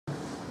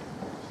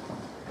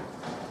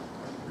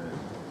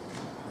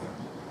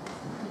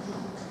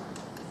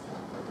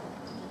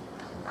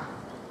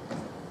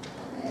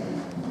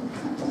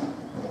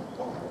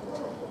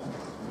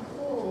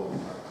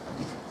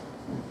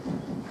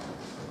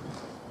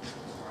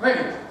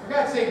Lenny, for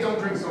God's sake, don't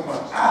drink so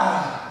much.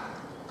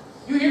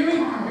 You hear me?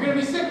 You're gonna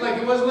be sick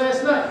like it was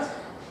last night.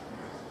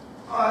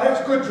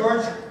 That's good,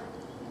 George.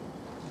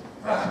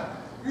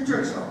 You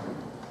drink some.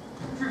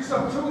 You drink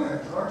some too then,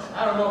 George.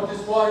 I don't know if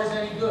this water's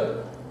any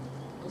good.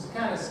 Looks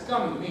kind of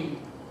scummy to me.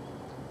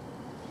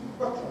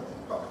 Look, George,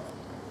 look.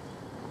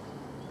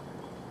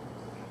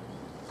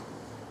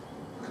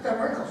 Look at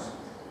them wrinkles.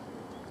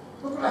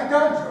 Look what I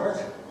done, George.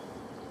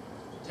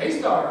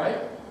 Tastes all right.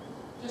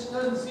 Just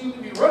doesn't seem to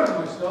be running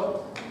much,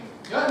 though.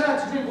 You ought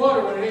not to drink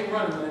water when it ain't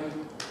running, Lenny.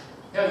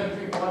 Hell, you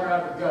drink water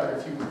out of the gutter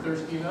if you were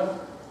thirsty enough.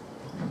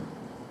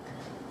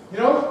 You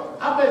know,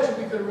 I bet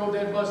you we could have rode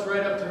that bus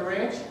right up to the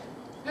ranch.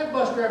 That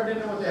bus driver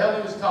didn't know what the hell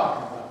he was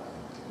talking about.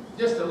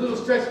 Just a little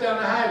stretch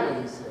down the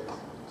highway, he says.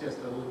 Just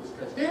a little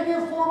stretch. Damn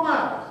near 4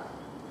 miles.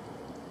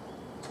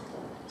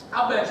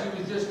 I'll bet you he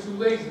was just too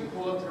lazy to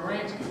pull up to the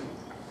ranch gate.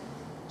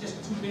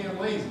 Just too damn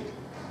lazy.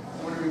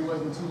 I wonder he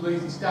wasn't too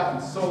lazy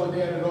stopping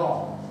Soledad at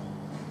all.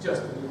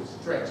 Just a little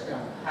stretch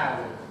down the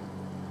highway.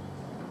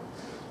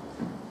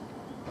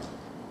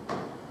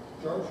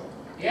 George?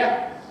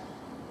 Yeah?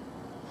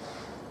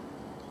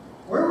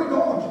 Where are we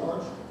going,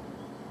 George?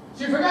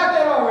 So you forgot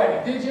that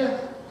already, did you?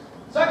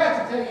 So I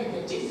got to tell you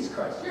again, Jesus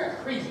Christ, you're a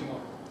crazy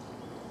one.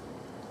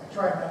 I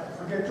tried not to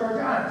forget, George,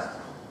 honest.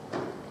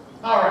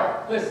 All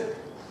right, listen.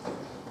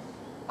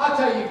 I'll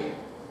tell you again,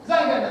 because I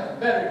ain't got nothing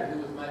better to do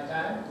with my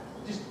time.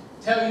 Just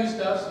tell you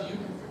stuff so you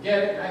can forget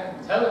it, and I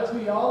can tell it to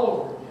you all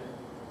over again.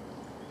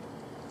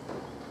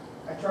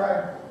 I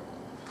tried.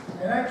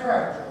 And I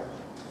tried, George.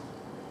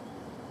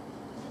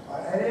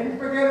 But I didn't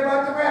forget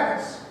about the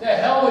rabbits. The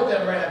hell with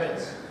them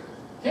rabbits.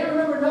 Can't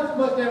remember nothing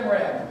but them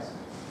rabbits.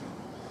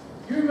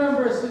 You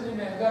remember us sitting in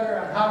that gutter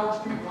on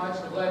Howard Street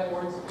watching the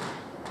blackboards?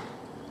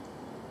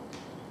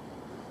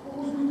 What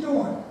was we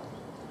doing?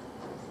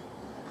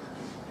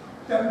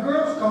 Them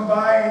girls come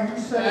by and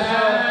you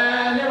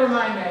said, never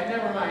mind that,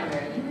 never mind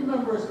that. You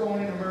remember us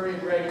going into Murray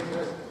and Ready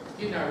to us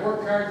getting our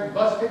work cards and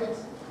bus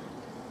tickets?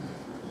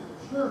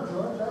 Sure,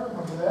 George, I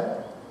remember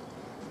that.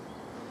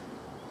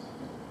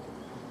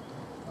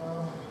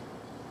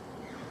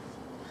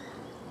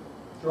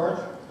 George?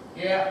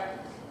 Yeah.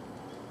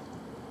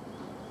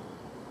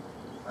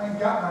 I ain't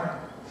got mine.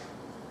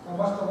 I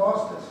must have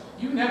lost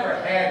it. You never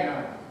had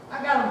none.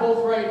 I got them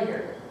both right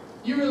here.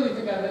 You really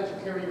think I'd let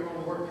you carry your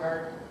own work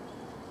card?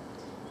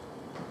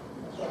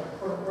 That's why I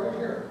put it right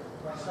here,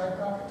 in my side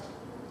pocket.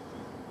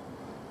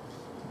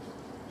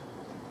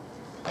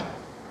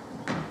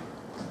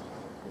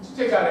 What'd you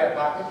take out of that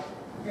pocket?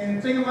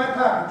 Anything in my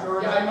pocket,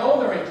 George? Yeah, I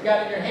know there ain't. You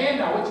got it in your hand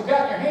now. What you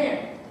got in your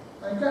hand?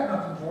 I ain't got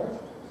nothing, George.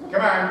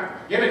 Come on,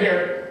 give it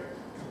here.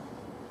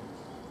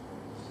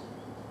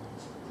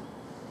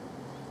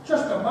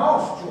 Just a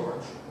mouse,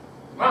 George.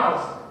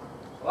 Mouse.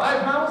 A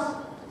live mouse?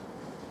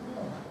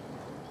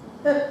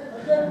 A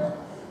dead mouse.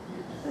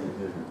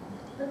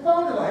 I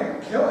found it. I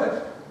didn't kill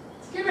it.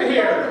 Give it I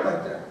here. found it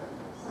like that.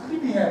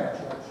 Let me have it,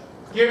 George.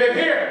 Give it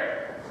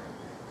here.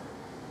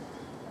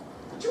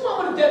 What you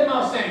want with a dead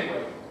mouse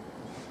anyway?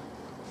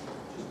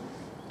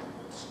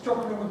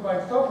 Stroking it with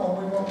my thumb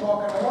when we weren't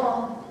walking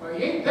along. Well,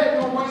 you ain't petting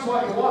no mice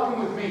while you're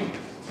walking with me.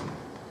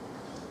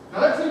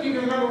 Now let's see if you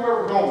can remember where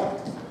we're going.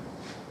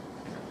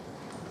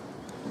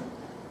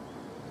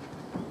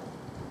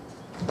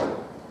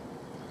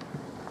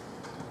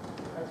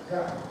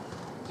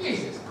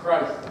 Jesus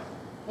Christ.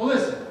 Well,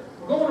 listen,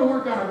 we're going to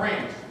work on a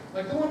ranch,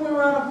 like the one we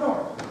were on up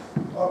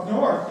north. Up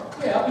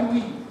north? Yeah, up in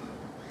Weed.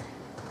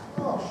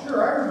 Oh,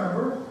 sure, I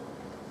remember.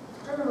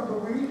 I remember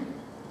Weed.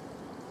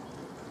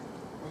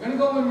 We're going to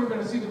go in, we're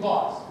going to see the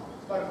boss.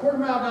 It's about a quarter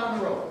mile down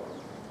the road.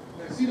 We're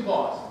going to see the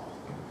boss.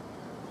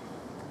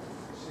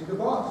 See the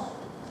boss.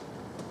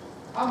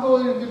 I'll go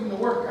in and give him the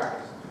work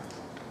cards.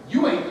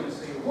 You ain't going to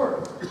say a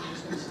word. You're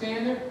just going to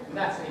stand there and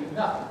not say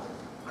nothing.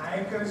 I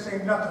ain't gonna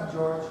say nothing,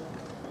 George.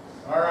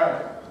 All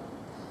right.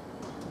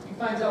 If he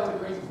finds out what a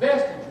crazy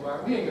bastard you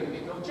are, we ain't going to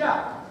get no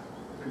job.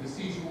 But if he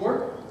sees you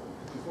work,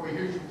 before he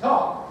hears you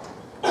talk,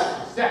 you're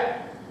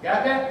set. You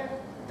got that?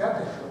 Got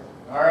that, George.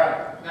 All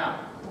right. Now,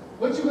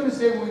 what you going to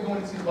say when we go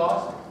in to see the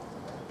boss?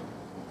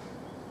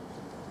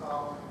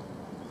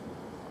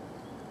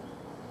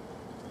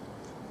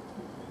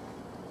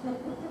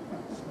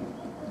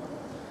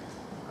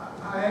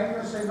 I ain't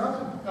gonna say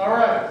nothing. All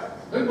right.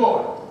 Good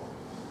boy.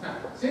 Now,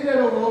 say that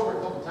over and over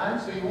a couple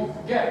times so you won't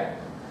forget it.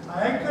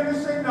 I ain't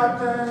gonna say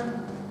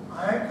nothing.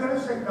 I ain't gonna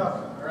say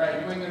nothing. All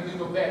right. You ain't going to do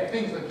no bad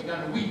things like you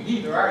done in Weed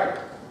either, are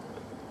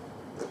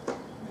you?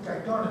 I think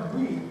I done in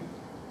Weed.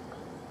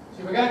 So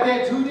you forgot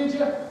that too, did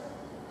you?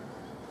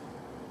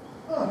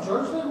 Oh,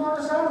 George, they run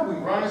us out of Weed.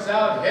 Run us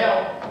out,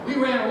 hell. We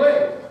ran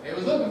away. They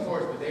was looking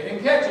for us, but they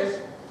didn't catch us.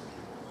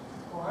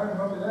 Oh, I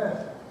remember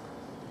that.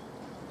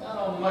 God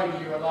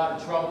almighty, you're a lot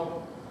of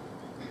trouble.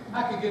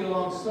 I could get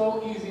along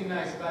so easy and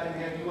nice if I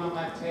didn't have you on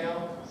my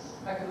tail.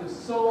 I could live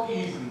so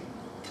easy.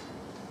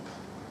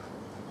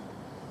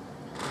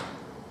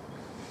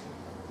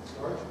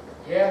 George,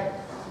 Yeah?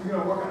 you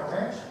gonna work on a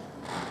ranch?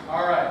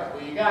 All right,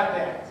 well, you got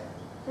that.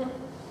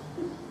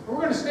 We're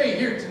going to stay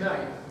here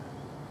tonight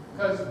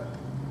because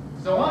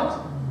So what?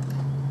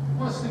 I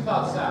want to sleep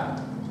outside.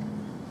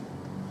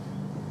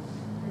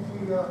 If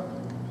we, George,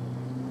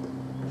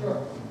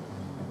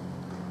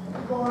 we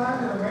going on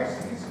to the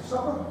ranch to get some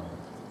supper?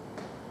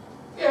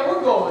 Yeah,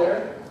 we'll go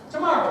there.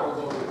 Tomorrow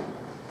we'll go there.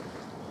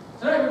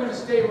 Tonight we're going to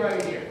stay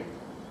right here.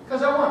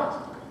 Because I want to.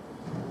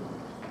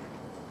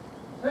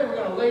 Tonight we're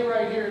going to lay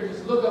right here and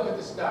just look up at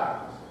the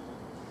stars.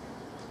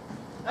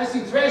 I see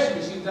thrashing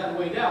machines on the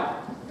way down.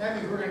 That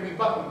means we're going to be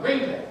bucking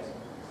grain bags,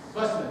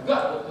 busting a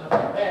gut, lifting up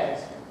our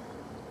bags.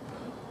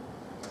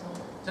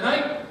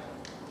 Tonight,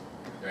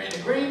 there ain't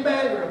a grain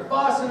bag or a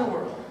boss in the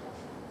world.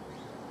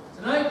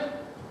 Tonight,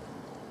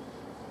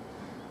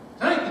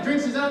 the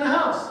drinks is on the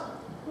house.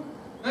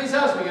 Nice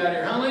house we got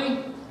here, huh,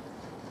 lady?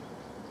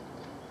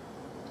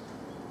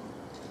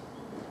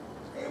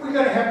 Ain't we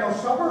gonna have no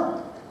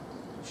supper?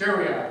 Sure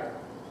we are.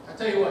 I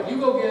tell you what, you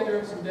go gather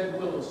up some dead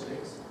willow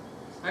sticks.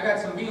 I got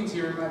some beans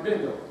here in my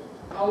window.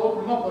 I'll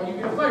open them up while you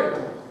get a fire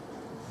going.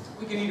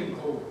 We can eat them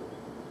cold.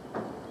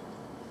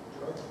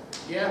 George,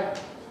 Yeah?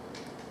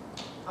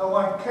 I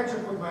want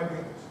ketchup with my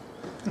beans.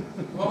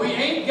 Well, we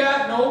ain't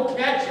got no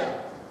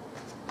ketchup.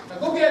 Now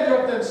go gather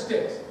up them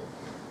sticks.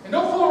 And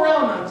don't fool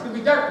around now. It's going to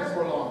be dark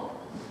before long.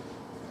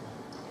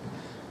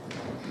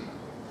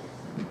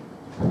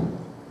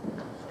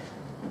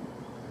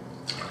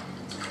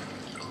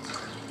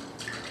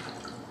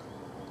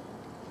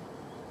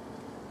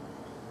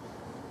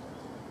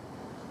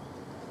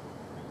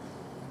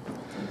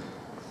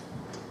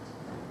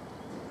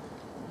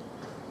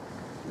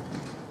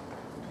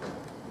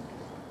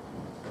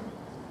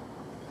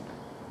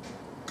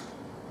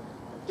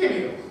 Give me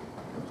those.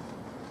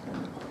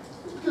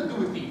 What you gonna do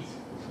with these?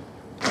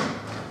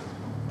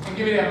 And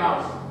give me that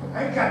mouse.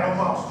 I ain't got no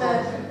mouse,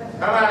 George.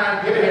 Come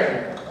on, give it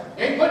here.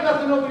 You ain't putting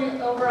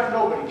nothing over on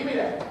nobody. Give me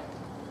that.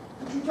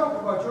 What you talking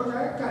about, George?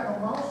 I ain't got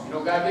no mouse. You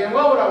know goddamn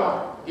well what I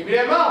want. Give me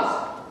that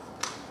mouse.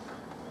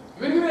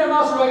 You gonna give me that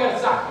mouse or do I got a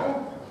sock?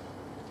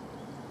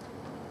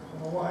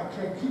 Oh, well, I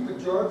can't keep it,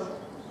 George.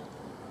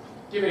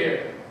 Give it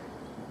here.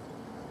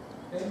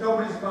 Ain't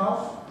nobody's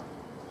mouse.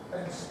 I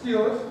didn't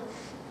steal it.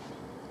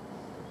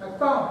 I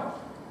found it.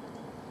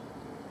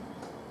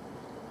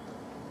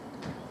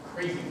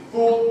 Crazy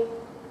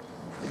fool.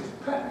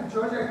 Just petting it,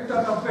 George. I ain't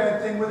done no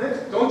bad thing with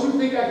it. Don't you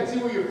think I could see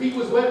where your feet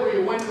was wet where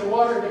you went in the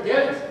water to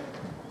get it?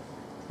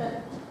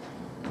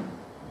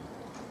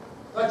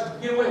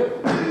 Let you get away with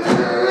it.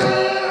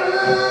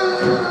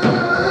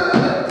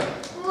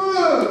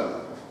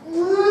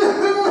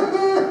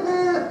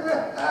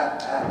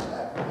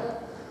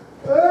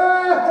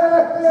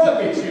 Look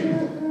at you.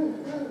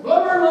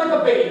 Blubbering like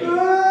a baby.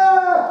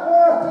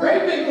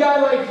 Great big guy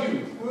like you.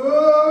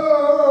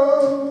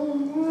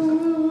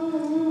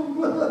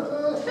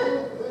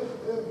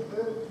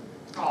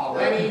 Oh,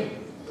 Lenny.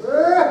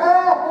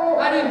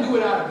 I didn't do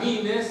it out of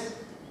meanness.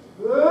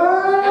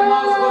 That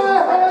mouse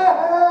wasn't fresh.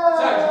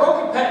 Besides, you're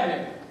broken petting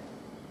it.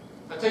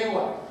 I'll tell you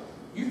what.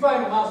 You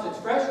find a mouse that's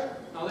fresh,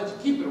 and I'll let you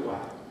keep it a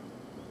while.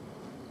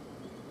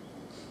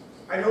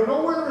 I don't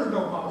know where there is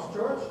no mouse,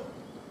 George.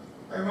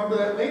 I remember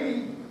that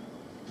lady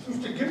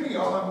used to give me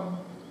all them,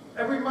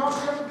 every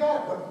mouse she ever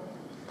got, but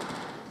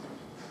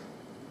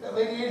that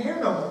lady ain't here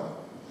no more.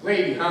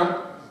 Lady,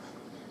 huh?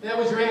 That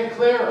was your Aunt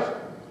Clara.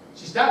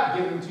 She stopped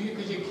giving them to you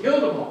because you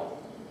killed them all.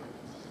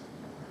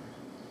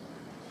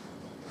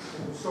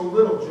 It was so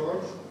little,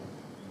 George. It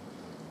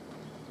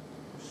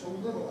was so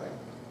little. I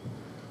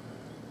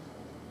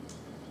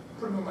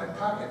put them in my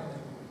pocket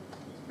and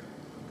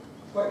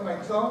bite my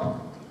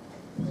thumb,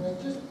 and I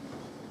just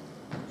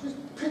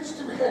pinched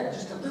her head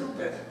just a little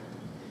bit.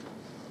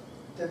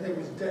 Then they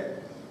was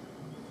dead.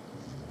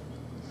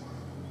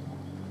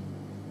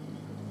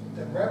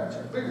 Them rabbits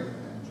are bigger than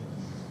that,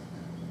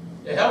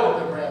 George. The hell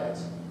with them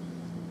rabbits.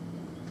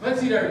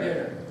 Let's eat our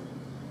dinner.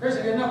 There's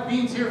enough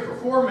beans here for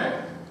 4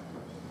 men.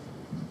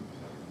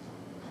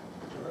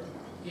 George,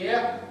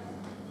 Yeah?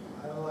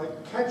 I don't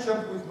like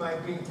ketchup with my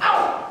beans.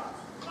 Ow!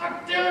 God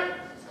damn it!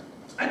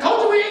 I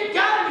told you we ain't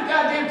got any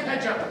goddamn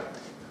ketchup.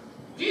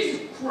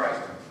 Jesus Christ.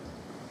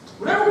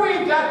 Whatever we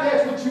ain't got,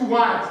 that's what you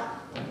want.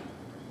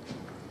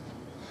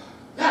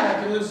 God,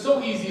 I could live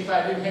so easy if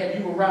I didn't have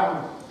you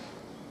around.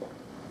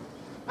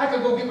 I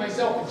could go get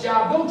myself a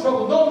job, no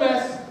trouble, no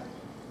mess.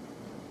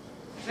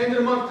 End of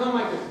the month come,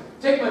 I could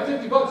take my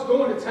 50 bucks,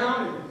 go into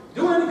town, and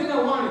do anything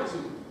I wanted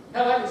to.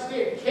 Hell, I could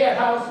stay at a cat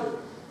house or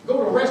go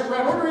to a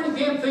restaurant, order any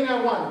damn thing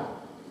I wanted.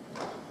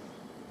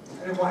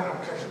 I didn't want no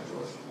ketchup,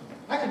 George.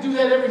 I could do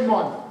that every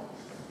month.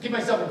 Get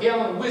myself a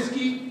gallon of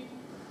whiskey,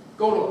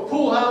 go to a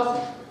pool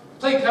house,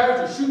 play cards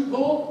or shoot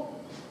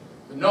pool.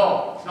 But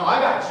no, I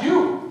got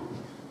you.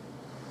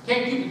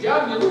 Can't keep a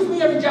job, and you lose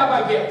me every job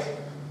I get.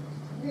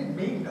 You didn't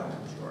mean nothing,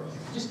 George.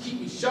 You just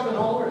keep me shoving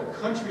all over the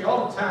country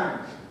all the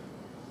time.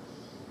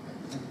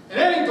 And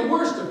that ain't the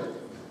worst of it.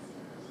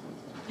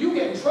 You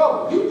get in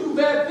trouble, you do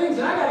bad things,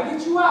 and I gotta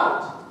get you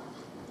out.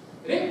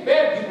 It ain't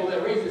bad people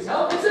that raise this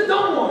hell, it's the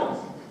dumb ones.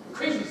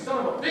 Crazy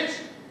son of a bitch.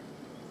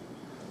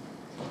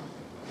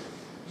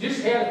 You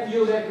just had to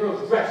feel that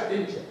girl's dress,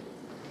 didn't you?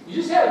 You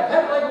just had to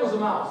pet it like it was a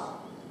mouse.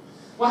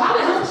 Well, how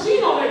the hell did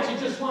she know that you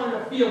just wanted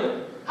to feel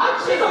it? How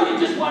did she know you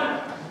just wanted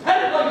to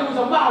pet it like it was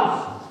a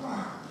mouse?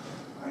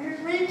 I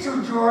didn't mean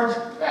to, George.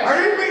 Hey, I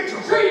didn't mean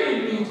to. Sure you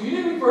didn't mean to. You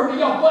didn't mean for her to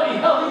yell bloody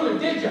hell either,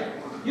 did you?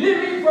 You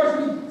didn't mean for us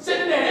to be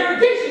sitting in that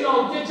irrigation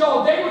ditch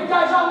all day with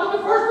guys out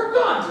looking for us for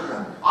guns.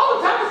 All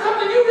the time for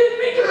something you didn't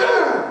mean to do.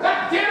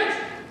 God damn it.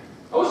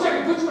 I wish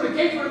I could put you in a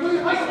cage for a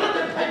million mice and let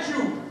them pet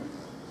you.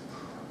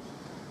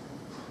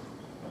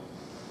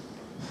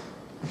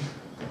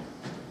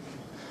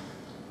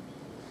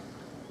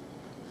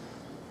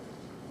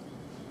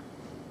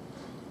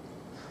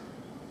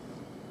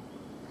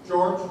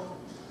 George?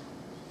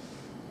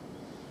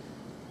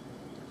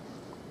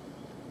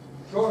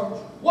 George?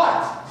 What?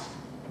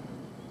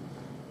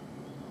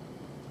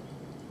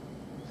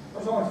 I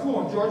was only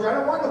fooling, George. I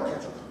don't want no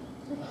ketchup.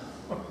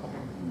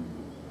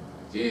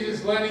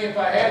 Jesus, Lenny, if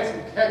I had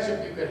some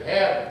ketchup, you could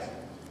have it.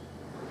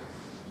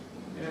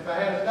 And if I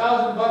had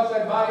 $1,000,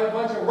 I'd buy you a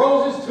bunch of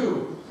roses,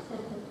 too.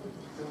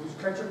 If there was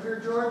ketchup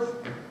here, George,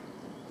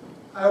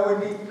 I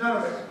would need none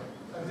of it.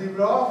 I'd leave it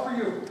all for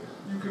you.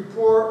 You could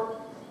pour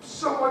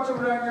so much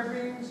of it on your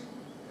beans,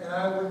 and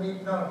I would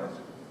need none of it.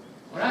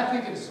 When I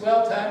think it's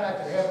swell time, I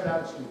could have it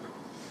without you.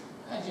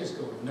 I just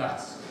go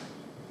nuts.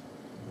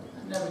 I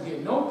never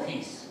get no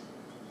peace.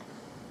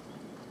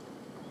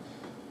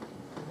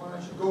 You want I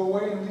should go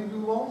away and leave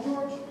you alone,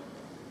 George?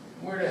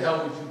 Where the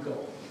hell would you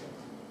go?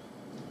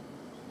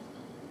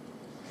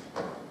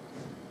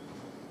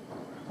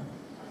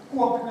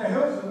 Go up in the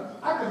hills and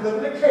I could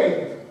live in a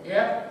cave.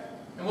 Yeah?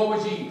 And what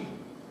would you eat?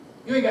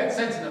 You ain't got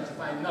sense enough to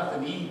find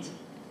nothing to eat.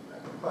 I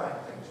could find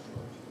things,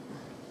 George.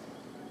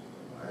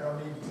 I don't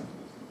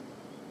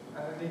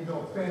need no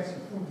fancy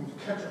food with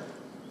ketchup.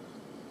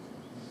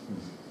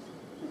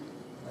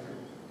 I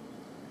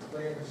could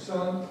lay in the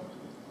sun. It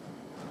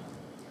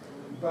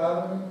wouldn't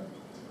bother me.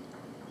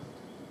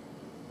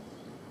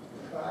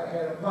 If I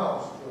had a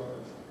mouse,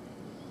 George,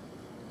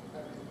 I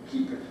could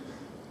keep it.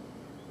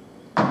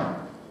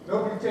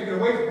 Nobody take it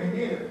away from me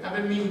neither. I've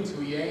been mean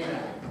to you, ain't I?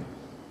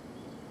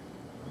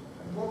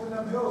 I'm up in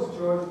them hills,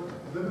 George.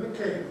 Live in a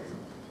cave.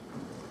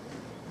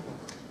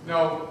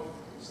 No.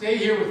 Stay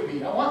here with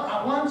me.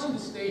 I want you to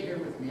stay here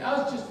with me.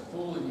 I was just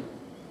fooling you.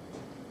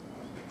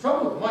 The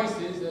trouble with mice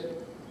is that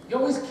you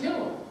always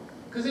kill them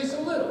because they're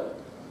so little.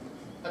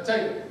 I'll tell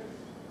you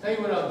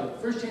what I'll do.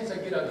 First chance I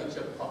get, I'll get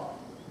you a paw.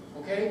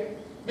 Okay?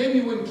 Maybe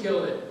you wouldn't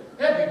kill it.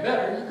 That'd be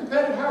better. You could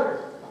pet it harder.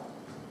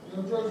 You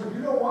know, George, if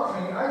you don't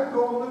want me, I can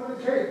go and live in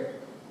a cave.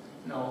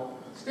 No.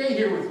 Stay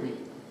here with me.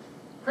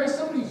 Christ,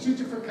 somebody shoot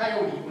you for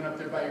coyote. You went up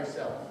there by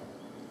yourself.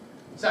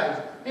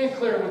 Besides, Aunt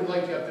Claire wouldn't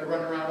like you up there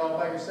running around all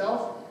by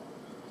yourself.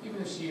 Even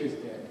if she is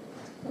dead.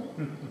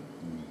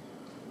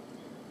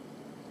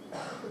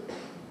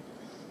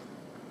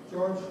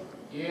 George?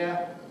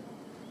 Yeah?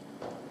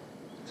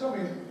 Tell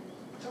me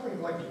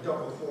like you've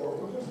done before,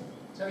 would you?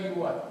 Tell you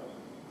what.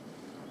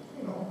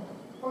 You know,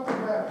 about the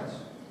rabbits.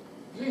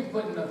 You ain't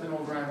putting nothing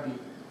over on me.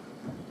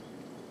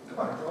 Come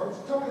on, George.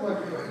 Tell me like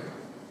you've done.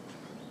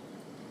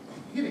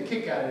 You get a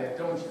kick out of that,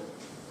 don't you?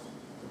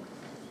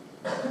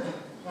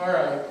 All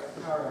right.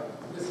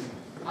 Listen,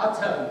 I'll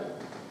tell you.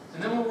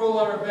 And then we'll roll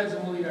out our beds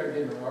and we'll eat our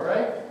dinner, all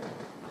right?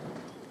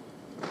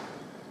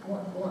 Go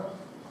on.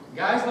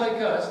 Guys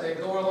like us that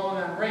go along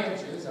on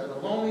ranches are the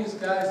loneliest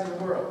guys in the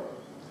world.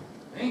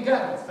 They ain't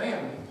got no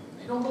family.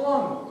 They don't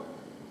belong nowhere.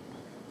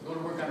 They go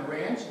to work on a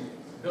ranch and they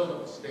build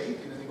up a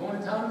stake, and then they go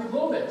into town and they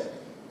blow that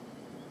stake.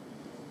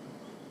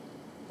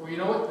 Or you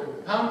know what? They're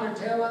pounding their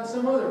tail on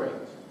some other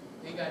ranch.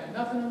 They ain't got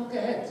nothing to look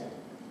ahead to.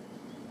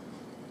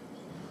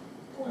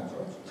 Go on,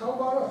 George. Tell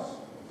about us.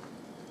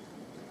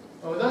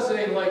 Well, with us, it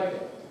ain't like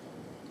that.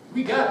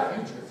 We got a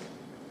future.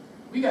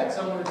 We got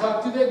someone to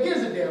talk to that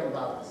gives a damn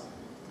about us.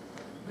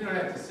 We don't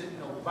have to sit in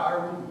no bar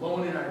room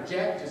blowing in our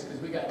jack just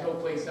because we got no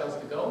place else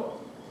to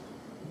go.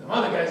 Them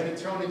other guys get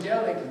thrown in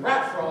jail, they can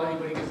rot for all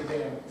anybody gives a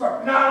damn.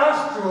 But not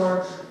us,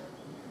 George.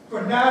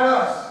 But not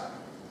us.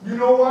 You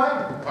know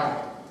why?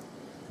 Why?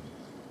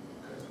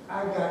 Because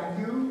I got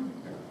you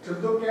to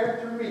look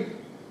after me.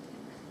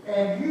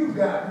 And you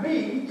got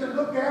me to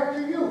look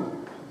after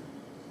you.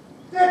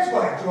 That's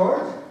why,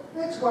 George.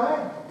 That's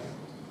why.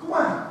 Come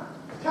on.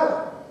 Tell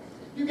it.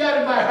 You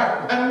got it by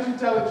heart. Why don't you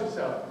tell it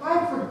yourself?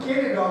 I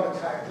forget it all the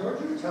time,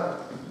 George. You tell it.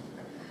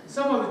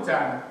 Some other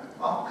time.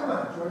 Oh, come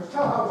on, George.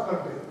 Tell how it's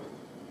going to be.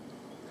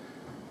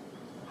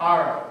 All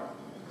right.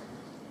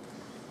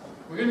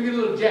 We're going to get a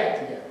little jack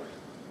together.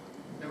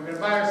 Then we're going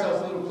to buy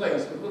ourselves a little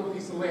place with a little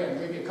piece of land,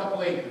 maybe a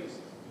couple acres.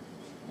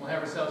 We'll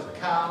have ourselves a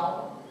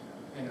cow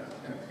and a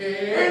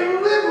pig.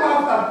 And live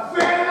off the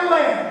fat of the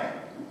land.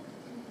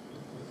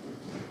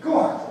 Go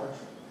on, George.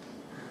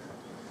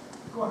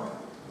 Go on.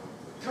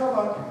 Tell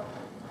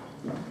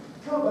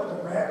about the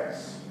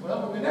rabbits. Well,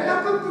 we're going to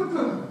have...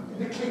 In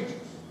the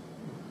cages.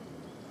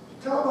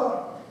 Tell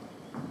about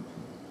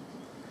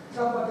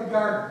the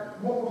garden.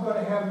 What we're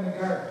going to have in the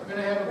garden. We're going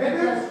to have a And big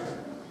then,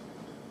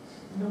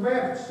 and the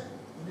rabbits.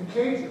 In the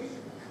cages.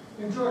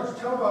 And George,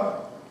 tell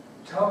about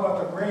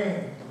the rain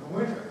in the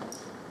winter.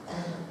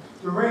 And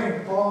the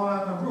rain falling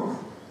on the roof.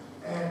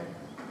 And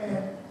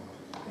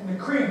In the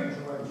cream,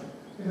 George.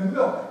 In the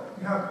milk.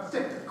 You know how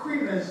thick the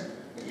cream is.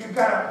 You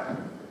gotta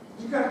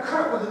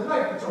cut it with a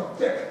knife. It's so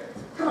thick.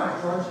 Come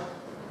on, George.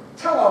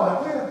 Tell all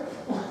that, will you?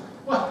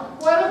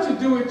 Why don't you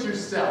do it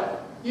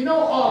yourself? You know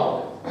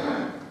all of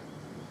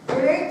it.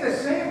 It ain't the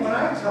same when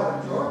I tell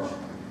it, George.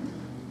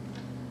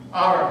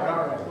 All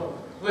right. Look,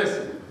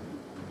 listen.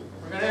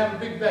 We're going to have a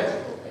big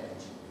vegetable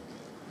patch.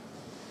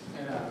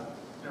 And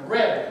a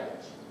rabbit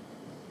patch.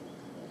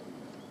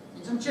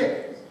 And some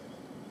chickens.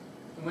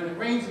 And when it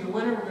rains in the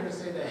winter, we're going to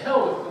say the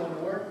hell with going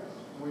to work.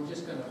 And we're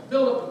just going to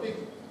build up a big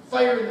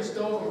fire in the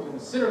stove. And we're going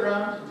to sit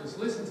around and just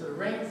listen to the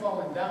rain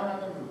falling down on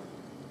the roof.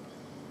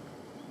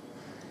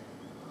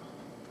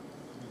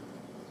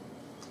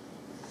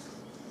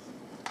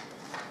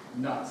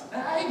 Nuts.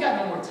 I ain't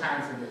got no more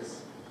time for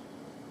this.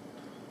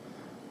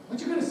 What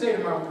you gonna say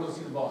tomorrow when we go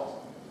see the boss?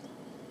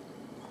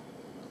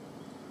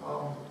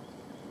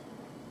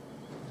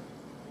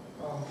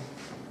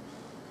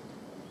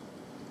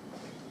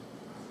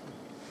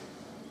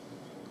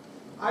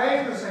 I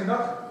ain't gonna say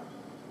nothing.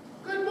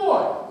 Good boy.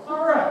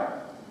 All right.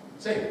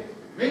 Say,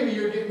 maybe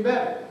you're getting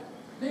better.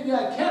 Maybe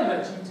I can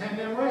let you tend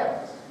them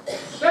rabbits.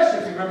 Especially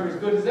if you remember as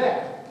good as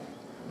that.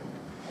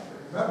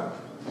 Remember?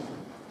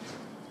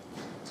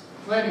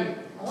 Lenny,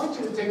 I want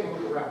you to take a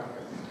look around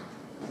here.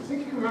 You think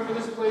you can remember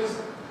this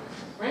place?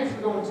 Ranch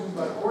we're going to is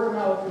about a quarter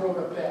mile up the road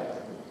up that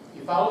way.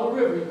 You follow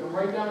the river, you come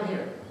right down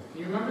here.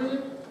 Can you remember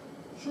it?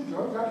 Sure,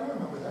 George, I can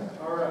remember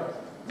that. All right.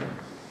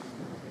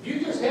 If you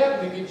just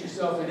happen to get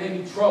yourself in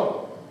any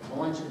trouble, I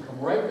want you to come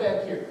right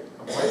back here.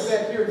 Come right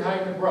back here and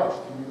hide in the brush.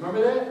 Can you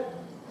remember that?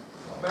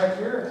 Come back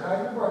here and hide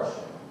in the brush.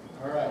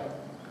 All right.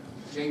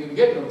 But you ain't going to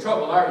get in no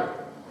trouble, are you?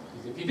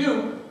 Because if you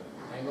do,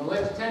 I ain't going to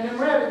let you tend them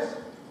rabbits.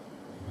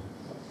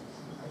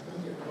 I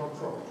couldn't get in no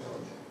trouble,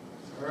 George.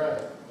 All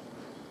right.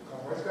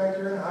 Come right back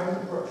here and hide in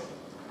the brush.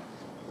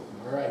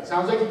 All right.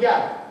 Sounds like you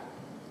got it.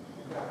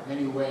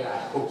 Anyway, I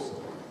hope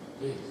so.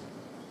 Please.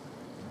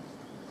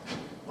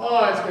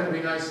 Oh, it's going to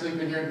be nice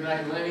sleeping here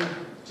tonight, Lenny.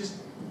 Just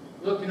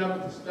looking up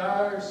at the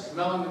stars,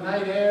 smelling the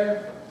night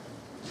air.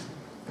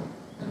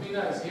 It's going to be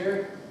nice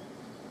here.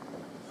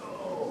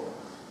 Oh.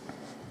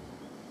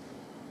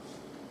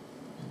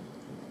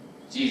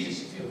 Jesus,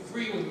 you feel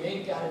free when you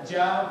ain't got a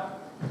job,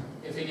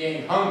 if you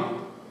ain't hungry.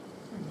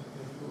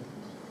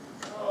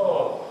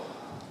 Oh.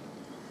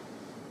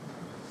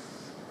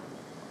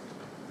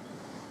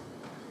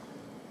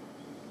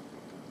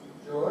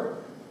 George?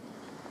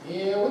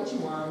 Yeah, what you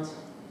want?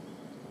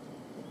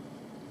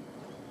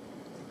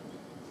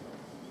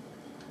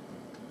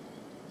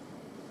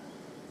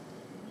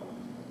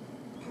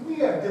 Can we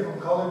have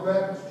different colored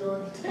rabbits,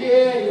 George?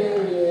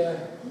 Yeah.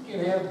 You can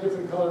have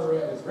different color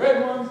rabbits.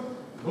 Red ones,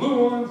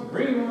 blue ones,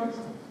 green ones,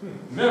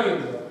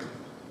 millions of them.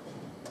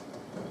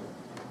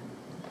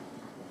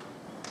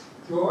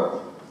 George?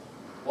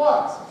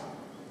 What?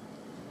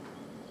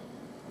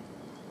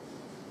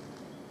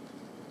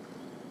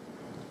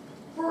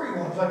 Furry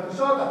ones like we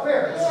saw at the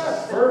fair.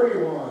 Yeah,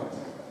 furry ones.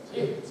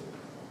 Gee.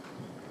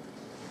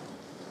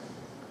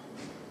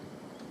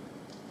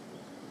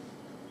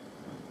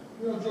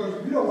 You know, George,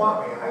 if you don't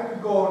want me, I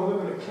could go and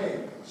live in a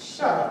cave.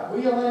 Shut up,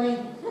 will you, Lenny?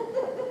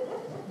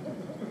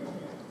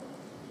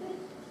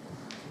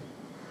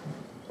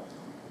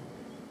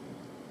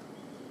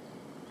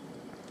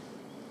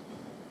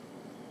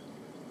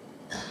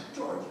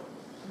 George,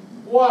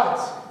 What?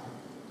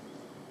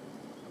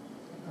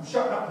 I'm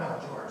shutting up now,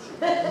 George.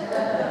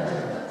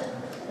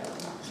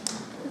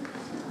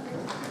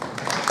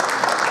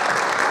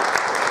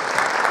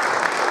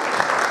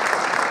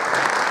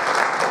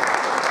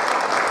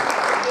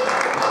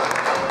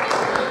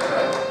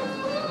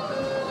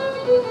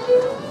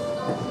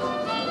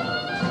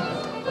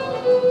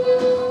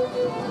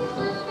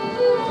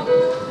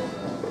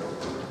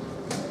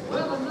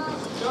 Well, the night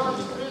was dark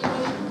and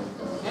drizzly,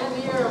 and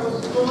the air was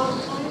full of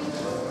sleet.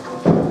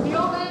 The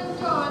old man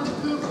joined the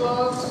Ku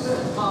Klux,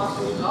 and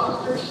Posse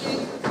lost her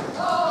sheep.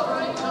 Oh,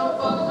 there ain't no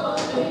bugs on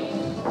me,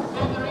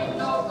 and there ain't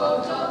no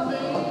bugs on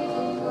me.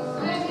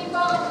 Maybe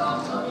bugs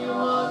on some of you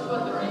ones,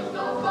 but there ain't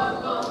no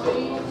bugs on me.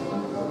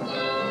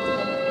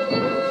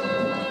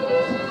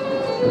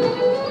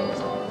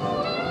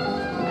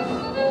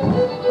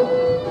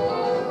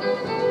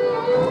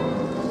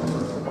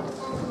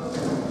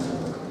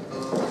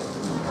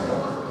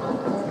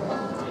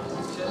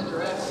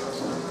 Chester Avenue.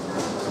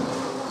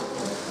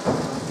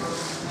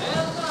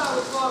 As I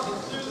was walking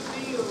through the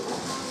fields,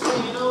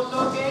 singing oh so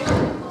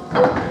gaily,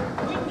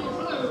 Whitney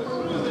flew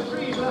through the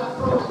trees like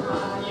frost my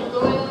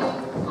ukulele.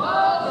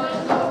 Oh, there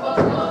ain't no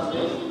bugs on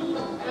me,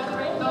 and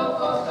there ain't no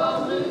bugs on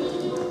me.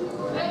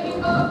 Maybe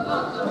bugs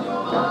on some of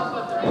your moms,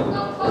 but there ain't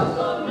no bugs on me.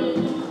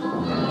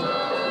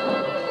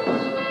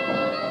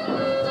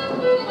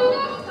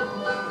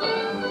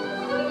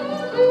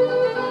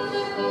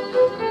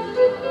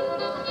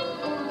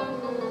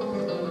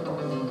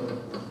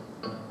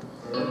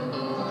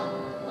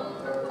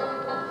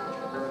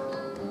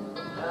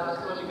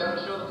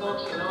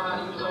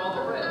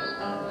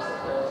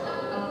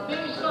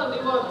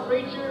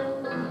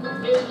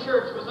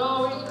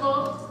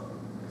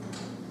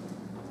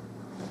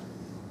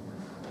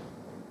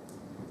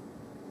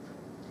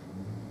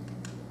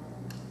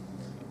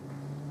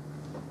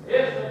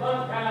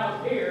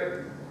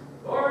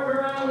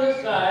 on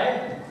this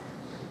side.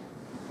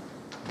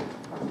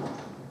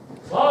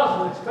 Boss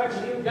was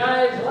expecting you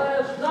guys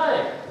last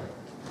night.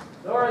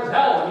 Sore as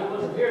hell when he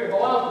wasn't here to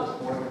go out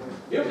this morning.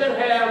 You can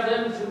have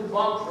them 2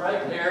 bunks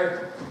right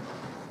there.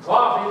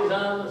 Coffee's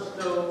on the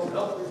stove.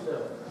 Help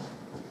yourself.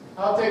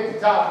 I'll take the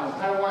top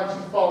one. I don't want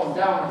you falling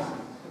down.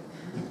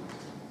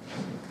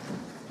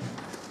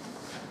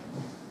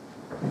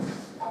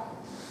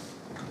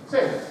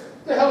 Say,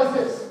 what the hell is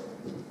this?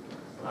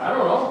 I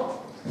don't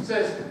know. It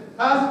says,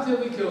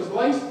 positively kills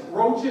lice,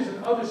 roaches,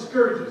 and other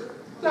scourges.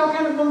 What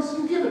kind of bunks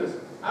you giving us?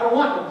 I don't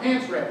want no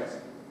pants rabbits.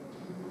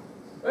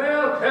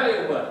 Well, I'll tell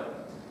you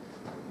what.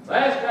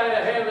 Last guy to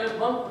have that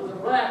bunk was a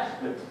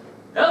blacksmith.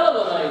 Hell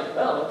of a nice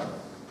fella.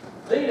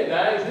 See the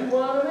guys you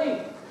want to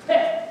meet.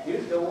 Heck,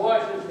 used to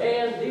wash his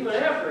hands even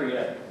after he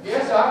left.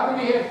 Yes, so how come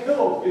he had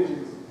pillow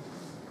pigeons?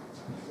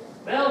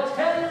 Well, I'll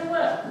tell you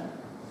what.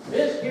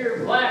 This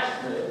here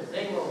blacksmith,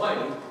 thing with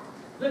Whitey,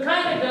 the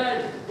kind of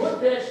guy that put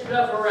that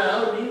stuff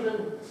around even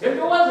if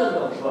there wasn't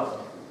no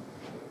buck.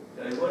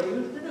 Tell you what he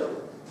used to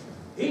do.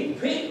 He'd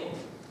peel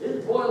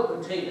his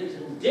boiled potatoes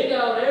and dig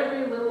out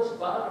every little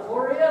spot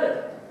before he ate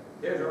it.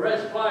 If there's a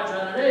red splotch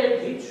on an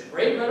egg, he'd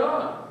scrape it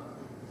off.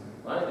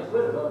 Finally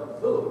quit about the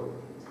food.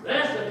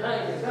 That's the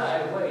kind of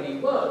guy Whitey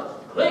was.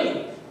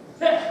 Clean.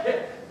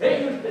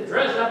 They used to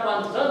dress up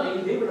on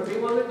Sundays even if he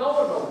wasn't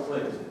going no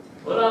place.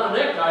 Put on a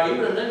necktie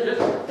even and then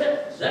just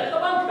set the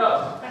bunk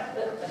up.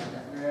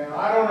 Yeah,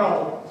 I don't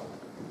know.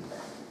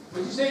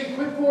 What'd you say you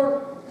quit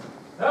for?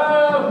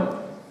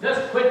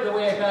 Just quit the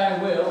way a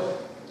guy will.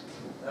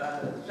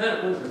 Said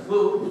it was the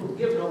food, didn't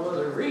give no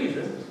other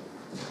reason.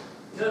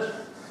 Just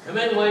come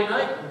in one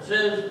night and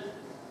says,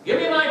 give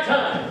me my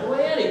time, the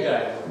way any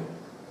guy would.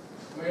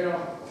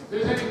 Well, if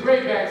there's any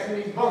graybacks in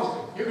these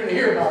bunks, you're going to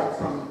hear about it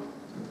from me.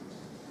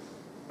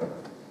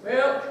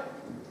 Well,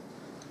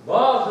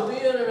 boss will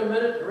be in a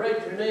minute to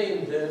write your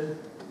names in.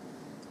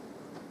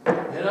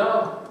 You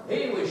know,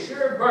 he was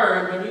sure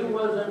burned when you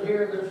wasn't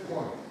here this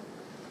morning.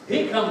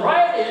 He come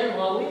right in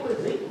while we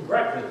was eating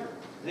breakfast,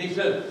 and he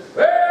said,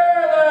 where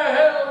the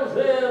hell's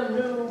them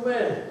new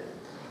men?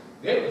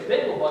 Gave a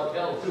stable buck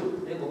hell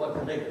too, stable buck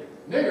the nigger.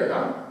 Nigger,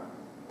 huh?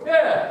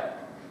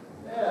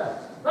 Yeah,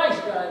 nice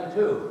guy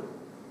too.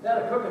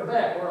 Got a crooked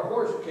back where a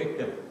horse kicked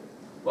him.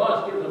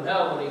 Boss gives him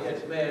hell when he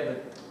gets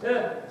mad,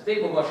 but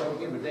stable buck don't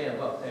give a damn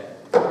about that.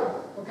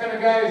 What kind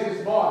of guy is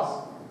this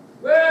boss?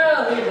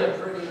 Well, he's a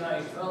pretty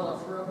nice fella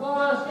for a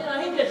boss. You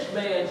know, he gets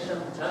mad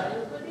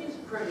sometimes, but he's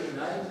pretty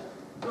nice.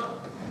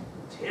 Look,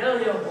 tell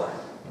you what,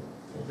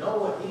 you know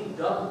what he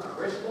done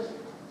Christmas?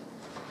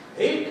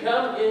 He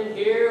come in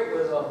here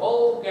with a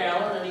whole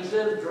gallon and he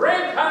says,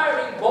 drink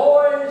hearty,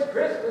 boys,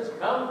 Christmas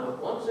comes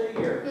but once a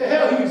year. What the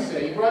hell you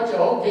say? He brought you a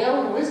whole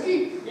gallon of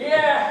whiskey?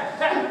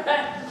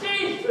 Yeah,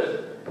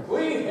 Jesus,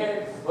 we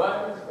had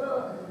fun.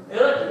 He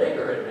let the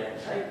nigger in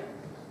that night.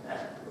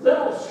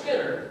 Little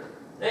Skinner,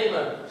 named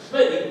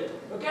Smitty,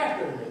 look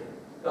after the nigger.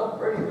 Felt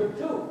pretty good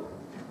too.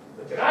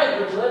 But the guy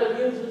wouldn't let him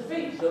use his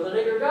feet, so the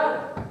nigger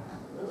got him.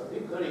 Well, if he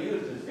could have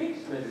used his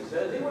feet, Smitty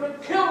says, he would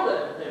have killed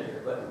that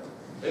nigger. But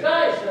the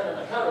guy said,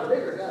 on account of the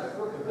nigger got a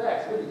crooked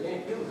back, Smitty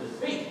can't use his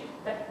feet.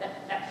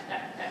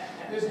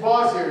 This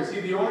boss here, is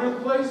he the owner of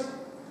the place?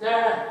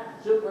 Nah,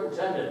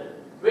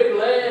 superintendent. Big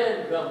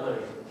land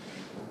company.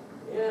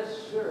 Yes,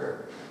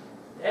 sir.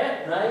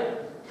 That night,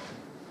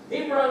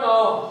 he brought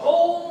a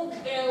whole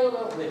gallon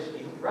of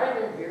whiskey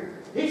right in here.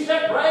 He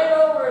sat right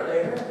over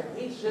there, and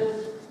he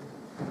says,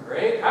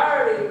 drink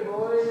hearty,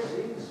 boys,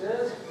 he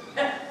says.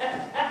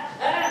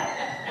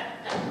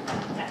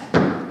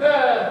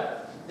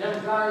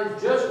 Them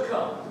guys just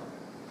come.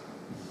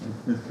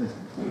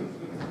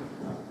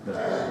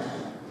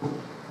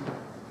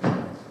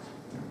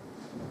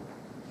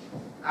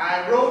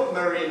 I wrote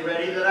Murray and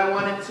Reddy that I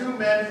wanted 2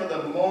 men for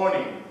the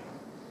morning.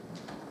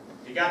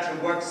 You got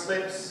your work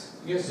slips?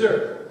 Yes,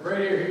 sir. Right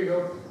here you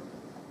go.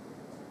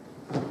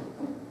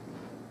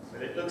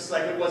 But it looks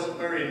like it wasn't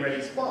Murray and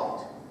Reddy's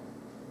fault.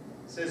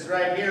 It says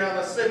right here on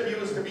the slip you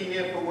was to be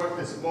here for work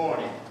this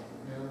morning.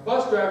 Yeah, the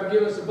bus driver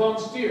gave us a bum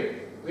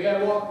steer. We had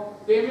to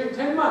walk damn near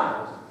 10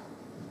 miles.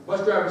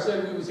 Bus driver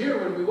said we was here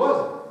when we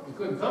wasn't. He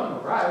couldn't come no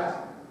rides.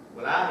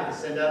 Well, I had to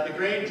send out the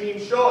grain team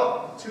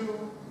short.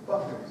 2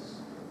 buckers.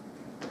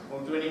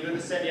 Won't do any good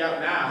to send you out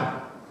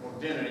now. For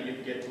dinner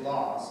you'd get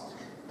lost.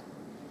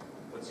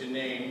 What's your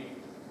name?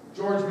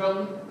 George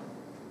Milton.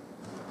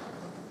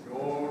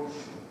 George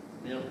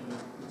Milton.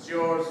 What's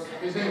yours?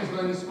 His name's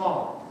Lenny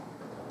Small.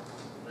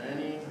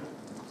 Lenny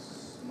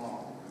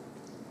Small.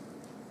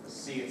 Let's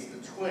see, it's the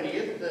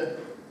 20th, the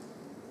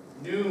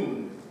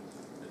noon,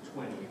 the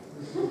 20th.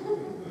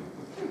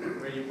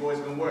 Where you boys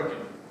been working?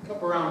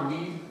 Up around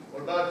weed.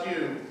 What about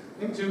you?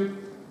 Him too.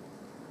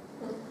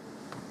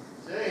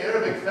 Say,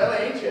 you're a big fella,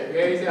 ain't you?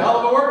 Yeah, he's a hell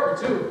of a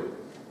worker too.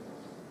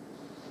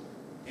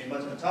 Ain't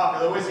much of a talker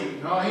though, is he?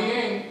 No, he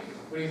ain't.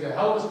 But he's a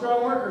hell of a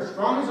strong worker,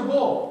 strong as a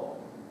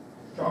bull.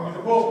 Strong as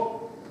a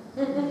bull.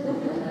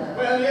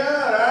 Well, you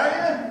are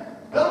you?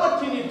 Well,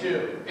 what can you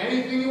do?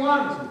 Anything you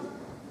want him to.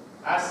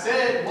 I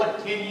said,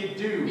 what can you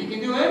do? He can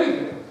do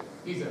anything.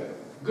 He's a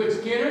Good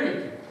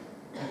skinner,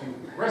 he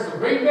can wrestle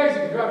greenbacks, he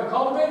can drive a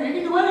cultivator, he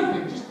can do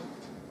anything. Just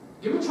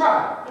give him a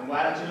try. Then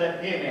why don't you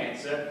let him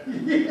answer?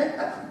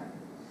 Yeah.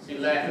 Is he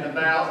laughing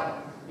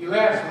about? He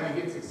laughs when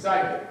he gets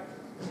excited.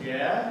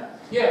 Yeah?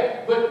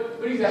 Yeah, but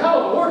he's a hell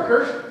of a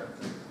worker.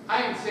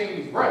 I ain't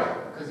saying he's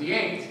right, because he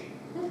ain't.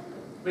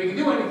 But he can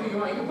do anything you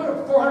want. He can put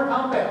up a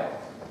 400-pound bell.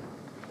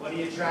 What are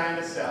you trying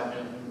to sell,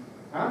 Milton?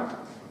 Huh?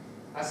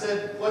 I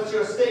said, what's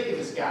your stake in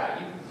this guy?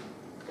 You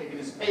taking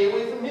his pay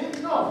away from him?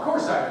 No, of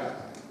course I do.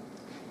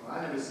 Well,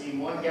 I never seen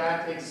one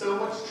guy take so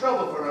much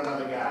trouble for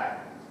another guy.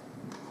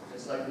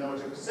 Just like to know what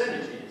your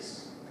percentage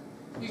is.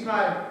 He's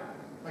my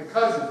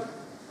cousin.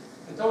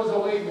 It's always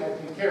old lady I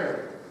take care of.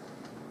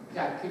 He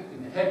got kicked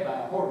in the head by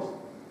a horse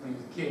when he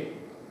was a kid.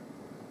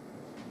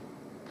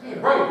 He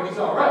ain't right, but he's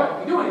all right.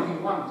 He can do anything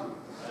he wanted to.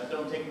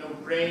 Don't take no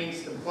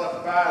brains to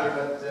buck barley,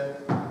 but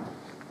don't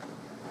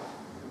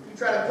you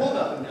try to pull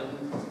nothing,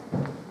 Milton.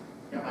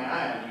 Got my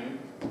eye on you.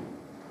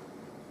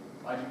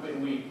 Why'd you quit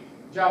in week?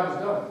 The job was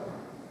done.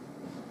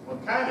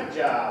 What kind of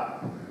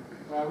job?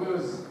 Well, we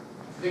was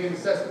digging the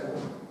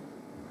cesspool.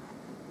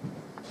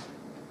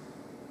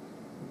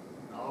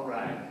 All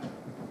right.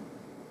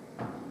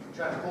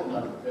 Try to pull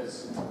nothing,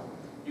 because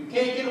you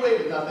can't get away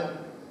with nothing.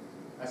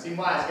 I've seen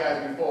wise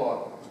guys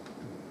before.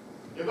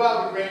 You go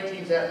out with the grain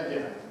teams after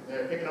dinner.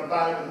 They're picking up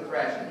barley with the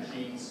thrashing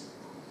machines.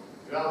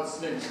 You're out with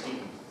Slim's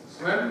team.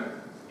 Slim?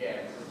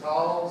 Yeah, the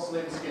tall,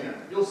 slim Skinner.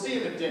 You'll see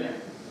him at dinner.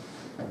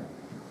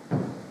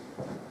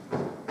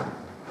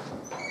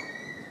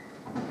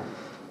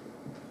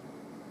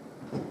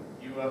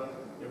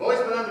 Your boys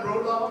been on the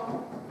road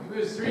long? He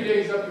was 3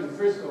 days up in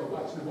Frisco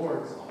watching the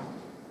boards.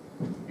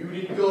 You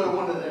didn't go to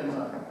one of them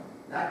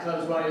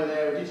nightclubs while you were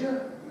there, did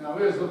you? No,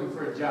 we was looking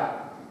for a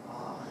job.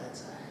 Oh,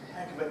 that's a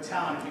heck of a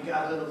town if you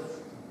got a little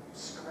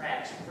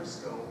scratch,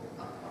 Frisco.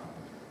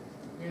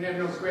 You didn't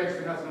have no scratch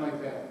for nothing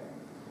like that.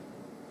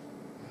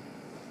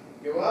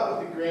 Go out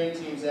with the grain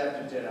teams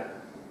after dinner.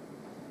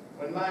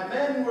 When my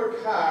men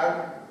work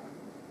hard,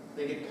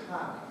 they get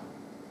cocky.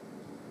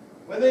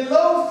 When they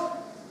loaf,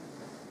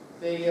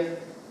 they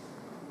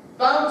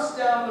bounce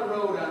down the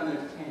road on their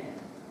can.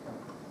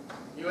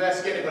 You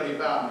ask anybody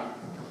about me.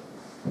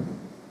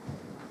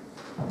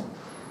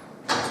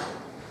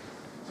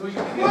 So you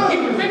can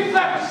keep your big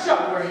flap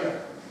shut, were you?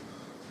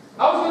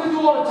 I was going to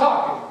do all the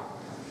talking.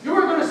 You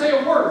weren't going to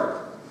say a word.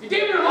 You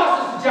damn near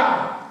lost us the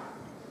job.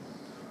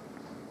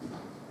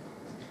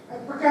 I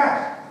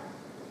forgot.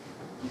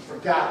 You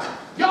forgot.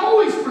 You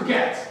always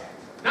forget.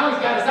 Now he's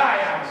got his eye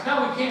on us.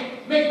 Now we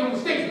can't make no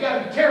mistakes. We got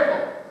to be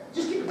careful.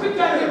 Just keep your big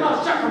goddamn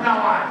mouth shut from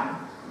now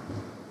on.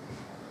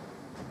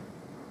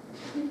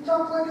 You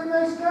talk like a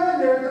nice guy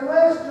there at the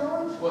last,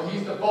 George. Well,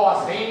 he's the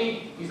boss, ain't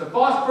he? He's the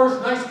boss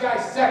first, nice guy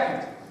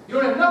second. You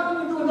don't have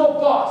nothing to do with no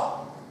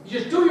boss. You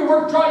just do your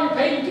work, draw your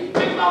pay, and keep your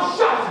big mouth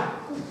shut.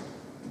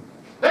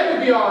 Then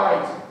you'll be all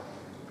right.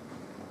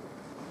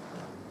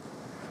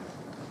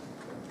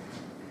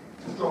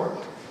 George.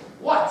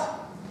 What?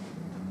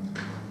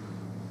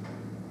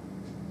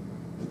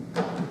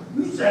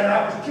 You said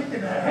I was kicked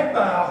in the head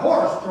by a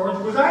horse, George.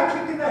 Was I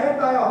kicked in the head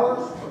by a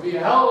horse? It would be a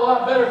hell of a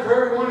lot better for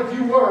everyone if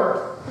you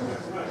were.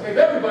 Save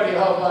everybody a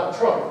hell of a lot of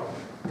trouble.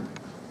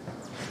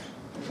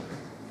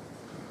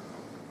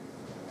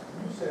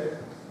 You said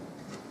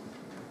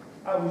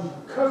I was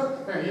your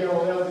cousin. You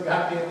know, that was a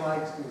goddamn lie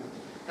too.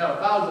 Hell,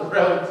 if I was a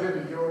relative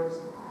of yours.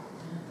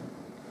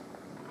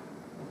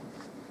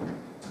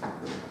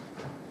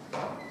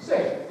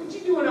 Say, what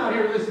you doing out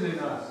here listening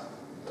to us?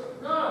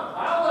 No,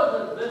 I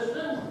wasn't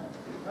listening.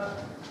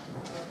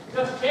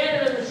 Just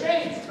standing in the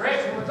shade,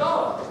 scratching my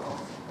dog.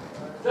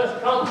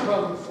 Just come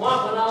from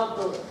swamping out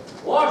the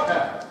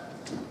washout.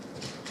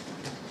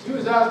 You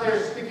was out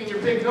there sticking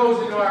your big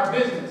nose into our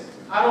business.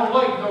 I don't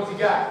like nosy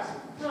guys.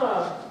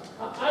 No,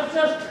 I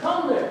just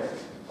come there.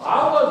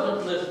 I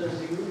wasn't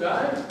listening to you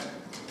guys.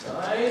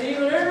 I ain't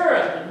even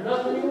interested in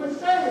nothing you were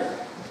saying.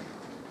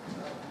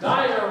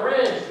 Guys on a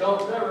ranch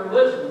don't ever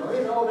listen, or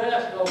you don't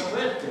ask no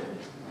questions.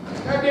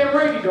 Goddamn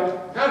right you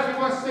don't. Not if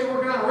he wants to stay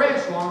working on a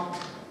ranch long.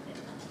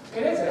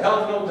 Hey, that's a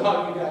hell of an old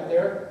dog you got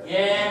there.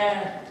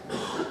 Yeah, I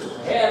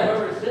had him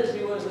ever since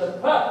he was a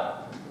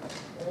pup.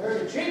 I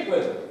heard a cheat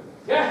with him.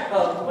 God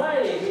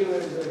almighty, he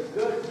was a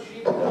good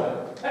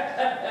sheepdog.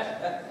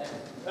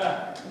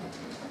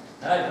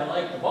 I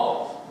like the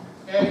boss.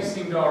 Yeah, he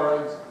seemed all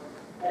right.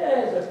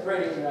 He's a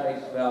pretty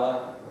nice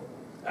fella.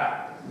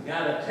 You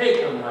gotta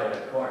take him right,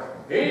 of course.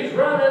 He's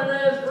running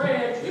this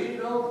ranch. He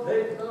don't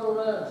take no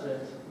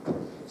nonsense.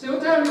 Say,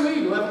 what time do you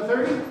leave?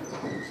 11:30?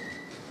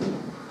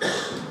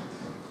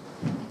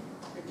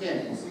 Again,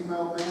 you see my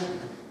old man?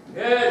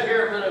 Yeah, it's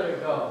here a minute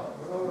ago.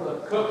 We're over to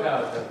the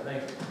cookhouse, I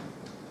think.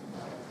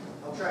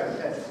 I'll try to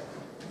catch it.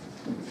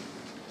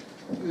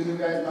 You the new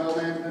guys my old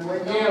man's been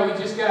waiting on? Yeah, we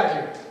just got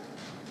here.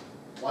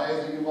 Why is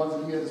it you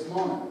wasn't here this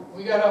morning?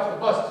 We got off the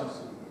bus too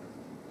soon.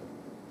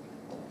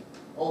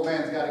 Old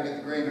man's got to get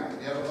the grain out.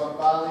 You ever buck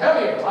barley?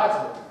 Hell yeah, lots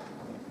of it.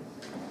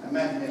 I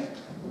meant him.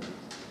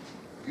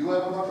 You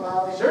ever buck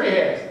barley? Sure he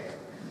has.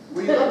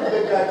 Will you let the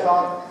big guy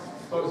talk?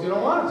 Suppose you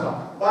don't want to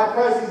talk. By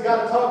Christ, he's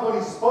got to talk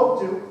when he spoke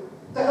to.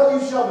 What the hell are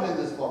you shoving in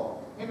this for?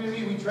 Him and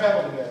me, we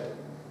travel together.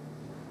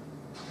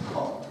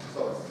 Oh,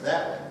 so it's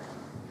that way.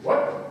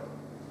 What?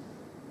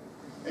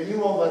 And you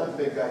won't let the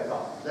big guy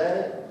talk. Is that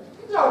it?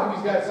 You tell him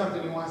he's got something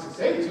he wants to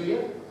say to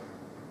you.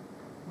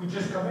 We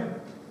just come in.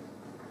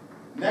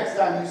 Next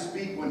time you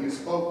speak when you're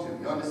spoke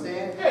to. You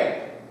understand?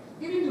 Hey,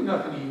 he didn't do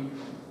nothing to you.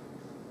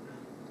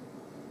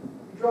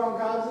 You drawing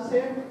cards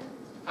this hand?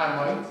 I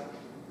might.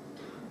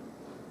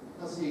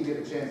 I'll see you get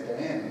a chance to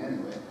hand me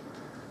anyway.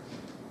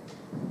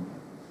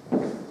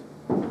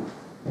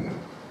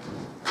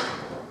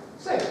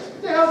 Say,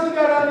 what the hell's he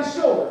got on his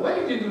shoulder?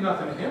 Lenny didn't do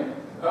nothing to him.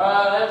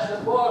 That's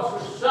the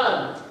boss's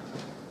son.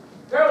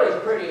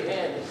 Curly's pretty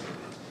handy.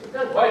 He's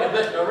done quite a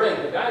bit in the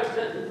ring. The guy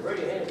says he's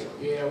pretty handy.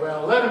 Yeah,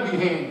 well, let him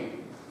be handy.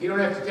 You don't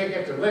have to take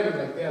after Lenny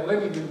like that.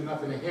 Lenny didn't do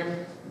nothing to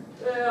him.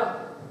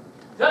 Yeah.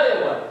 Tell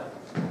you what,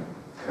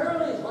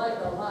 Curly's like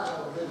a lot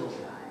of little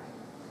guys.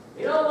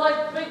 He don't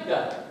like big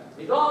guys.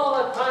 He's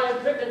all the time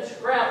picking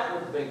scraps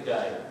with big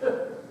guys.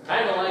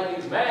 Kind of like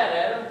he's mad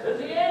at him because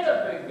he ain't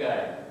a big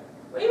guy.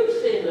 Well,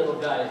 you've seen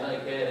little guys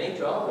like that, ain't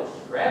you? Always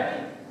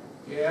scrappy.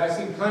 Yeah, I've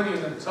seen plenty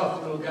of them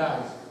tough little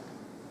guys.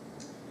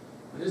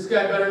 But this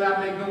guy better not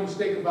make no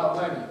mistake about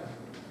Lenny.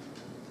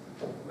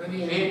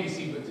 Lenny ain't handy,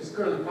 see, but this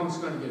Curly punk's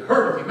gonna get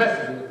hurt if he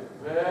messes with him.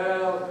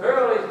 Well,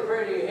 Curly's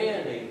pretty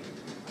handy.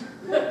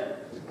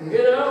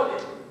 You know,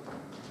 it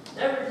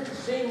never did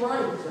seem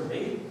right to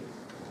me.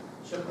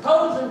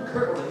 Supposing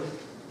Curly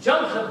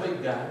jumps a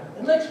big guy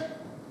and licks him.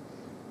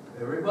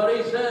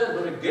 Everybody says,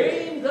 what a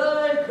game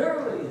guy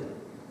Curly is.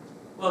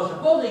 Well,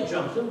 suppose he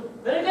jumps him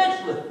and he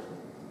gets licked.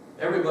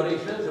 Everybody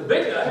says a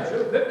big guy should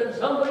have picked on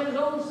somebody his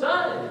own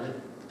size. It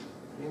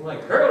seems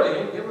like Curly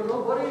ain't giving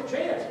nobody a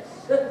chance.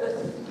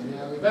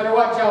 Yeah, we better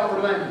watch out for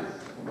Lenny.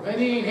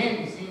 Lenny ain't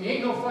handy, see, he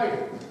ain't no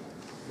fighter.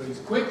 But he's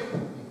quick,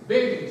 he's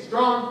big, he's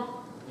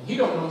strong, and he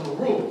don't know no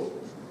rules.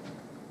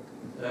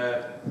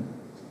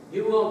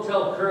 You won't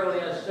tell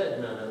Curly I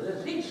said none of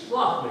this. He's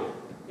sloppy.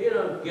 He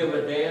don't give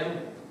a damn.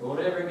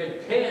 Won't ever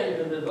get canned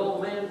because his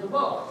old man's the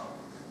boss.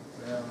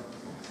 Well,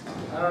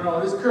 I don't know,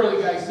 this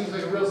Curly guy seems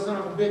like a real son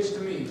of a bitch to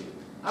me.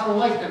 I don't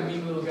like them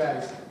mean little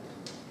guys.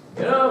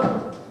 You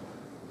know,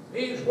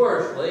 he's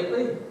worse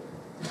lately.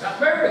 Got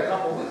married a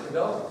couple weeks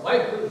ago.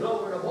 Wife was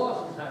over to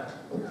Boston's house.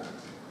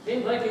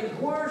 Seems like he's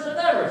worse than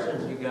ever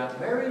since he got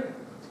married.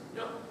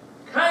 You know,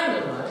 kind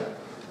of like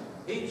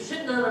he's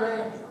sitting on an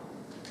anthill,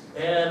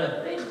 and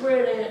a big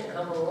red ant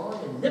come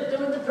along and nipped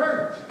him in the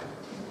turn.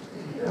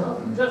 You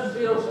know, just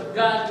feels so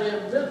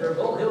goddamn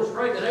miserable, he'll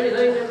strike at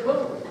anything that's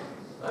moving.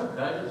 I'm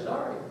kind of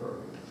sorry for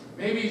him.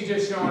 Maybe he's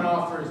just showing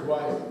off for his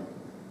wife.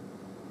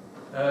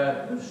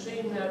 You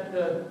seen that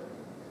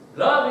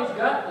glove he's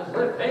got in his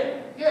left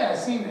hand? Yeah, I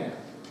seen that.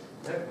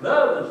 That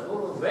glove is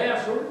full of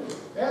Vaseline.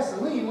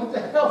 Vaseline, what the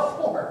hell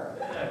for?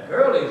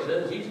 Curly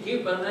says he's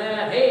keeping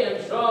that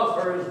hand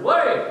soft for his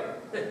wife.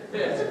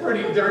 That's a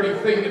pretty dirty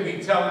thing to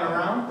be telling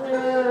around.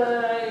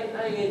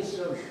 I ain't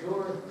so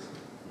sure.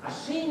 I've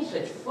seen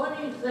such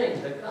funny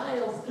things a guy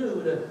will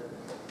do to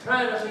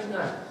try to be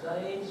nice. I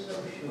ain't so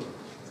sure.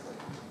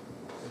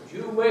 But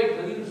you wait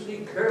till you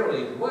see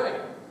Curly's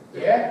wife.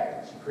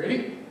 Yeah? She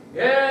pretty?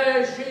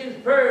 Yeah, she's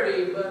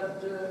pretty,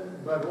 but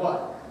But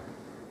what?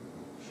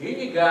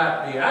 she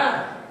got the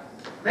eye.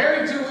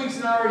 Married 2 weeks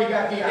and already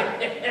got the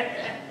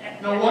eye.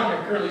 No wonder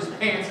Curly's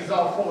pants is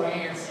all full of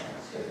ants.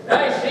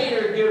 I seen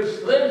her give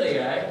Slim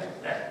the eye.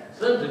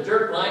 Slim's a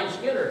jerk-line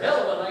skinner,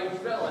 hell of a nice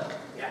fella.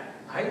 Yeah,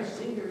 I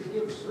seen her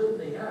give Slim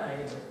the eye,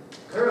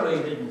 but Curly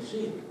didn't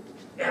see it.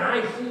 And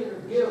I seen her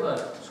give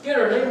a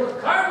skinner named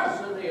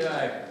Carlson the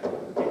eye.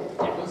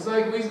 Looks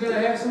like we's gonna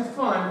have some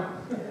fun.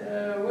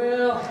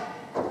 Well,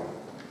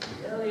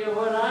 tell you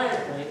what I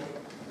think.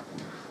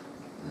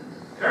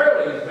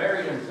 Curly's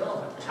married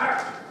himself a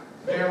tart.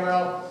 Yeah,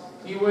 well,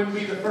 he wouldn't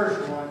be the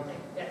first one.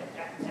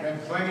 Been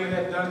plenty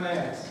that done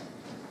that.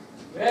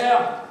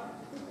 Well,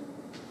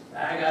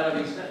 I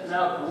gotta be setting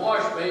out the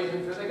wash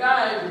basin for the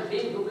guys. The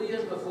team will be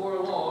in before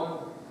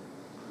long.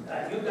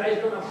 You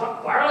guys gonna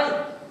fuck barley?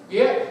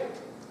 Yeah?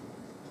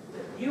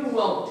 You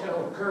won't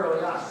tell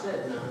Curly I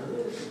said none of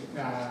this.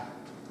 Nah.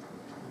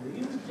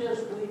 You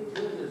just wait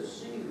till you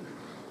see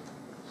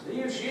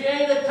if she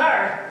ain't a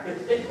tart.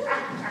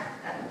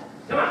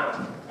 Come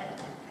on.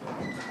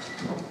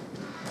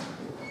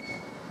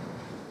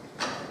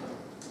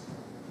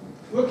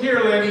 Look here,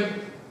 Lenny.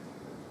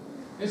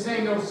 This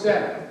ain't no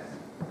setup.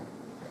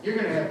 You're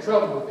gonna have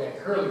trouble with that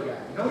Curly guy.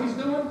 You know what he's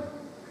doing?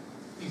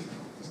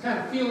 He's kind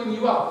of feeling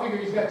you out. Figure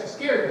he's got you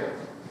scared now.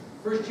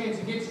 First chance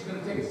he gets, he's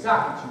gonna take a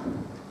sock at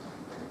you.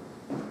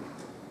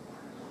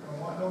 Don't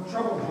want no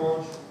trouble,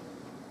 George.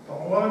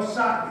 Don't let him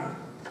sock me.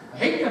 I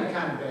hate them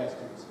kind of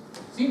bastards.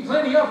 Seen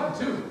plenty of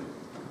them, too.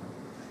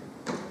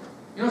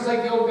 You know, it's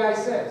like the old guy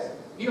says.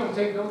 He don't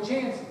take no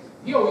chances.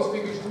 He always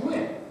figures to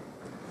win.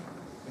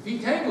 If he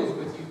tangles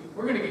with you,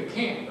 we're going to get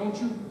canned. Don't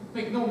you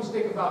make no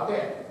mistake about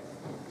that.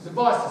 He's the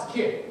boss's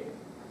kid.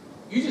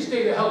 You just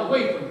stay the hell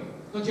away from him.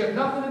 Don't you have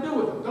nothing to do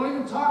with him. Don't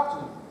even talk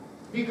to him.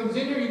 If he comes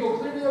in here, you go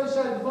clear to the other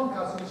side of the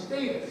bunkhouse and you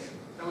stay there.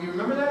 Now, you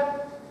remember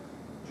that?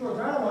 George,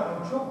 I don't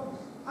want no trouble.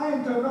 I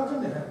ain't done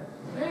nothing to him.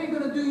 It ain't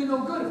gonna do you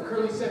no good if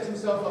Curly sets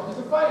himself up as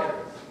a fighter.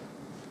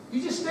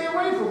 You just stay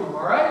away from him,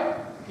 all right?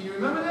 Can you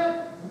remember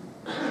that?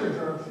 Sure,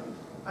 George.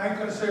 I ain't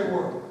gonna say a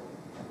word.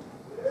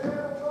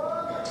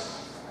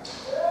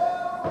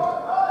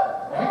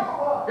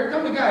 Here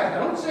come the guys. Now,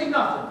 don't say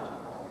nothing.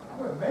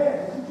 You're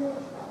mad, isn't you,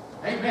 George?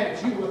 I ain't mad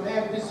at you. I'm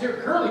mad at this here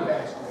Curly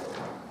bastard.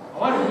 I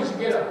wonder if we should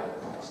get a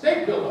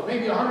steak bill of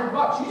maybe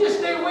 $100. You just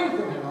stay away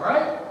from him, all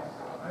right?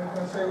 I ain't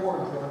gonna say a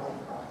word, George.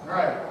 All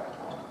right.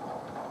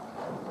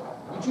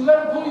 Don't you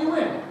let him pull you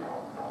in.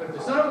 But if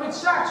the son of a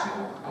bitch shocks you,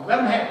 you let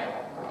him have it.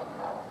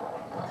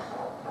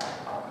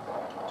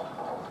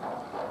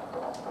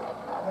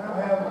 Let him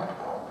have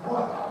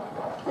what?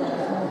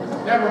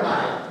 Never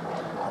mind.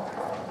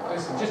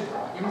 Listen, just,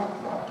 you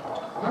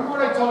remember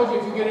what I told you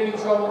if you get any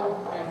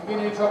trouble? And if you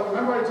get any trouble,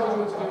 remember what I told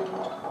you what to do?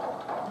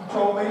 You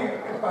told me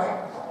if I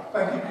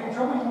get in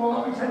trouble, you won't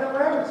let me tend to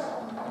rabbits.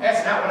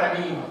 That's not what I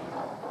mean.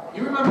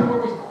 You remember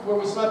where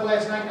we slept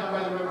last night down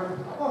by the river?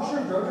 Oh,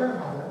 sure, George, I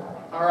remember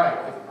that. All right.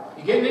 If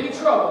you get in any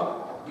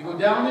trouble, you go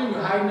down there and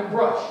you hide in the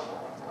brush.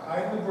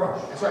 Hide in the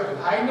brush. That's right. You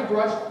hide in the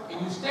brush and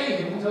you stay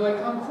hidden until I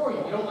come for you.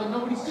 You don't let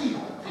nobody see you.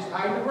 Just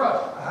hide in the brush.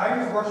 I hide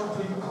in the brush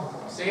until you come.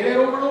 Say that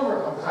over and over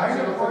a couple times Hide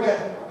so in you the don't brush.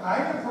 forget.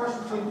 Hide in the brush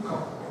until you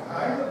come.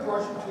 Hide in the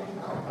brush until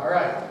you come. All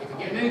right. If you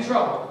get in any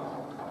trouble,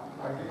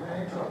 I get in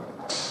any trouble.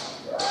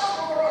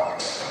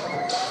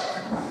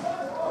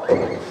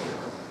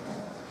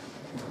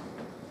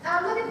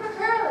 I'm looking for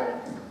Curly.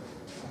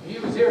 he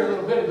was here a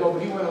little bit ago,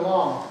 but he went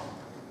along.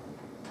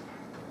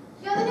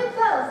 You're the new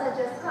fellas that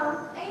just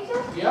come, ain't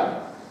you?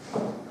 Yep.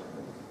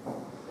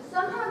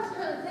 Sometimes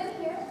Curly's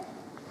in here.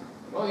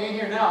 Well, he ain't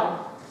here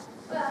now.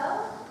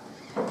 Well,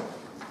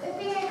 if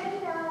he ain't in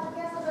here, I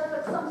guess I'll better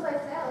look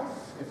someplace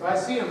else. If I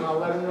see him, I'll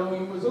let him know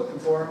you was looking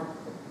for him.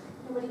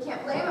 Nobody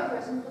can't blame a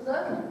person for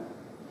looking.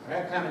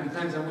 That kind of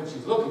depends on what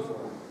she's looking for.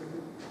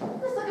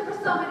 Just looking for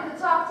somebody to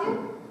talk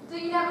to. Do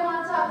you never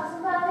want to talk to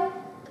somebody?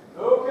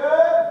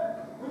 Okay,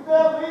 we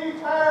got me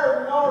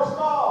tired in our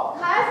stall.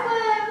 Hi,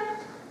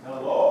 Slim.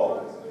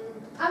 Hello.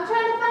 I'm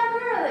trying to find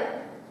Curly.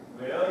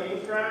 Well, you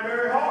ain't trying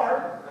very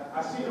hard.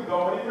 I see him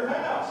going in your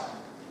house.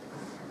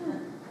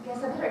 I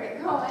guess I better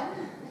get going.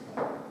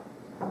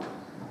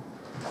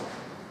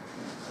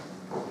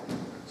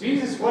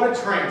 Jesus, what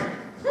a tramp.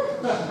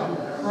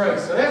 Right,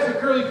 so that's what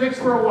Curly picks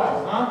for a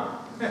wife, huh?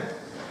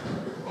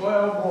 Boy,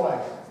 oh boy.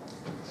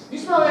 You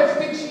smell that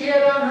stink she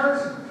had on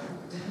hers?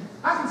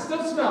 I can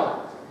still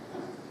smell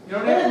it. You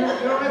don't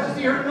have to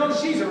see her to know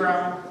she's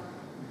around.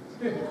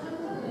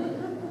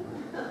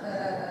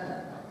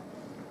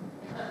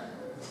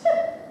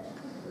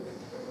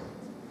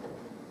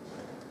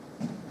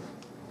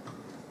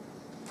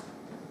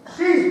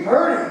 She's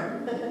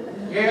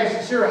pretty. Yeah,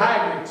 she's sure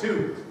hiding it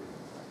too.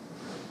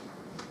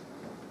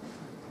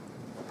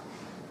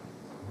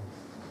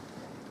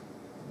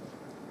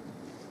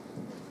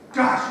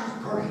 Gosh, she's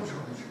pretty,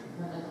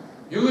 George.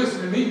 You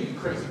listen to me, you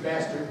crazy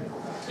bastard.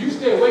 You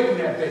stay away from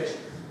that bitch.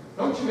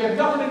 Don't you have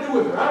nothing to do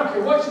with her. I don't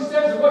care what she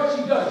says or what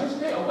she does. You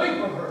stay away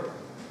from her.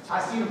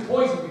 I've seen her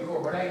poison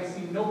before, but I ain't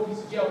seen no piece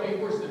of jail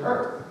made worse than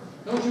her.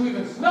 Don't you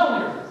even smell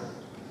near her.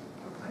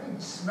 I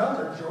ain't smelled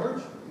her,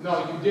 George.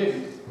 No, you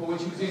didn't. But when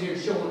she was in here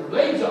showing her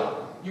legs off,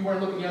 you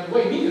weren't looking the other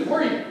way neither,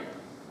 were you?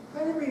 I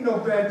didn't mean no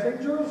bad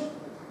thing, George.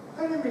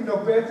 I didn't mean no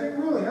bad thing,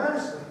 really,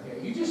 honestly.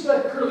 Yeah, you just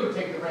let Curly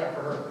take the rap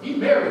for her. He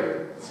married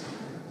her.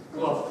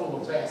 Glove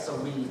full of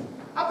Vaseline.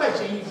 I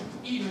bet you he's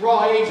eating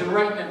raw eggs and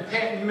writing in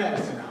patent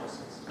medicine houses.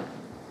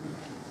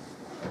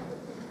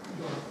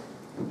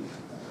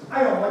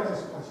 I don't like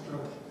this place,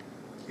 George.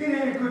 It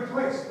ain't a good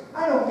place.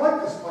 I don't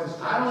like this place,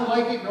 George. I don't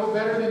like it no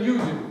better than you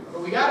do.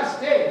 But we gotta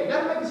stay. We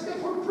gotta make a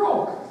stick. We're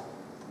broke.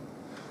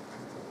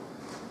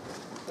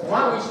 Well, why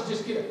don't we should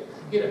just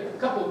get a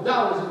couple of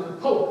dollars into the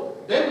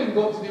Pope? Then we can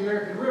go up to the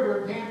American River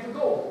and pan for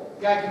gold.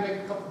 Guy can make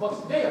a couple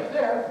bucks a day up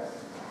there.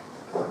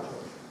 Come on, George.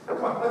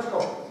 Come on, let's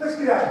go. Let's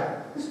get out of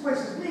here. This place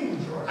is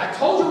mean, George. I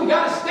told you we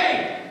gotta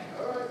stay.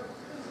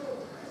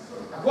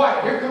 Now,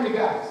 quiet. Here come the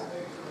guys.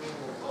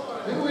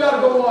 Maybe we ought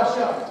to go wash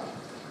up.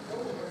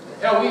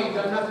 Hell, we ain't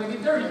done nothing to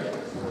get dirty yet.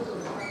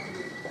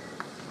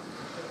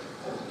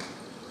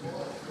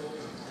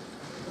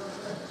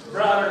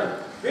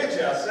 Brother,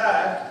 bitch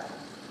outside.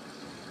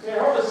 Can't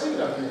hardly see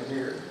nothing in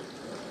here.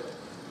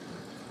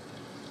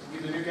 You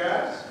the new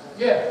guys?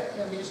 Yeah,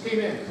 we just came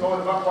in. Going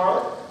to buck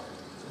parlor?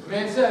 The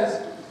man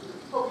says,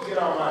 Hope you get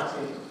on my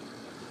team.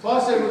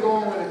 boss said we're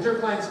going with a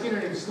jerkline Skinner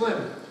named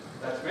Slim.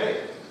 That's me.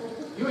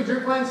 You a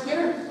jerkline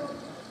Skinner?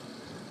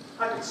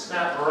 I can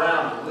snap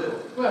around a little.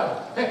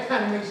 Well, that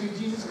kind of makes you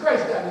Jesus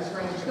Christ on this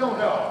ranch, don't it?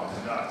 No,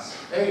 nuts.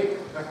 Hey,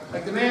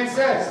 like the man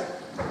says,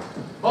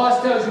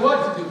 boss tells you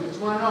what to do, but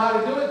you want to know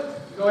how to do it?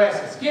 You go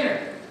ask a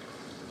Skinner.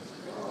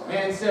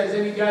 Man says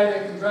any guy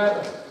that can drive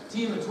a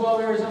team of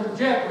 12 Arizona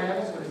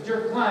jackrabbits with a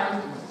jerk line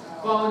can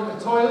fall into a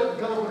toilet and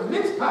come up with a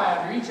mince pie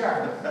under each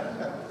arm.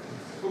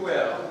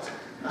 Well,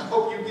 I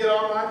hope you get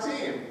on my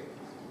team.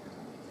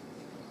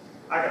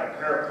 I got a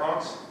pair of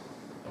punks.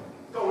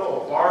 Don't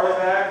know a barley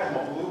bag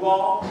from a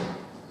football.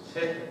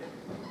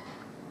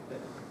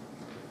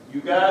 You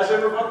guys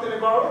ever bucked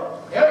anybody?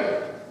 Hell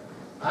yeah.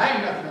 I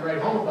ain't nothing to write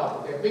home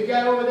about. That big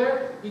guy over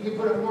there, he can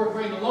put up more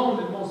grain alone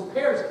than most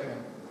pears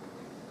can.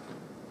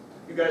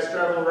 You guys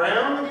travel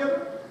around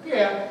together?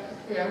 Yeah,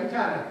 we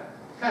kind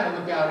of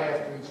look out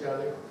after each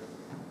other.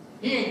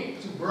 He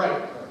ain't too bright,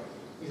 but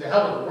he's a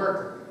hell of a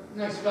worker.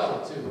 Nice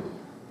fellow, too.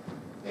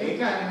 They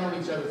kind of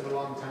known each other for a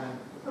long time.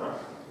 Huh.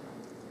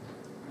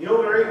 You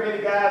know, there ain't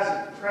many guys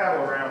that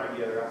travel around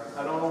together.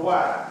 I don't know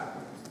why.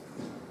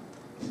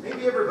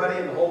 Maybe everybody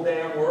in the whole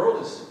damn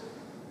world is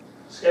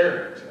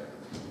scared of each other.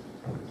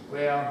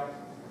 Well,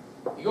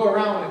 you go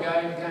around with a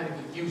guy, you kind of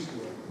get used to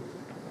it.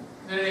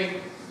 And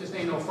it just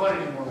ain't no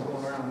fun anymore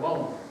going around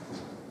alone.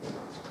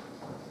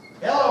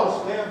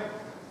 Hello, Slim.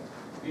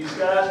 These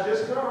guys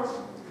just come.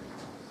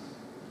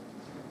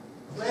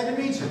 Glad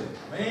to meet you.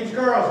 My name's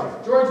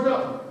Carlson. George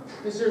Milton.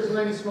 This here's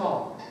Lenny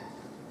Small.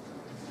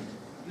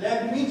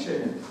 Glad to meet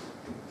you.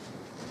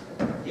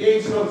 He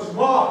ain't so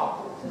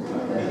small.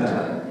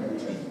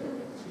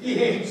 He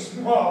ain't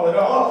small at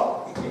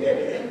all.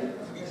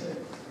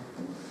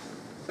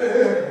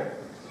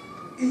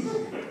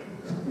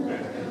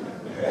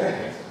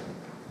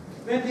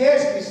 Meant to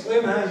ask you,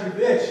 Slim, how's your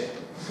bitch?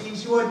 Seen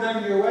she wasn't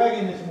under your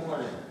wagon this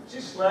morning. She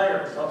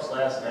slagged her pups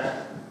last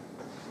night.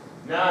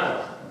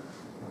 No.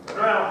 Been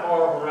around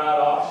far from right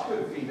off. She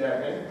couldn't feed that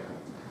many.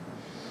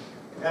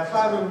 Got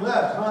 5 of them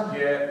left, huh?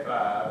 Yeah, 5.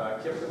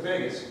 I kept the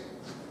biggest.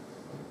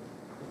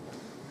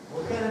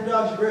 What kind of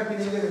dogs you reckon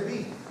they're gonna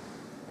be?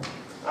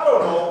 I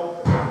don't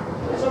know.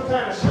 Some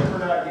kind of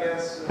shepherd, I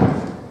guess.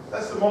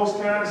 That's the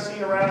most kind of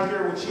seen around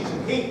here when she's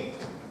in heat.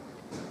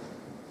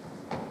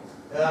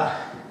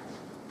 I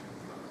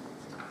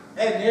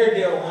had an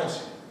Airedale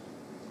once,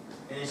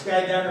 and this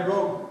guy down the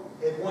road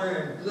had one of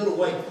them little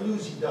white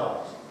floozy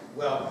dogs.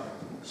 Well,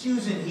 she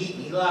was in heat,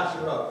 and he locks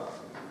her up.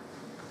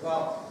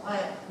 Well,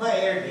 my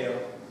Airedale,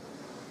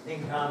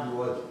 named Tom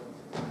was,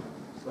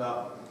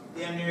 well,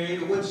 damn near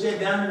ate a woodshed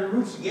down to the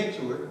roots to get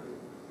to her.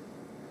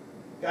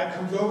 Guy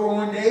comes over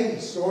one day,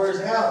 he's sore as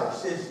hell. He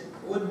says,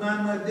 I wouldn't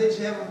mind my bitch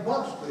having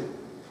pups, but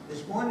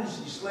this morning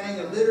she's slaying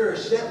a litter of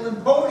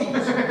Shetland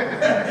ponies.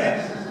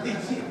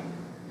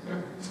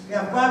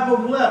 Got 5 of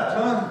them left,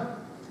 huh?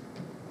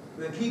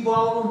 Gonna keep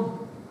all of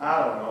them?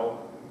 I don't know.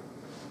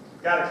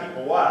 Gotta keep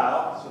a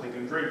while so they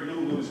can drink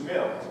Lulu's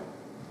milk.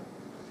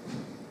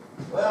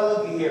 Well,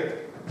 looky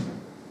here.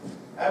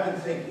 I've been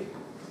thinking.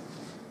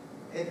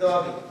 That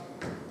doggy,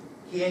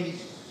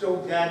 Candy's so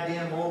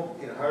goddamn old,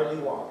 he can hardly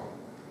walk.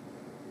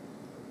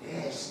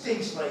 Yeah, it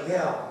stinks like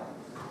hell.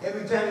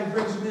 Every time he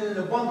brings him into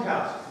the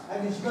bunkhouse, I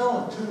can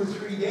smell him 2 or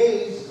 3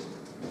 days.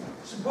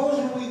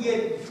 Supposing we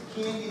get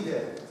Candy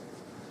to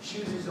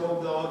shoot his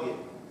old dog and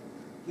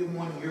give him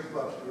one of your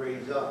pups to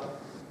raise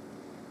up.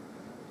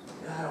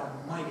 God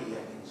almighty, I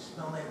can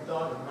smell that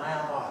dog a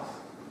mile off.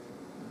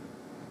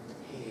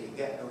 He ain't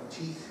got no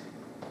teeth.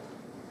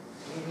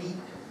 Can't eat.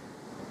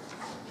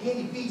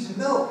 Candy feeds the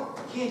milk.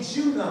 Can't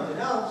shoot nothing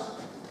else.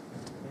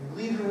 And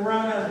leave him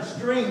around on a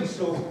string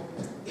so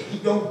he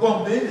don't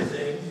bump into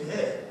things.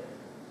 Yeah.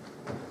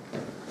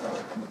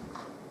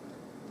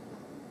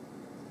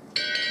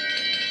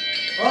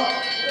 Oh,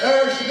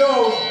 there she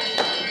goes.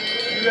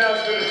 You guys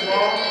finish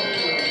long?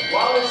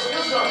 While it's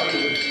still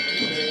something,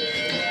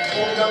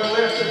 hold down the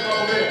left in a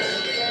couple minutes.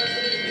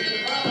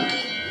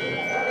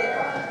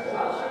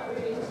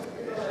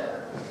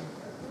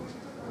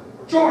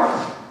 George!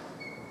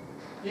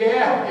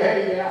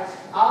 Yeah.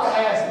 I'll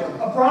ask him.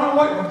 A brown and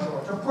white one,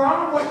 George. A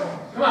brown and white one.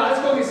 Come on,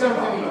 let's go get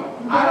something to eat.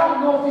 I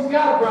don't know if he's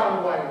got a brown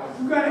and white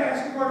one. You gotta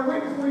ask him where to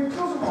wait before he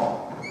kills them all.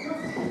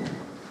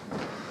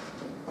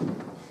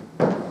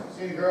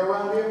 See the girl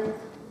around here?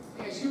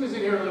 Yeah, she was in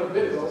here a little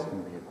bit ago.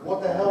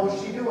 What the hell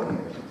was she doing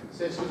here?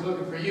 Said she was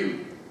looking for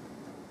you.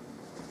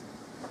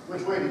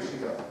 Which way did she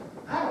go?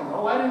 I don't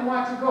know. I didn't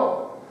watch her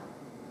go.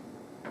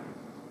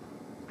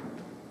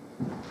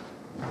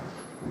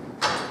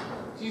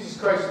 Jesus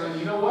Christ, Lenny,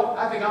 you know what?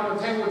 I think I'm going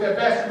to tangle with that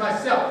bastard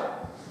myself.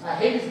 I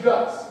hate his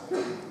guts.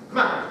 Come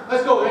on,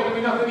 let's go. There ain't going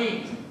to be nothing to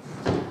eat.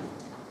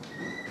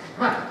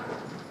 Come on.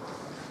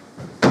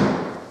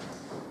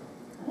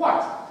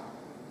 What?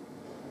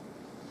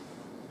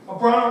 A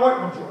brown and white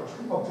one, George.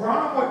 A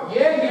brown and white one.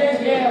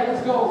 Yeah.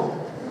 Let's go.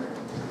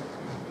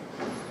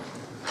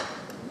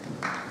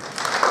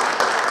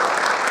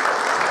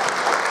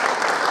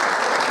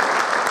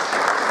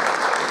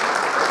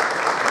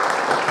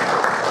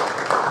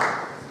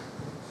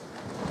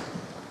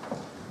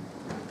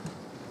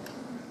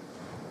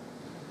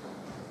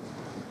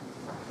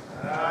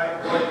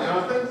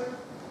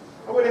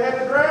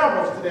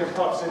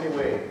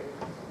 Anyway,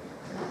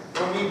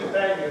 don't need to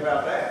thank me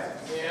about that.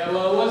 Yeah,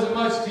 well, it wasn't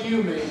much to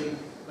you, maybe,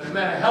 but it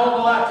meant a hell of a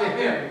lot to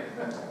him.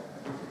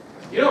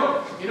 You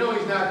know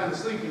he's not going to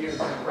sleep in here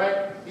tonight,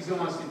 right? He's going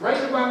to want to sleep right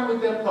in the barn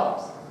with them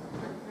pups.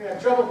 We had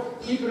trouble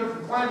keeping him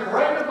from climbing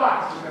right in the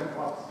box with them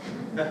pups.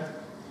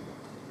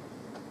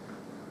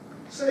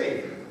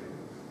 Say,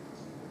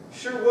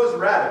 sure was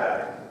right about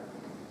it.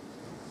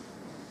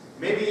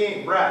 Maybe he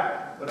ain't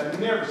bright, but I've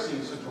never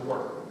seen such a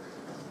worker.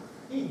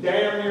 He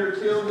damn near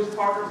killed his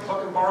partner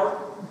fucking barley.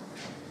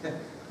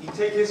 He'd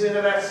take his end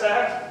of that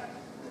sack,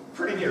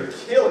 pretty near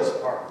kill his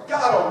partner.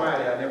 God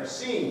almighty, I've never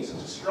seen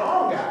such a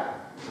strong guy.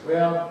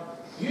 Well,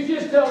 you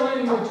just tell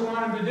Lenny what you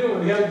want him to do,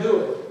 and he'll do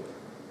it.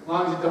 As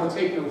long as it don't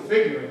take no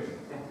figuring.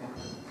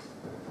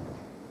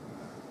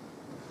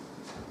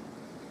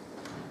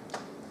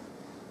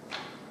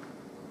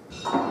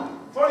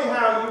 Funny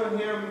how you and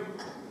him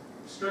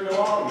string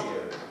along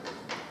together.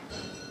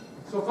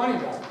 So funny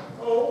about it.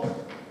 Oh,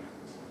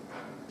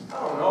 I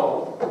don't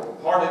know.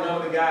 Hardly know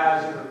the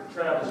guys who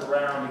travels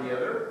around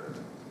together.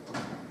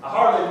 I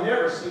hardly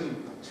never seen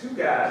two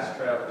guys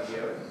travel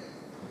together.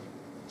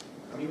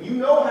 I mean, you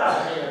know how the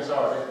hands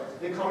are.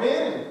 They come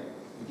in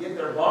and get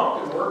their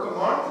bunk and work a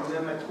month, and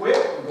then they quit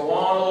and go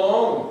on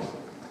alone.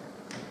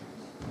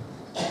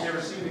 You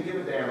never seem to give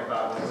a damn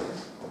about it.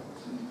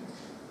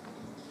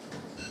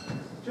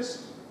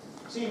 Just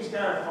seems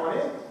kind of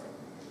funny.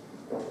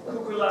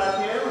 Cuckoo like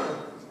him, and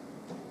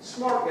a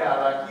smart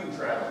guy like you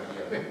traveling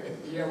together.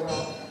 Yeah,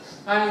 well,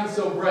 I ain't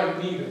so bright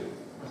neither.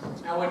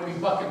 I wouldn't be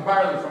bucking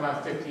barley for my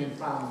 50th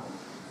pound.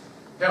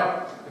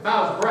 Hell, if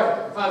I was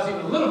bright, if I was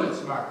even a little bit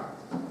smarter,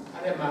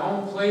 I'd have my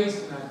own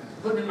place and I'd be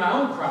putting in my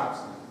own crops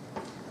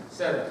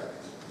instead of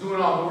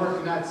doing all the work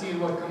and not seeing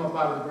what come up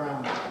out of the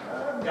ground.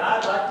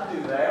 I'd like to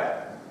do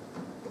that.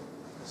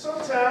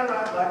 Sometime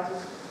I'd like to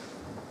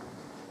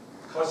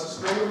cuss a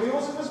string of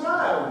mules if it was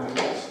my own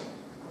mules.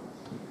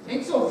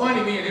 Ain't so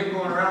funny me and him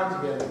going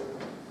around together.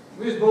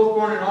 We was both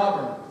born in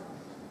Auburn.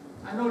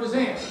 I knowed his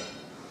aunt.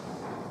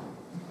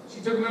 She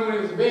took him in when he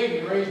was a baby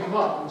and raised him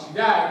up. When she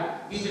died,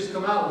 he just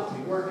come out with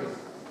me working.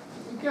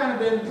 We've kind of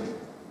been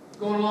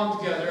going along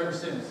together ever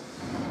since.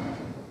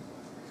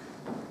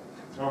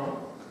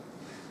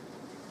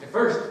 At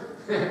first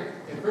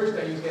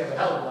I used to have a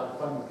hell of a lot of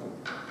fun with him.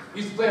 I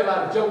used to play a lot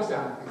of jokes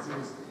on him because he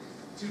was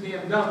too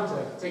damn dumb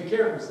to take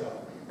care of himself.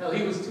 Hell,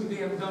 he was too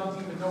damn dumb to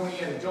even know when he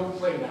had a joke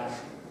played on him.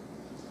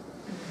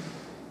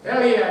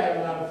 Hell yeah, I had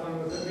a lot of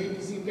fun with him. Made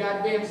me seem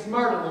goddamn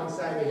smart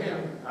alongside of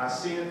him. I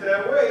seen it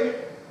that way.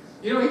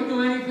 You know, he'd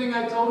do anything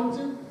I told him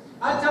to.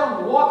 I'd tell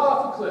him to walk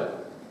off a cliff,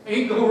 and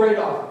he'd go right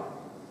off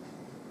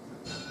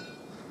it.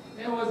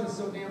 That wasn't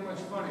so damn much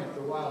fun after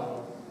a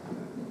while,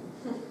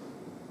 though.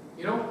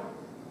 You know,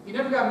 he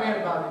never got mad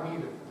about it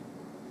either.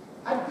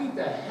 I'd beat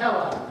the hell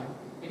out of him,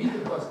 and he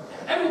could bust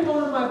every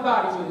bone in my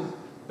body with his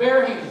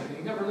bare hands, and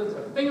he never lifted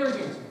a finger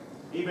against me.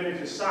 Even if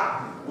you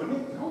socked him,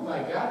 wouldn't he? Oh my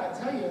God, I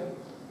tell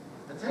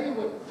you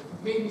what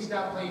made me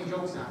stop playing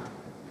jokes on him.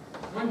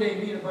 One day,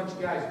 me and a bunch of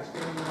guys were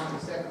standing along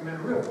the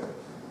Sacramento River.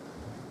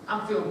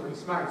 I'm feeling pretty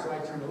smart, so I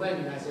turned to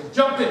Lenny and I said,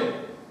 "Jump in!"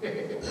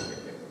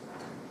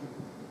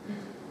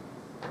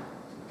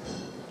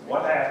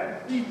 What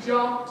happened? He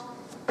jumped.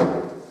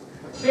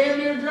 Damn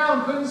near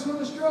drowned, couldn't swim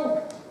a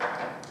stroke.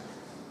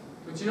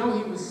 But you know,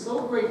 he was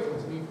so grateful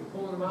to me for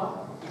pulling him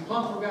out, he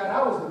plumb forgot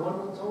I was the one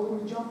who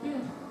told him to jump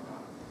in.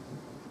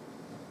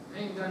 I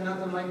ain't done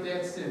nothing like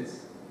that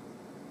since.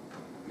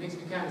 Makes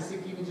me kind of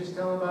sick even just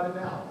telling about it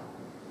now.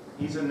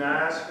 He's a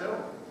nice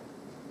fellow.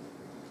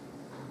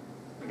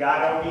 The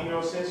guy don't need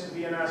no sense to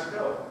be a nice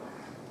fellow.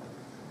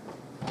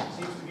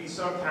 Seems to be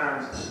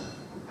sometimes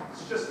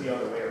it's just the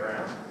other way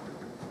around.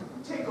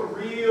 You take a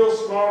real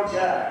smart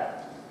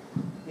guy,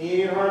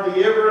 he ain't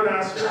hardly ever a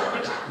nice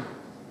fellow.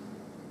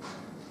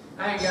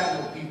 I ain't got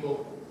no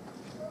people.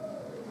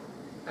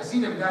 I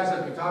seen them guys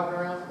that you're talking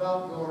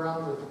about go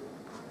around with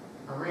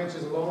our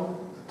ranches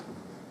alone.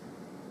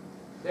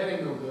 That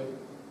ain't no good.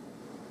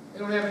 They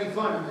don't have any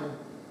fun, and then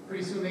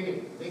pretty soon they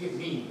get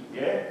mean.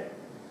 Yeah,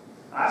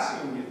 I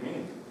seen him get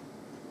mean.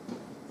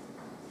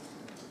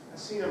 I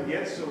seen them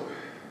get so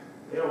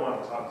they don't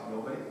want to talk to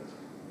nobody.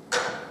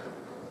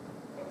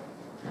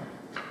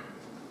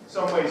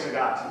 Some ways I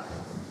got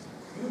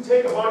to. You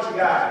take a bunch of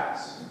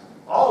guys,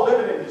 all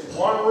living in just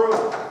one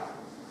room.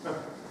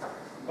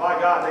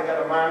 By God, they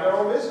got to mind their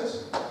own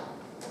business.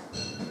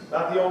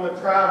 About the only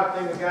private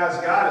thing the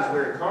guy's got is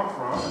where he come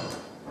from,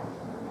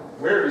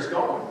 where he's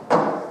going.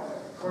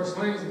 Of course,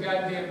 Lenny's a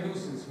goddamn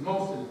nuisance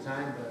most of the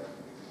time, but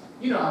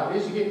you know how it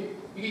is. You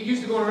get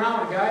used to going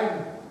around with a guy,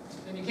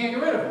 and you can't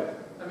get rid of him.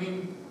 I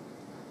mean,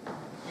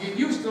 you get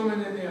used to him,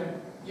 and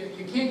then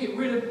you can't get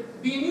rid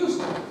of being used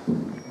to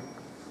him.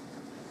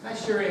 I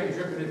sure am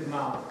dripping at the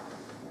mouth.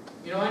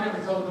 You know, I never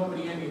told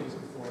nobody any of this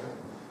before.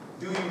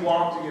 Do you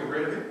want to get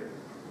rid of him?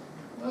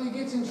 Well, he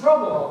gets in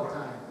trouble all the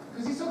time,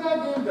 because he's so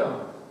goddamn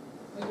dumb.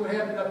 Like what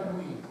happened up in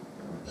Weed.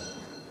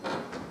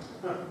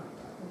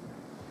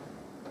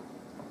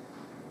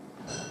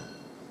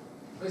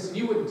 Listen,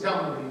 you wouldn't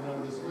tell nobody none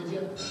of this, would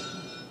you?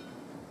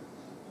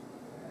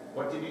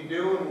 What did you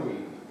do in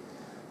Weed?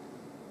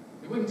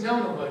 You wouldn't tell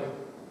nobody.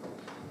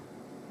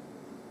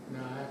 No,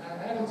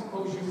 I don't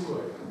suppose you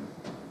would.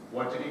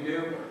 What did he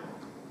do?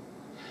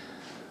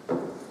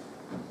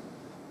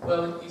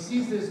 Well, he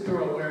sees this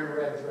girl wearing a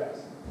red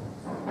dress.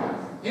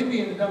 Him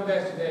being the dumb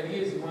bastard that he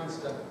is, he wants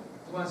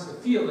to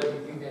feel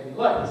everything that he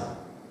likes.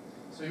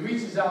 So he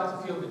reaches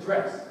out to feel the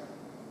dress.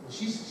 Well,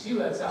 she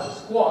lets out a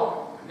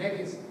squawk, and that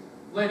gets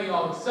Lenny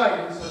all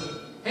excited,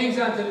 so hangs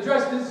onto the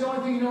dress because it's the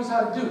only thing he knows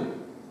how to do.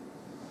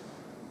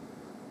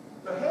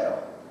 The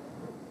hell?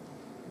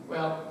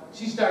 Well,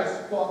 she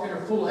starts walking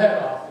her full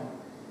head off,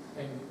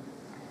 and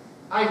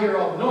I hear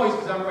all the noise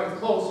because I'm right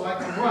close, so I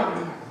can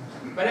run.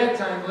 And by that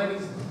time,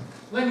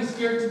 Lenny's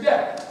scared to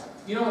death.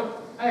 You know what?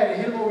 I had to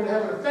hit him over the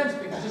head with a fence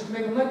pick just to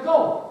make him let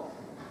go.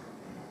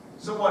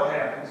 So what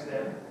happens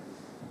then?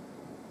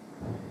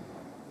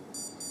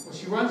 Well,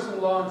 she runs to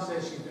the law and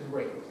says she's been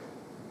raped.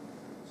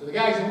 So the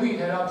guys in weed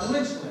head out to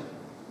lynch Lenny.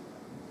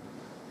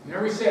 And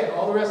there we sat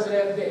all the rest of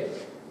that day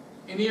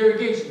in the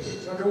irrigation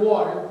ditch,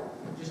 underwater,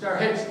 just our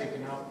heads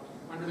sticking out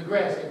under the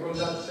grass that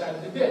grows out the side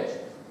of the ditch.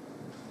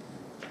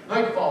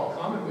 Nightfall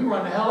come and we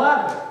run the hell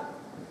out of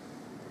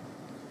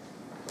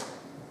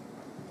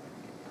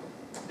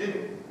there.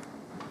 Didn't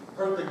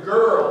hurt the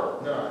girl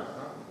none,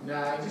 huh?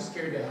 Nah, I just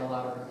scared the hell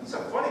out of her. He's a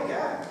funny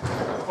guy.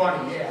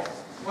 Funny, yeah.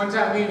 One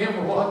time me and him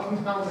were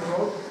walking down the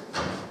road.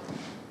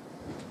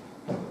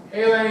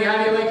 Hey Lenny, how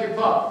do you like your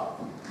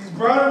pup? He's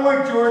brown and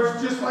white,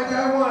 George, just like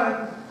I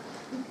wanted.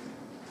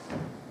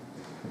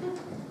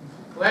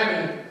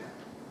 Lenny,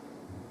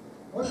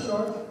 What,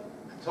 George?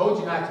 I told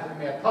you not to bring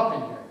that pup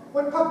in here.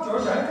 What pup,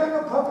 George? I ain't got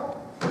no pup.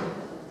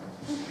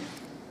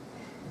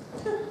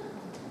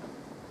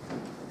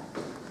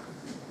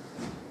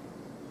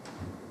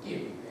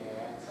 Give me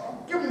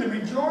that. Give him to me,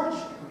 George.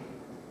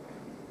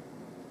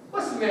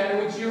 What's the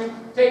matter with you,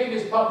 taking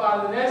this pup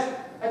out of the nest?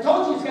 I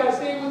told you he's got to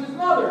stay with his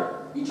mother.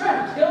 You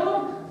trying to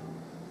kill him?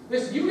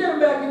 Listen, you get him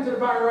back into the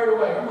barn right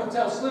away. I'm going to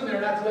tell Slim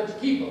there not to let you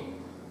keep him.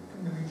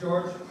 Give him to me,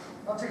 George.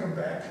 I'll take him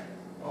back.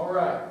 All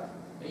right.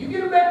 Now you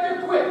get him back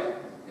there quick.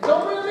 And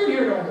don't bring him in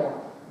here no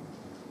more.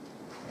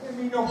 I didn't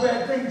mean no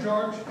bad thing,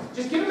 George.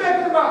 Just get him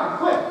back in the barn,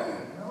 quick.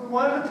 I only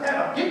wanted to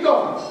pet him. Get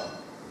going.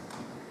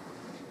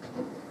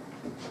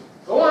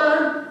 Go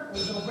on. It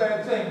was no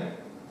bad thing.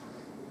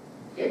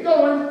 Get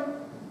going.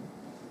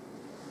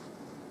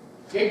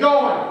 Get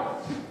going.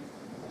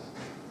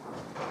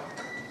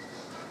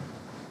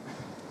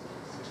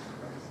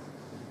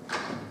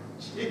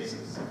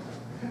 Jesus.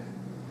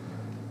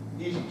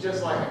 He's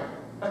just like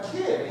a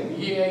kid, ain't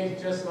he? Yeah,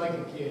 he's just like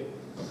a kid.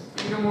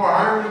 Ain't no more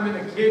harming him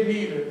than a kid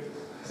neither,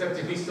 except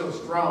that he's so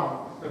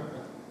strong.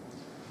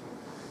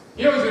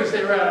 You know he's going to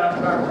stay right out of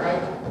the barn,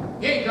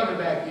 right? He ain't coming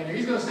back in here.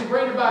 He's going to sleep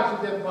right in the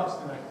box with them pups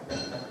tonight.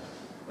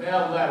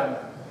 Well, let him.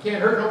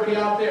 Can't hurt nobody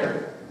out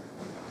there.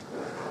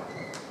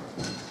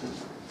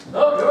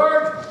 Oh,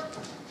 George.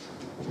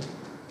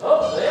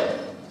 Oh, Slim.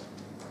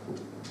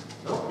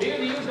 Don't either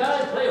of you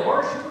guys play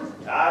horseshoes?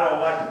 I don't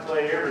like to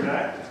play every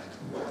night.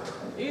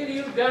 Either of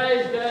you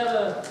guys got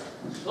a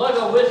slug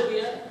of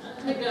whiskey?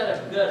 I got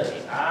a gut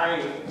ache. I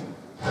ain't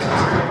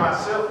drinking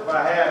myself if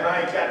I have.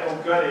 I ain't got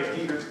no gut ache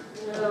either.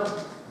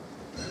 Yeah,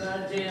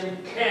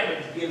 goddamn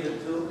cabbage give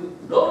it to me.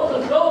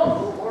 Those are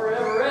stones before I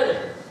ever read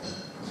it.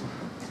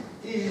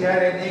 Easy how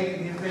that naked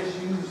can fit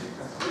shoes.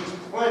 He's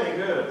plenty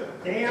good.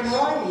 Damn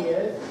right he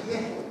is.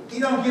 Yeah, he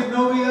don't give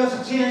nobody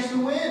else a chance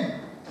to win.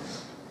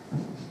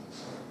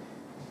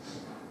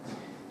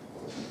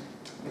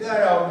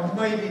 God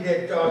almighty,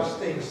 that dog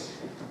stinks.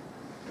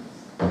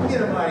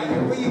 Get him out of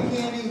here, will you,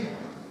 Candy?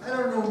 I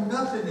don't know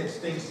nothing that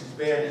stinks as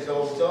bad as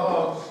those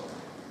dogs.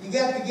 You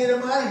got to get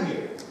him out of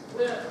here.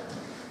 Well,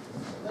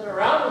 been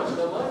around him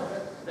so much,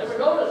 I never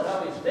noticed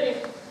how he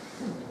stinks.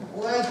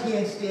 Well, I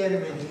can't stand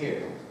him in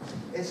here.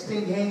 That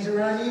stink hangs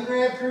around even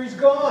after he's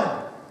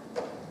gone.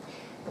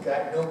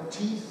 Got no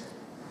teeth,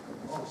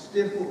 all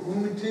stiff with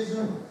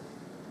rheumatism.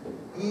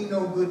 He ain't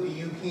no good to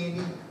you,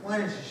 Candy. Why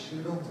don't you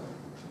shoot him?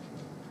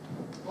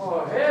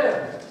 Oh,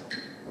 hell.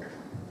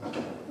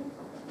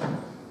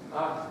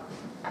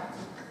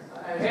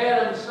 I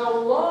had him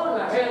so long,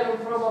 I had him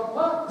from a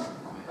pup.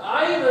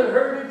 I even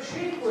herded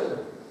sheep with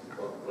him.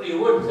 Well,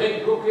 you wouldn't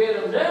think Brooke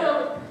had him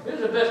down. He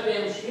was the best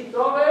damn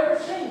sheepdog I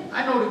ever seen.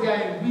 I know the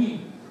guy in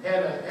weed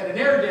had an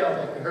Airedale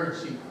that could herd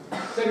sheep.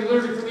 Said he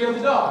learned it from the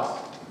other dogs.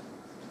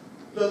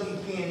 Look, you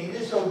Candy,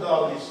 this old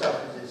dog just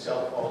suffers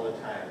itself all the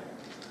time.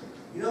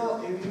 You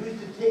know, if you was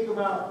to take him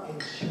out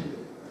and shoot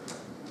him,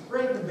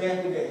 right in the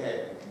back of the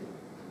head,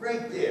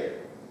 right there,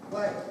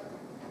 why?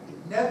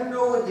 You'd never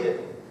know what hit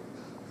him.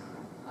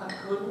 I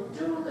couldn't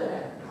do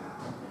that.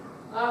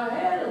 I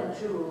had him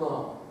too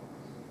long.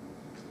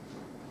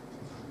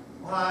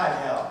 Why,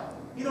 hell,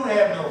 you don't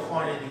have no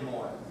fun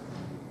anymore.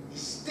 He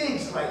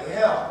stinks like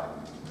hell.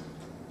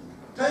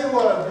 Tell you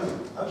what I'll do.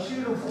 I'll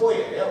shoot him for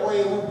you. That way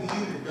it won't be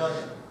you that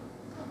does it.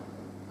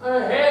 I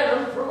had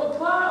him from a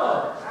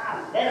plow.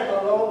 Ah, let him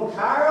alone,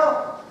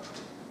 Carl.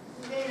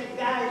 It ain't a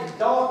guy's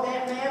dog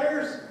that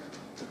matters.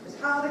 It's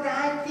how the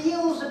guy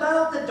feels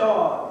about the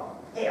dog.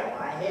 Hell,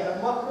 I had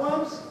him up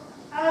once.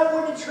 I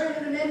wouldn't have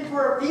traded him in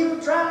for a few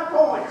trying to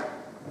pointer.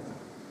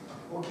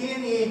 Well,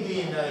 Candy ain't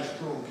being nice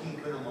to him,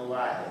 keeping him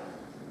alive.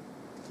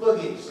 Look,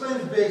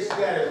 Slim's bitch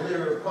got a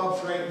litter of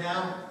pups right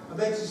now. I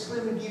bet you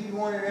Slim would give you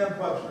one of them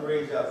pups to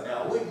raise up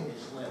now, wouldn't you,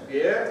 Slim?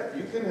 Yeah,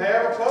 you can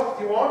have a pup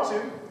if you want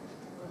to.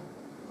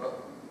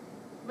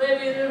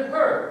 Maybe it didn't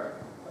hurt.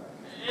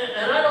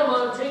 And I don't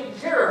mind taking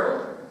care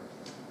of him.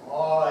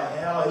 Oh,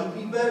 hell,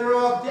 he'd be better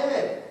off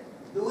dead.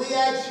 The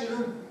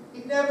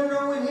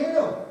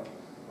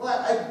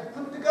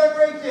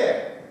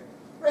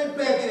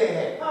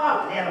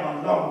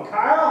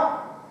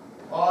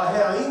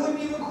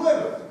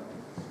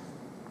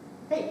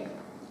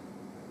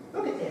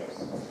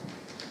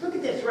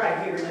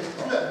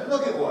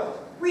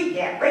Read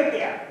that right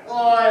there.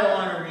 Oh, I don't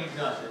want to read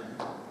nothing.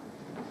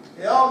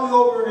 I'll be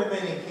over in a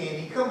minute,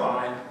 Candy. Come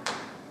on.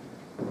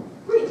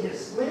 Read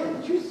this, Slim.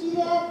 Did you see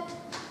that?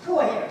 Go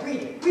ahead,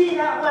 read it. Read it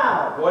out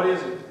loud. What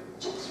is it?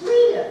 Just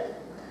read it.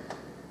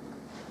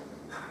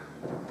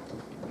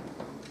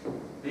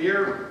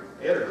 Dear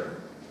editor,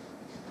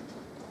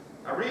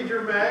 I read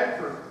your mag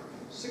for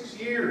 6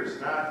 years,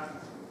 and I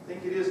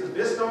think it is the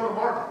best on the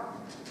market.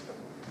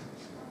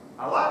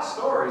 I like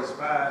stories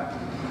by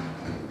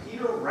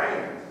Peter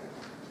Rand.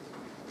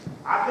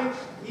 I think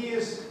he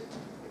is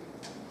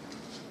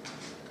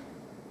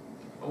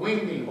A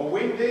wingding. a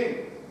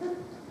wingding.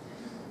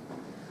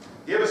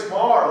 Give us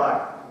more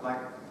like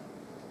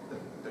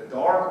the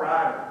Dark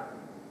Rider.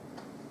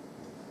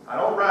 I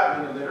don't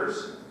write many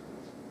letters.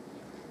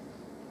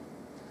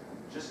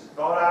 Just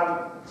thought I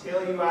would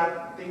tell you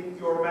I think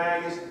your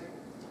mag is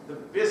the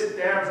best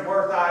damn's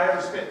worth I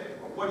ever spent.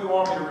 What do you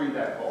want me to read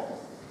that for?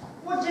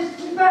 Well, just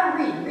keep on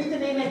reading. Read the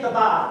name at the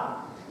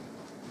bottom.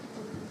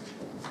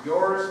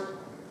 Yours,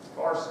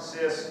 for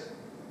success,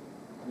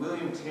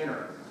 William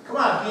Tenner. Come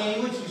on,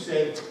 Candy. What you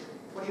say?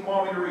 What do you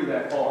want me to read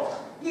that for?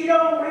 You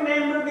don't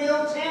remember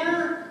Bill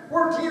Tanner?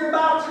 Worked here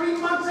about 3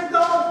 months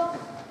ago?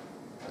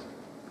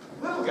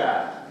 Little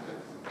guy.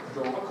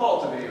 Drove a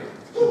cultivator.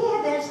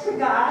 Yeah, that's the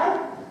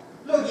guy.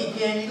 Looky,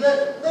 Candy.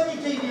 Let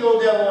me take the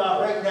old devil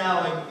out right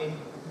now and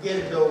get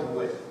it over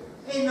with.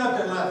 Ain't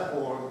nothing left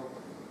for him.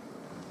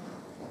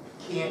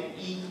 Can't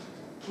eat,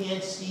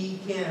 can't see,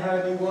 can't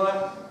hardly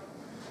walk.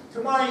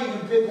 Tomorrow you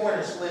can pick one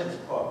of Slim's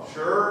pups.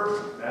 Sure,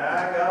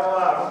 I got a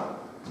lot of them.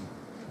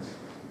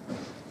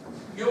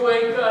 You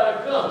ain't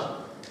got a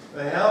gun.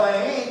 The hell I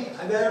ain't.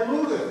 I got a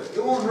Luger.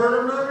 It won't hurt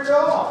him none at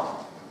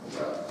all.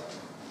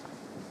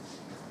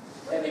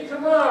 Maybe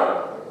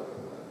tomorrow.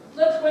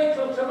 Let's wait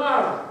till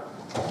tomorrow.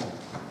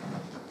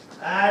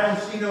 I don't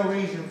see no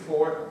reason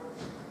for it.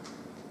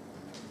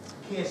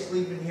 Can't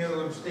sleep in here with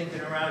him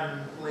stinking around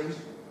in the place.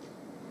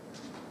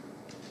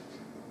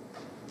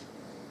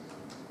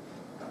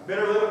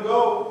 Better let him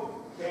go,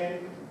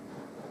 Candy.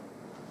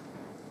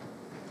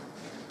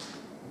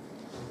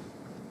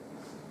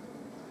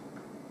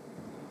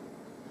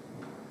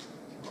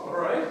 All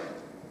right.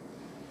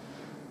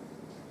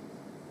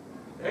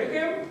 Take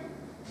him.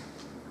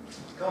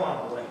 Come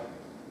on, boy.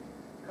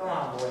 Come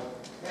on, boy.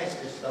 That's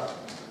the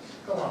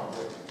stuff. Come on,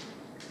 boy.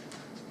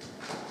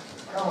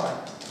 Come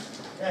on.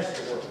 That's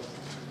the work.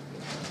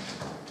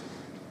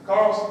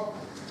 Carlson,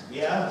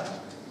 Yeah?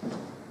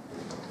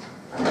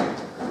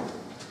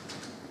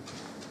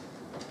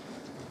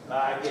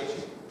 I get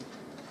you.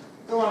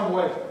 Come on,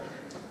 boy.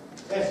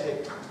 That's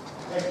it.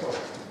 Let's go.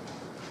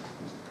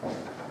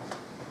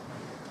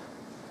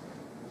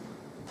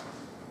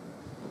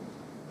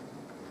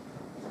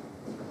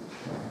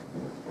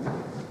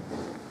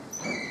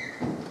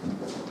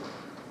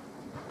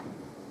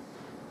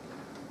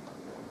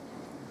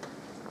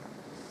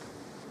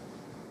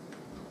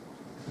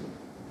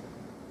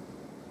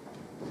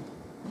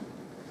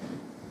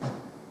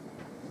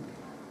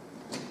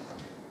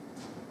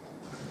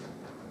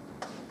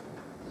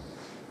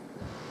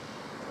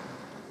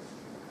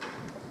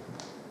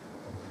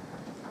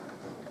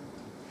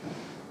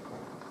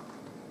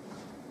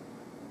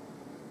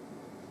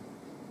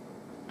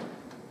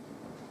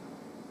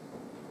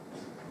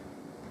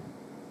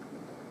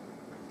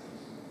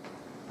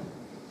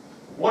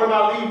 one of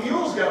my lead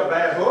mules got a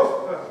bad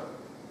hoof.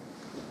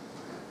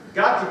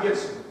 Got to get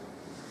some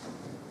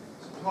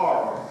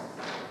tar on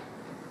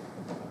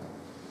it.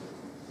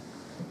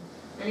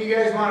 Any of you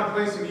guys want to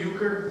play some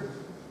euchre?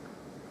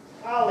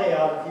 I'll lay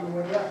out a few,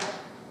 will ya?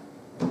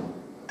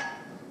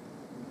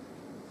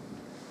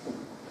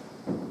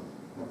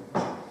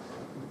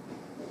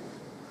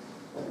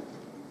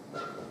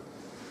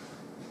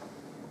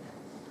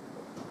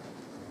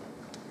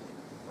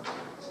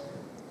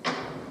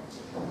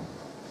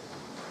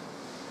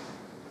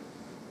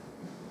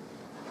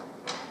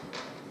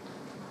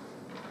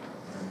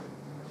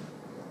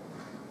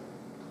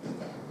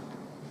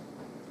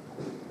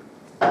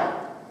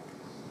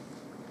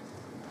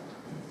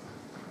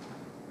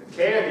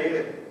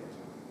 Candy,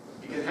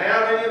 you can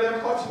have any of them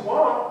pups you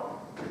want.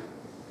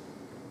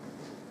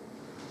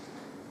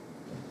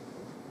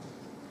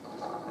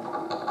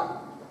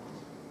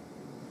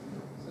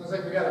 Sounds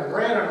like we got a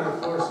rat on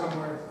the floor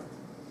somewhere.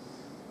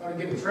 Ought to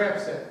get a trap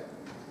set.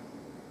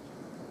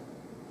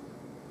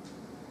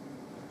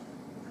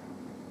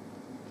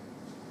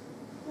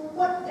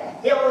 What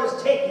the hell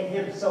is taking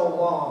him so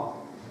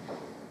long?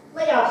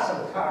 Lay out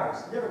some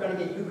cards. Never gonna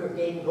get euchre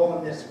game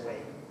going this way.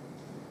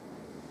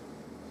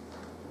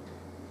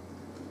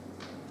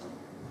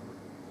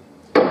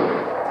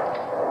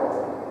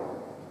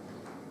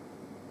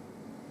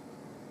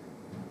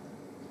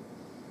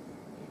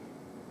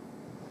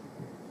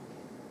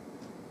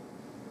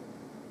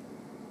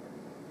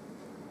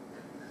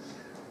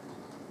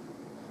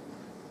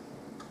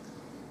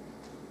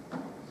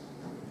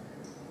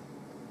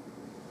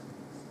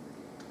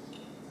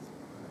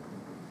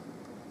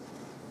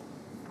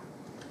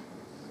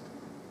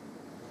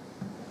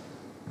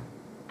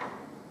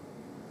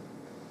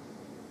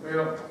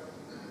 Well,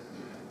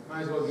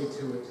 might as well get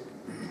to it.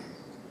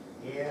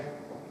 Yeah.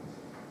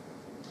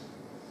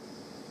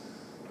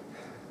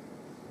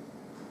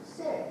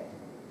 Say,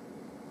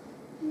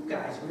 you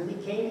guys really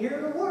came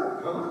here to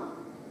work, huh?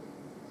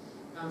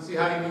 I don't see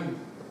how you mean.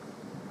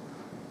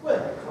 Well,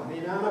 you come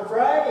in on a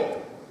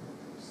Friday.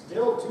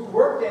 Still 2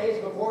 work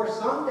days before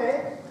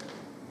Sunday.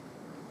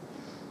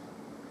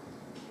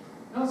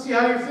 I don't see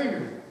how you're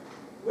figuring.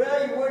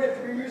 Well, you would if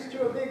you're used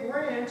to a big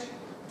ranch.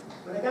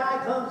 When a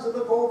guy comes to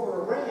look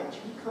over a ranch,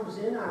 he comes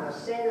in on a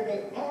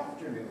Saturday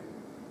afternoon.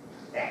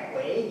 That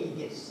way, he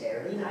gets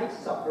Saturday night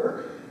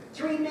supper,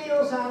 3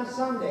 meals on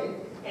Sunday,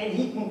 and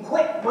he can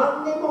quit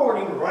Monday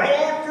morning right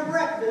after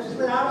breakfast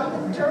without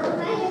even turning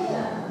a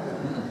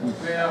hand.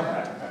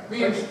 Well,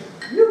 me and...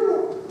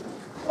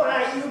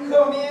 Why, you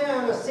come in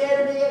on a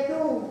Saturday at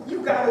noon.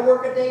 You gotta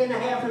work a day and a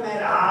half no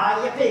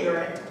matter you figure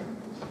it.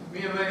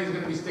 Me and Lenny's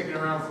gonna be sticking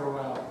around for a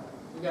while.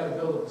 We gotta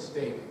build up a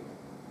stake.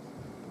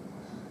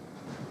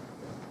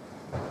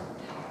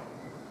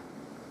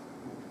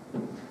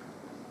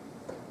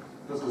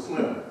 Mr.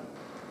 Slim.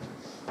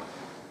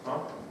 Huh?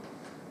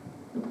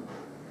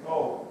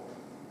 Oh.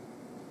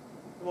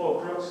 Hello,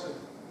 Crooks.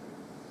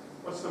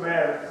 What's the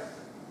matter?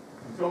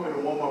 You told me to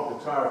warm up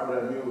the tire for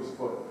that mule's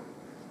foot.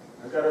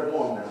 I got it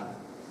warm now.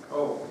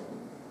 Oh.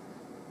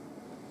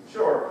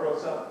 Sure,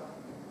 Crooks. I'll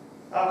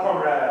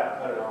come right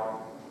out, put it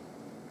on.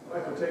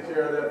 I can take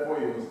care of that for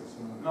you, Mr.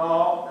 Slim.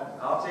 No,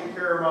 I'll take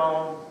care of my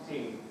own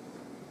team.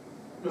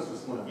 Mr.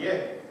 Slim.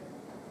 Yeah.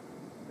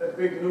 That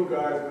big new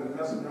guy's been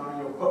messing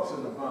around your pups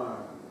in the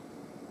barn.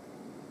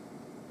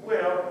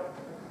 Well,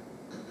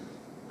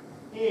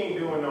 he ain't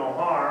doing no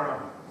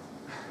harm.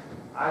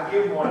 I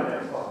give him one of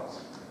them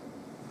pups.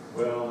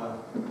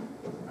 Well,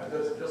 I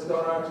just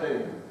thought I'd tell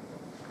you.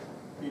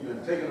 He's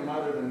been taking them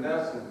out of the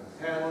nest and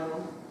handling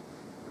them.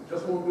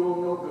 Just won't do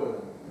them no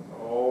good.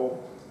 Oh,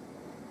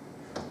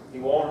 he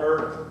won't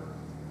hurt him.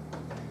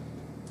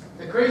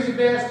 The crazy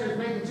bastard's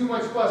making too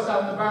much fuss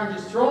out in the barn.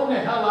 Just throw him the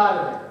hell out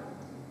of there.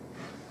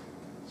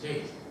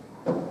 Jeez.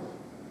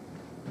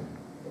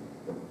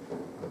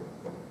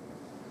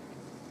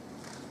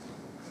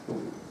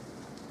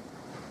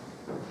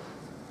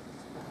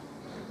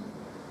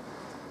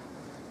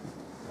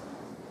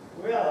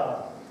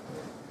 Well,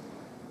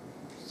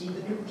 see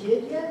the new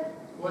kid yet?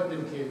 What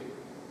new kid?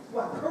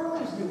 What,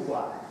 Curly's new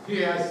wife?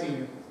 Yeah, I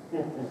seen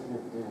her.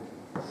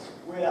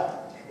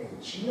 Well,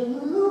 ain't she a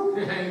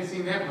Lulu? I ain't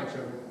seen that much of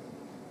her.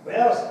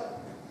 Well,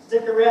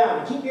 stick around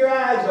and keep your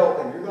eyes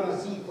open. You're going to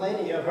see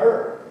plenty of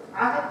her.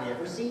 I've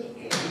never seen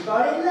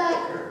anybody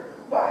like her.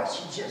 Why,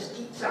 she just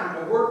keeps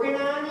on working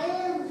on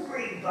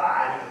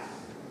everybody.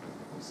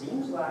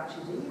 Seems like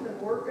she's even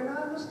working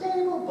on the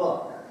stable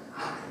book. I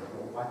don't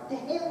know what the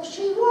hell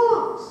she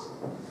wants.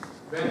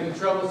 Been any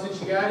trouble since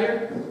you got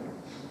here?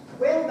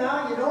 Well,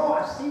 now, you know,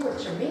 I see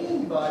what you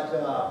mean, but,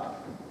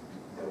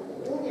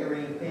 there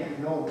ain't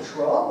been no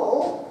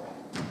trouble.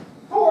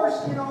 Of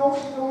course, you know,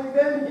 she's only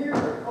been here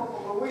a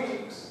couple of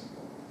weeks.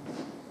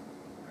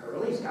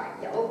 Curly's got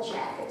yellow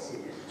jackets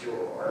in his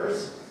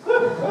drawers.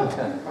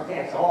 But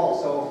that's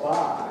all so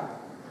far.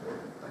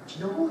 But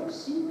you know, it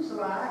seems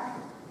like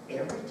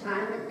every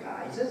time the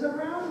guys is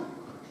around,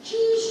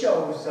 she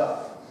shows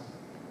up.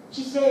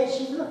 She says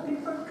she's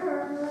looking for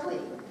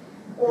Curly.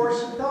 Or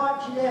she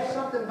thought she'd have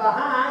something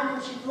behind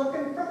and she's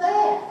looking for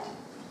that.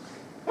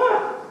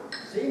 Huh.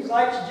 Seems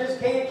like she just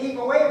can't keep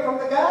away from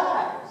the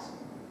guys.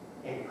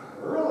 And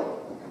Curly,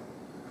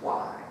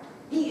 why,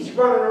 he's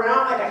running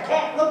around like a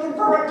cat looking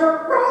for a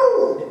dirt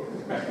road.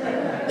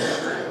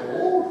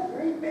 Oh,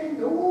 there ain't been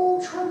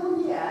no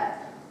trouble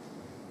yet.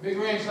 Big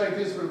ranch like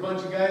this with a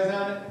bunch of guys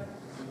on it,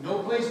 no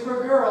place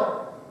for a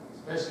girl,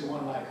 especially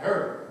one like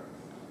her.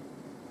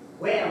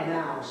 Well,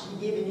 now, is she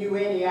giving you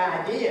any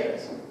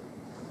ideas?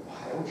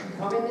 Why don't you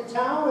come into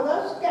town with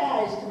us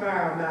guys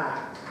tomorrow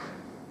night?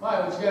 Why,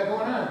 what you got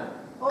going on?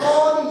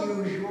 Oh,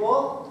 the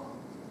usual.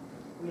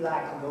 We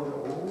like to go to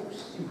old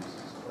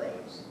Susie's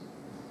place.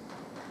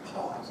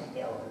 Oh, it's a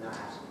hell of a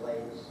nice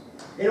place.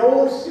 And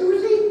old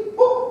Susie,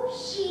 oh,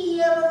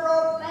 she ever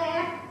a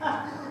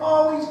laugh.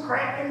 Always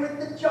cracking with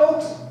the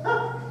jokes.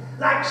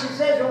 Like she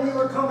says when we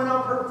were coming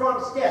up her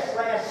front steps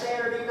last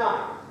Saturday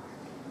night.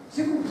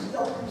 Susie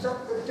opens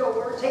up the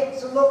door,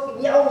 takes a look,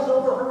 and yells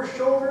over her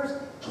shoulders,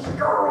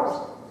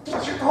 "Girls,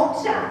 get your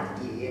coats on.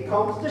 Here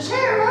comes the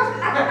sheriff."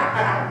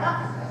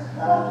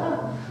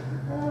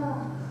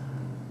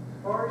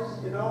 Of course,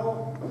 you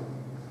know,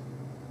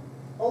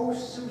 old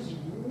Susie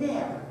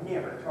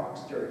never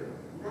talks dirty.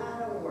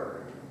 Not a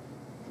word.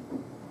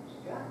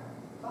 She's got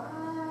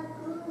 5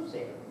 girls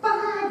there.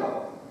 5 of them.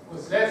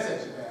 What's that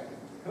set you back?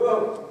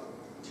 Oh,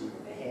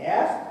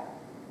 2.5.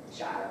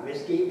 Shot of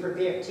whiskey for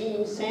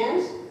 15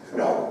 cents.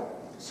 No,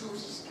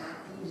 Susie's got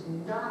these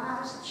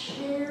nice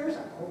chairs.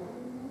 Oh,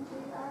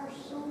 they are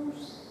so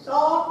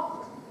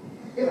soft.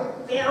 If a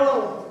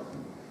fellow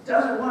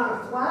doesn't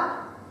want to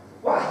fly,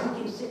 why,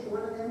 he can sit in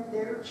one of them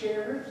there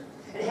chairs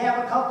and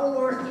have a couple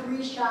or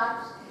 3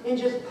 shots and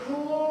just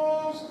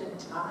pass the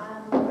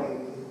time away.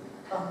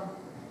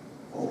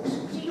 Oh,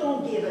 Susie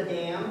don't give a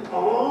damn.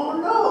 Oh,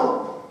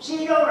 no.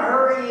 She don't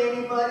hurry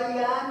anybody.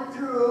 I'm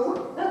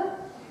through.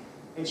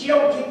 And she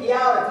don't kick you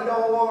out if you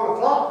don't want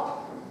to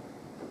flop.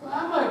 Well,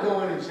 I might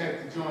go in and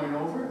check the joint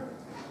over.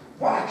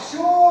 Why,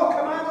 sure.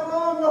 Come on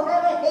along. We'll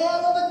have a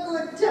hell of a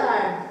good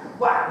time.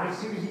 Why, Miss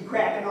Susie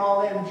cracking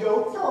all them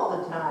jokes all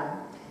the time.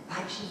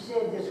 Like she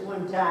said this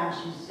one time,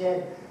 she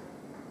said,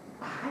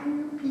 I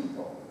knew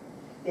people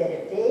that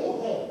if they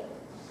had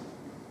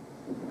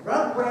a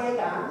rug rag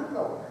on the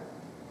floor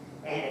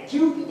and a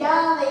Cupid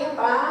doll lamp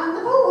on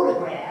the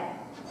photograph,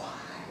 why,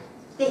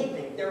 they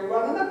think they're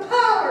running a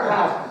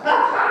powerhouse. A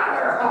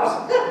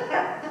powerhouse.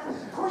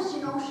 Of course,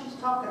 you know, she's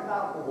talking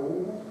about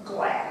old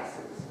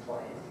glasses,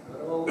 playing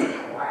good old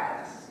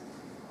glass.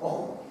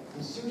 Oh,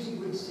 and Susie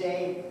would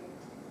say,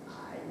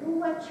 I know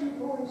what you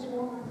boys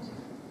want.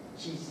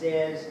 She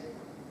says,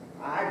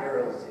 my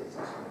girls is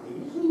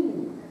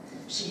clean.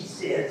 She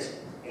says,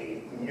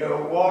 ain't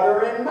no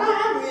water in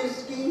my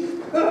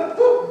whiskey.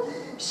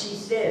 She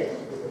says,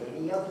 if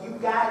any of you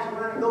guys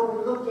want to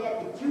go look at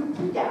the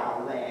Cupid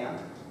doll lamp,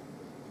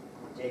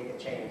 take a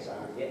chance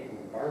on getting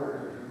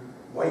burned.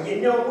 Well,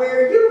 you know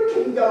where you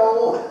can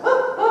go.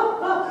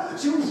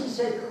 Susie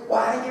says,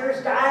 why,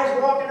 there's guys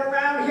walking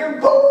around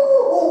here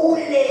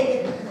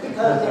bow-legged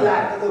because they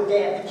like to look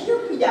at the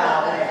Cupid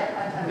doll lamp.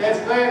 That's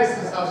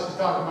Gladys's house she's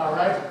talking about,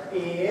 right?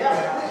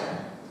 Yeah.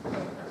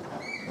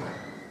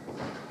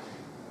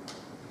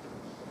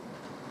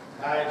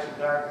 It's a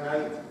dark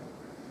night.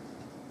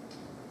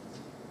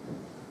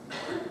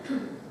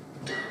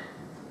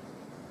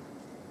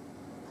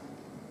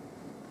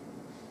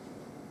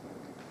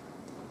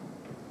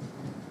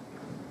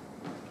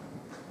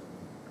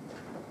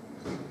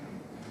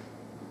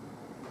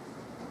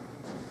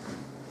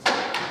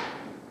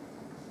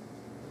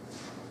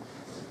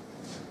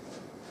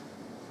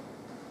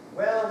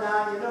 Well,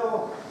 now, you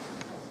know,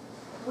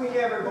 we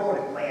never go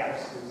to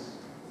Gladys's.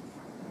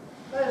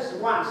 Gladys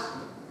wants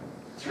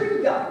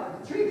 $3,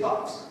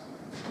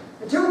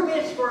 and 2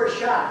 bits for a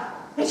shot,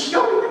 and she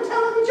don't even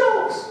tell any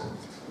jokes.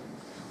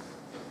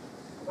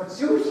 But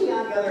Susie,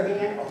 on the other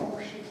hand, oh,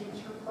 she keeps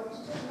her place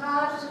so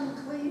nice and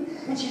clean,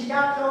 and she's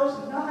got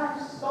those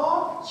nice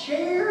soft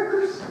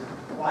chairs.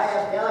 Why,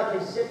 a fella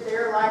can sit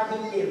there like he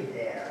lived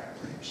there.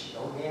 She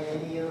don't have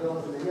any of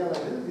those vanilla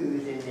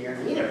hoo-doos in there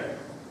neither.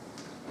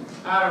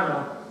 I don't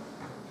know.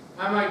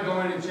 I might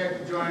go in and check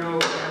the joint over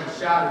and have a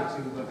shot or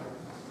two, but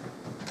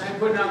I ain't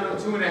putting out no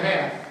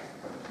 2.5.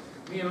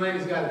 Me and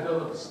Lenny's got to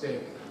build up a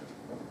stake.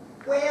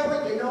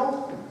 Well, you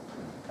know,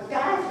 a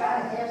guy's got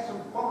to have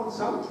some fun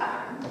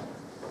sometime.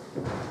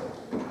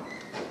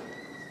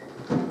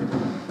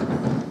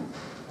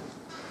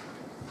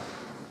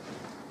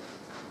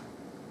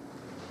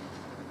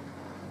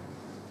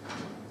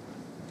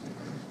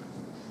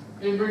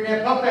 Didn't bring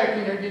that pup back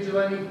in here, did you,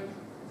 Lenny?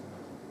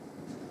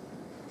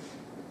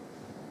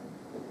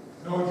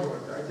 No,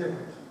 George, I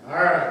didn't. All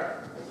right.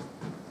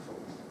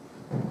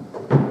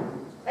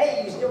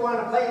 Hey, you still want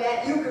to play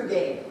that euchre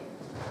game?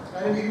 I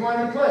didn't think you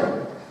wanted to play.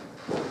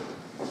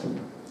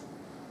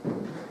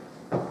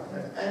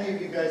 Have any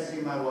of you guys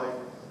seen my wife?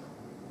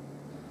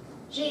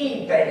 She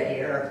ain't been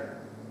here.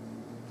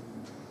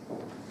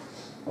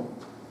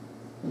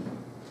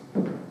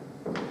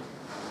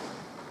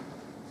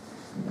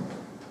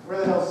 Where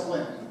the hell's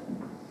Slim?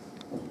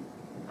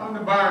 Out in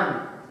the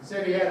barn. He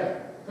said he had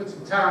to put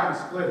some tire on the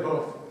split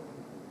hoof.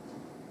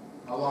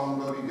 How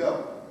long ago did he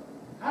go?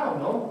 I don't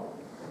know.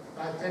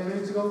 5, 10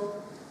 minutes ago?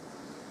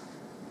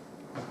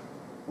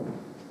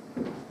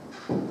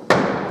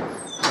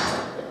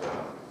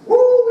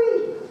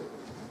 Woo-wee!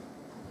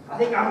 I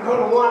think I'm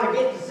going to want to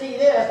get to see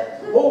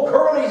this. Old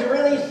Curly's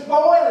really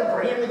spoiling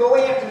for him to go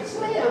after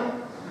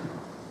Slim.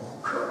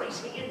 Old Curly's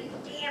handy,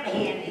 damn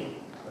handy.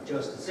 But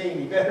just the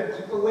same, you better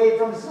keep away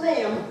from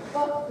Slim.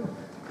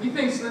 He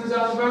thinks Slim's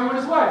out in the barn with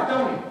his wife,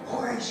 don't he?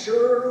 Boy,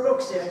 sure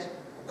looks it.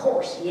 Of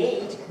course he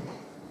ain't.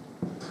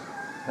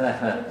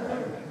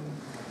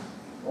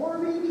 Or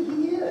maybe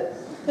he is.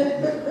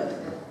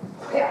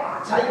 Well,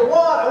 I'll tell you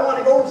what, I want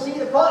to go and see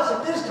the bus.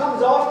 If this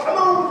comes off, come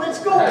on, let's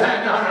go. No.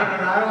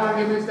 I don't want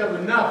to get mixed up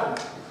with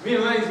nothing. Me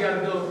and Lenny's got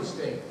to build up a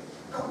stake.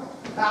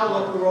 I'll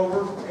look her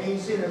over. Ain't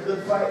seen a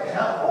good fight in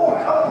hell. Oh,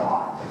 come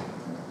on.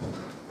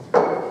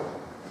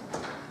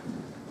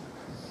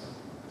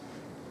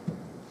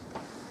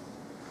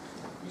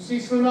 You see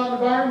Slim out in the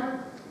barn?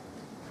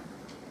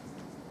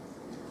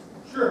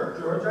 Sure,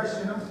 George, I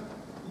seen him.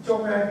 He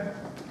told me I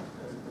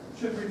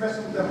shouldn't be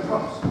messing with them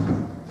pups.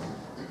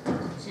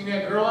 Seen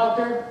that girl out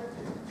there?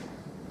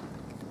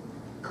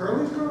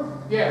 Curly's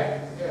girl? Yeah.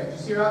 Did you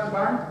see her out in the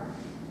barn?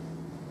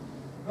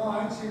 No,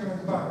 I ain't seen her in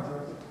the barn,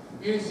 George.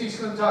 You didn't see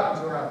Slim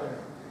talking to her out there?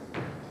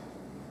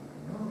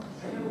 No,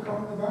 she never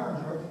come in the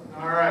barn, George.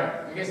 All right.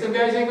 I guess them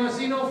guys ain't gonna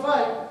see no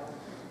fight.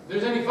 If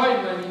there's any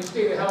fighting, Lenny, you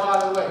stay the hell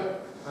out of the way.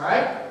 All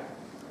right? I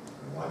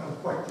don't want no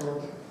fight,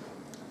 George.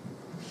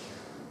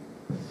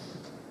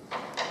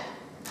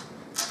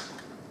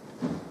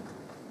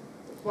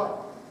 What?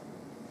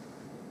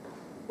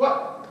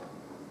 What?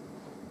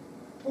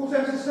 Who's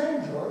that the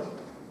same, George?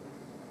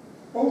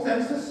 Both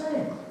ends the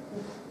same.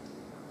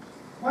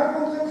 Why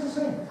both ends the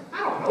same?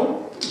 I don't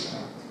know.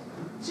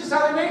 It's just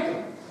how they make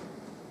them.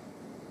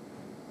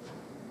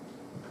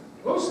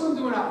 What was Slim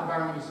doing out in the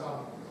barn when you saw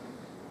him?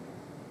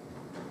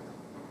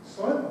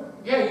 Slim?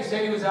 Yeah, you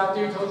said he was out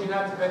there. He told you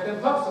not to pet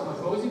them pups so much.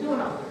 What was he doing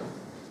out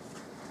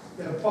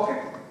there? In a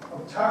bucket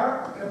of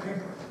tar and a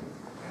paper.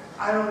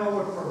 I don't know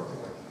what for.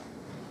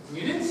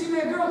 You didn't see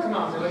that girl come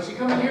out there like she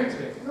come in here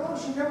today. No,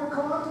 she never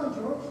come out there,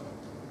 George.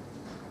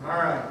 All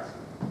right.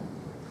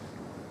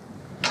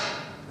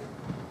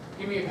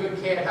 Give me a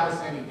good cat house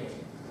any day.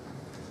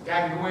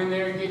 Guy can go in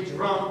there and get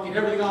drunk, get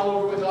everything all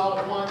over with all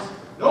at once.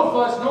 No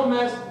fuss, no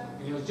mess,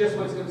 and he knows just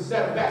what's going to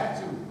set him back,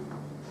 too.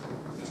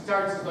 He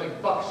starts as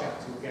like buckshot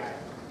to a guy.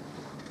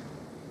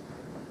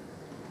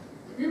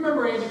 You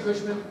remember Andy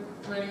Cushman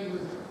when he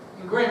was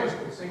in grammar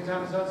school, same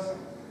time as us?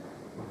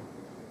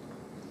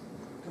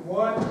 The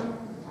one?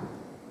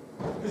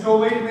 His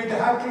old lady made the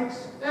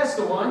hotcakes? That's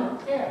the one,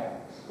 yeah.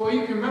 Well,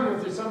 you can remember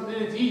if there's something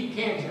in it to eat,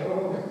 can't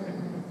you?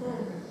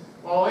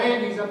 Well,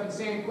 Andy's up in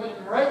San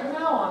Quentin right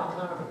now on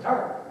account of a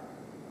tart.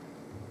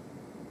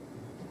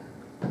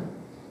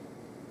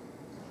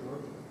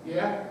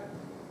 Yeah?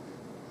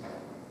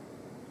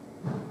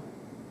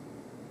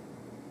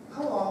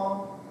 How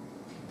long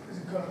is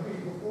it going to be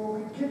before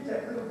we get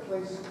that little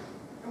place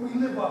and we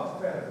live off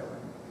the fat of it?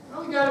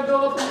 Well, we got to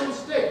build up a little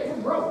state.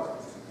 We're broke.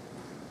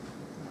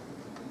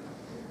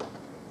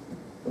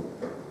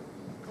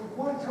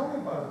 Why tell me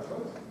about it,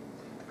 George?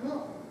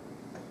 Well,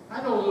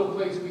 I know a little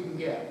place we can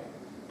get,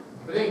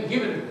 but they ain't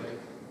giving it away.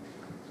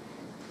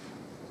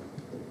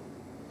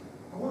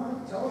 Go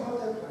on, tell me about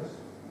that place.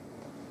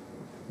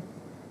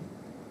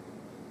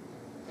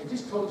 I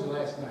just told you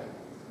last night.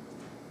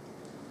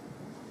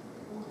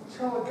 Well,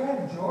 tell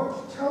again, George.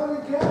 Tell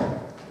it again.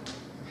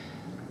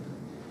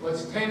 Well,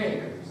 it's 10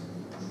 acres.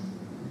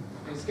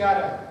 And it's got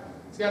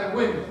a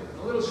window, and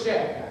a little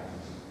shack out.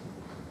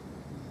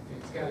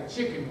 And it's got a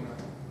chicken run.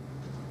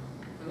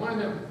 And one of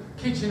them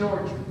kitchen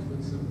orchards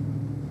with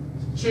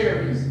some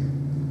cherries,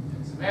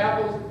 and some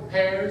apples,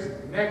 pears,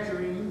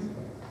 nectarines,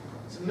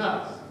 some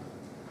nuts,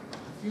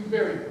 a few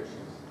berry bushes.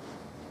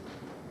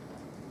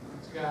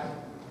 It's got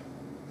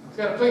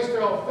a place for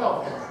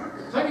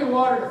alfalfa, plenty of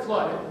water to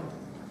flood it.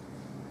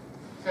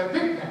 It's got a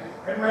pig pen.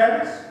 And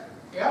rabbits?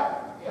 Yeah,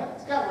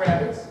 it's got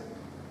rabbits.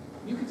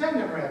 You can tend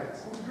them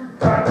rabbits. You're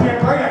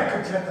goddamn right I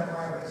could tend them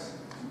rabbits.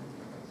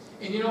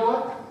 And you know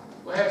what?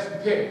 We'll have some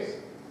pigs.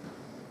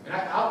 And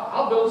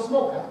I'll build a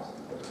smokehouse.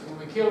 When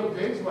we kill the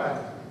pigs, why,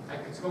 I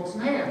can smoke some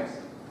hams.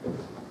 And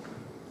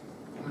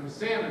when the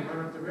salmon run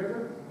up the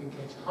river, we can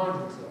catch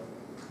hundreds of them.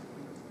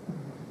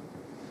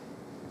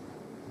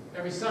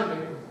 Every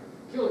Sunday, we'll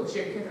kill a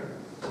chicken or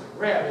a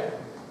rabbit.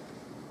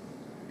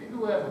 Maybe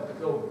we'll have a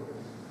goat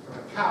or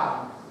a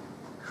cow.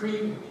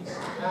 Cream and piece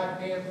of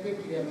goddamn pig.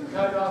 You'd have to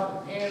cut it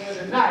off the pan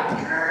with a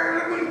knife.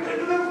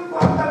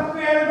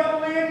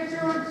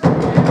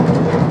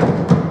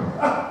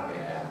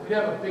 Yeah, we'd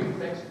have a big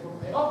vegetable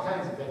pan, all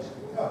kinds of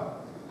vegetables.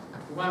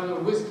 If we want a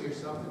little whiskey or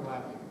something, why,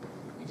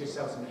 we just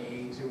sell some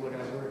eggs or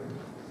whatever.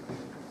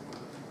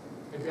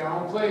 It'd be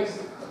our own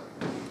place.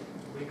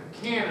 We could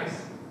can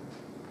us.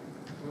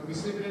 We wouldn't be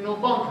sleeping in no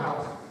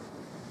bunkhouse.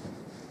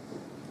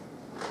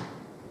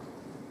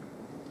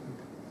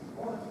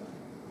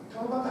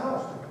 Tell about the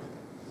house, George.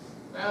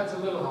 Well, it's a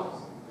little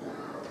house.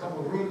 A couple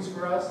of rooms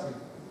for us. And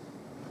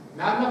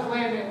not enough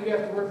land that we'd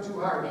have to work too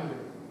hard either.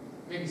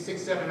 Maybe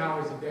 6, 7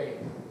 hours a day.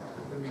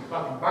 We'd be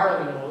fucking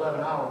barley in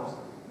 11 hours.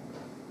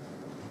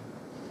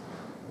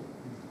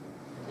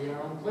 It'd be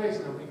our own place.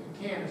 Nobody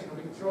can can us.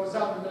 Nobody can throw us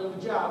out in the middle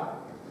of the job.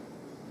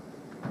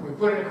 We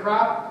put in a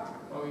crop,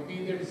 well, we'd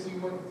be there to see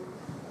what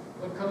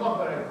come up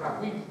out of the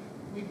crop.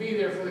 We'd be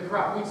there for the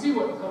crop. We'd see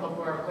what would come up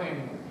with our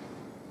planting.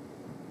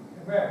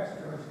 The rabbits,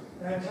 George.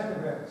 And I tend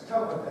the rabbits.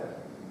 Tell about that.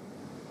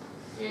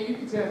 Yeah, you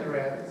can tend the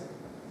rabbits.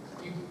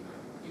 You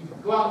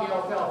go out in the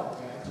alfalfa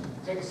patch, you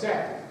take a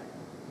sack,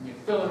 and you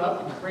fill it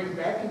up, and you bring it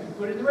back, and you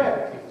put it in the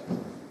rabbit cage.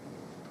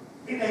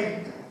 And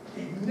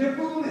they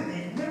nibble, and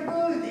they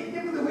nibble, and they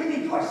nibble the way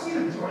they do. I see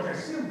them, George. I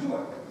see them do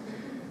it.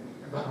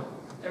 About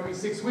every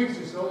 6 weeks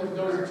or so, there's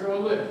those that throw a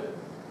litter.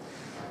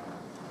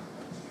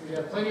 We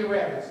have plenty of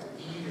rabbits to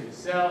eat and to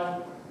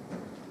sell.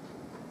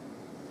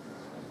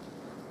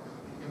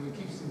 And we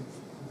keep some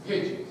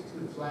pigeons,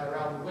 too, to fly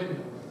around the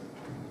window,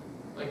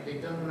 like they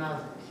done when I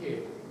was a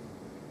kid.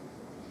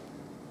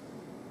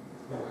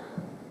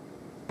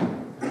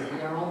 It'll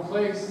be our own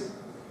place.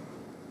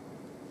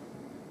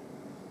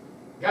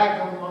 Guy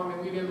come along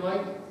that we didn't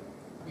like,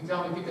 we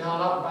tell him to get the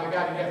hell out, and by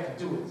God, he'd have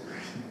to do it.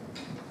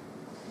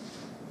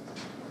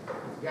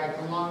 If the guy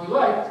come along we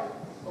liked,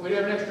 well, we'd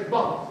have an extra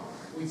bunk.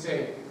 We'd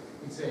say,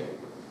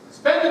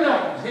 spend the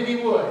night, and he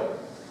would.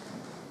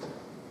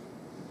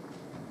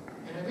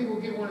 And I think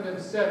we'll get one of them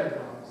setter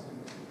dogs, and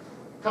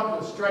a couple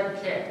of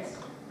striped cats.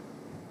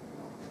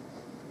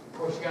 Of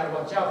course, you gotta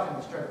watch out for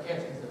them striped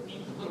cats, because they'll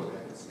eat the little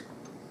rabbits.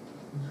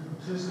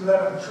 Just let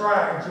them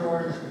try,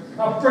 George.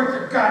 I'll break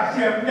their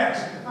goddamn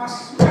necks. I'll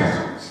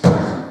smash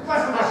them,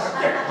 blast them with a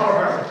stick. All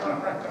right.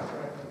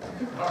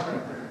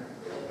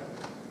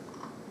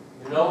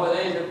 know where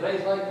there's a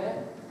place like that?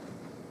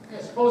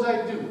 Yeah, suppose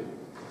I do.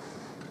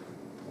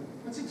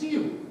 What's it to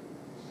you?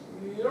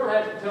 You don't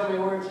have to tell me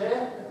where it's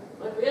at.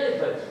 Might be any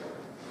place.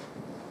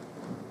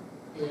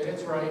 Yeah,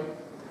 that's right.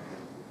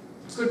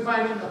 Couldn't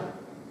find it in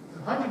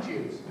 100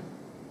 years.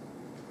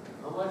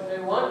 How much they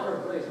want for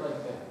a place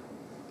like that?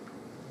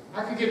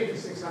 I could get it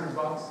for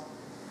 $600.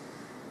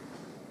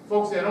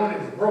 Folks that own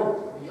it is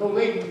broke. The old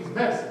lady needs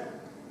medicine.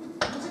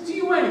 What's it to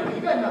you anyway?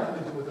 You got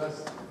nothing to do with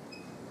us.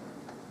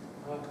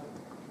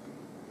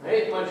 I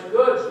ain't much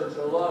good since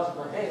I lost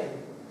my hand.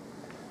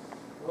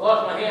 I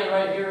lost my hand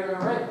right here in the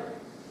ring.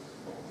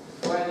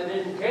 That's why they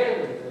didn't can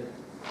me. They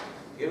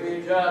give me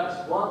a job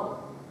to swamp.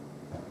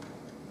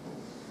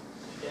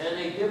 And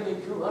they give me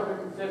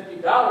 $250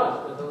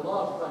 because I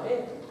lost my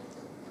hand.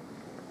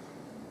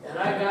 And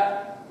I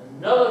got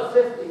another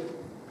 50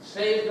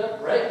 saved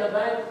up right in the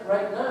bank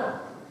right now.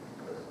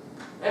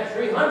 That's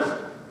 300.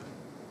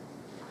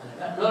 And I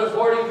got another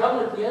 40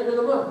 coming at the end of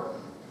the month.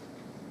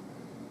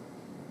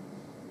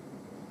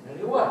 Tell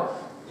you what,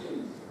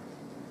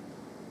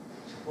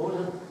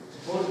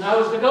 supposing I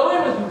was to go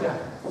in with you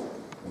guys.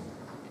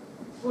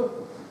 Well,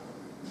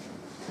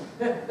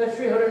 that's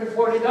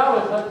 $340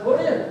 I put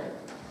in.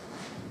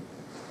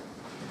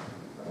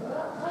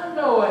 I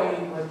know I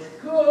ain't much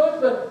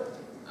good, but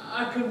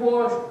I could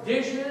wash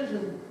dishes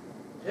and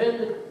tend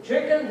the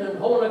chickens and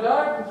hold a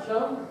garden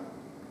some.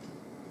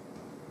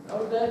 How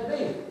would that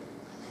be?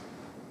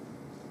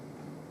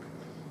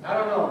 I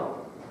don't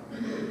know.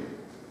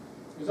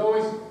 It was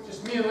always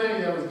just me and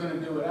Lenny that was going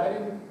to do it.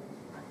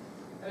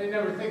 I didn't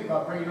ever think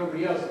about bringing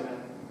nobody else in.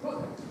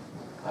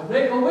 I'd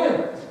make a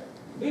win.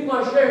 Leave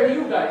my share to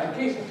you guys in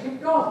case I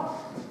keep going.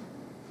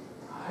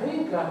 I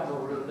ain't got no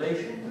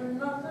relations or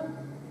nothing.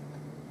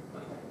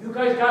 You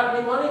guys got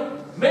any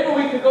money? Maybe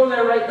we could go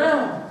there right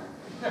now.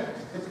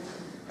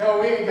 Hell,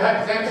 we ain't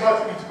got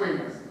 $10 between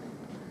us.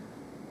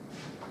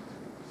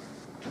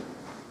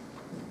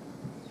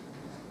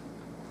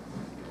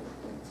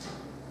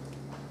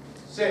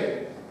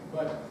 Say,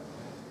 but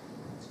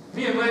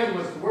me and Lenny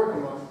was to work a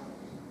month,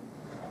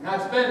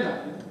 not spend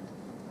nothing.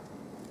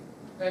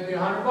 That'd be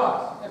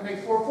 $100. That'd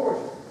make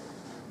 $440.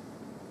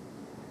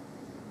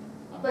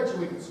 I bet you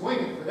we could swing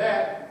it for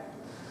that.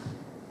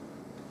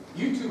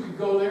 You two could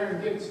go there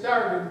and get it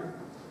started.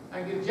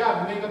 I can get a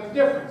job and make up the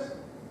difference.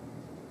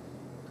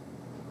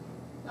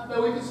 I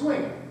bet we could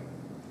swing it.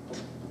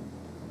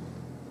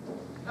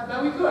 I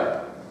bet we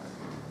could.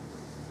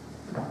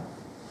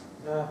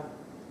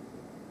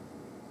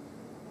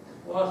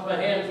 Lost my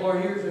hand 4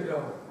 years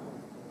ago.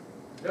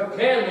 They'll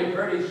can me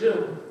pretty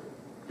soon.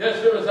 Just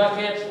as soon as I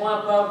can't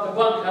swamp out the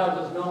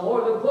bunkhouses no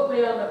more, they'll put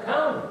me on the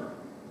county.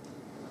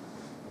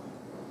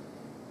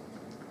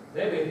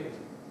 Maybe if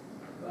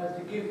I had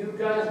to give you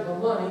guys the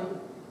money,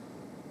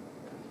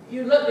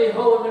 you'd let me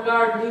hoe in the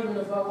garden even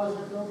if I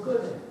wasn't no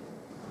good at it.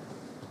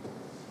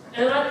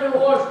 And I can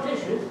wash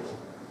dishes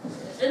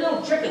and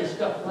little chicken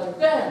stuff like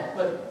that,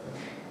 but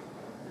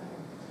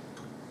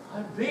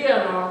I'd be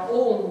on our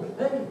own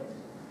place.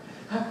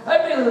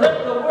 I'd be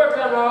left to work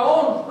on our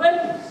own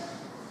place.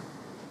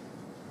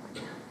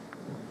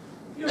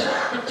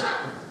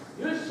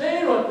 You've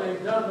seen what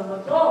they've done to my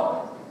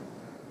dog.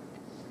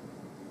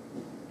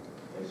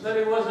 They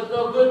said he wasn't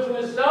no good to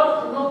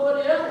himself and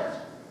nobody else.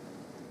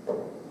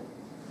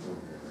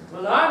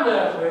 Well, I'm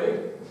that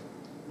way.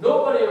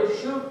 Nobody will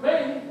shoot me.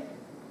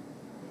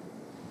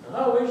 And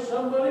I wish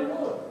somebody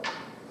would.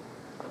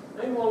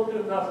 They won't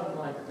do nothing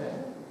like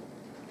that.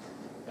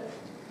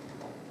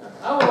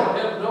 I won't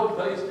have no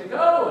place to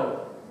go, and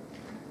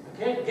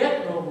I can't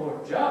get no more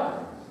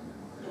jobs.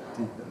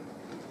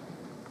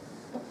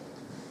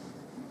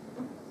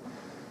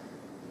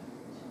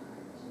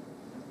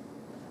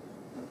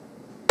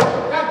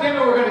 God damn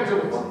it, we're going to do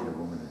it.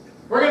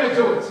 We're going to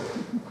do it.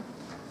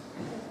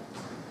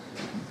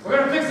 We're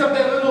going to fix up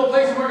that little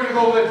place and we're going to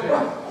go live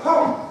there.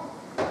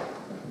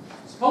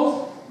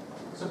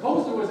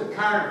 Suppose there was a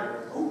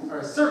carnival or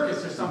a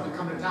circus or something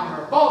coming to town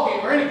or a ball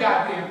game or any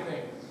goddamn thing.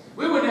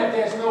 We wouldn't have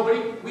to ask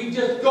nobody. We'd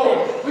just go.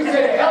 We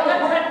said, hell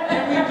with it,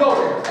 and we'd go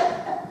there.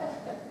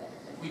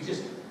 We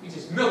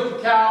just milk the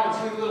cow and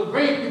sweet a little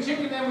gravy and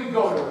chicken, then we'd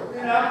go to it.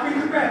 And I'll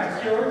feed the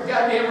bandits, George.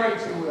 Goddamn right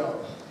you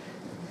will.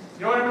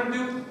 You know what I'm going to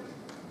do?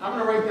 I'm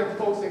going to write them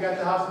folks that got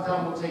the house in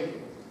town will take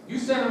it. You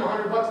send them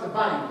 $100 to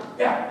buy it.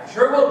 Yeah,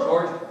 sure will,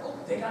 George. Oh,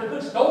 they got a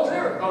good stove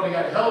there. Oh, they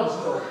got a hell of a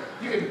stove.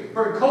 You can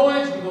burn coal in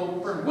it, you can go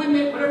burn wood in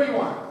it, whatever you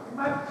want.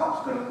 My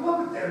pup's gonna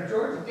love it there,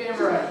 George. Damn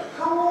right.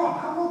 How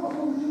long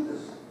before we do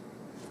this?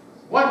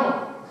 1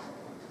 month.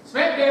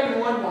 Smack dab in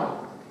 1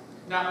 month.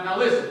 Now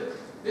listen,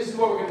 this is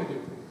what we're going to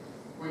do.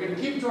 We're going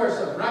to keep it to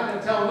ourselves. We're not going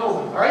to tell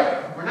nobody, all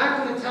right? We're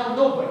not going to tell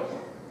nobody.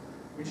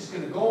 We're just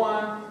going to go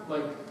on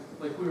like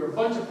we were a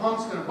bunch of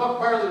punks going to buck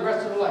barley the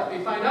rest of their life. They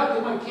find out,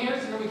 they might can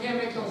us, and then we can't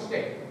make no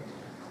mistake.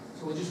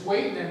 So we'll just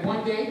wait, and then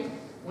one day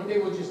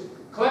we'll just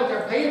collect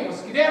our pay, and we'll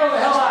skedaddle the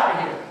hell out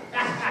of here.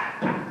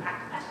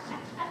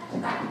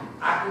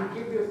 I can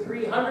give you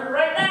 300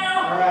 right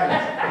now. All right.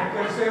 I ain't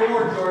gonna say a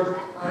word, George.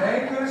 I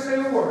ain't gonna say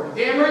a word.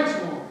 Damn right you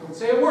won't. Don't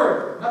say a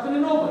word. Nothing to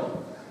nobody.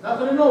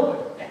 Nothing to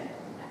nobody.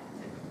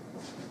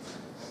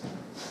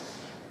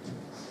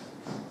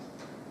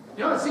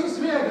 You know, it seems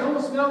to me I can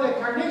almost smell that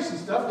carnation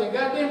stuff that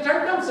goddamn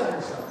tart dumps on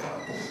herself.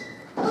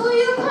 Who are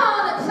you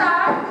calling a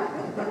tart?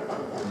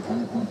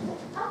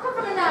 I come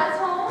from a nice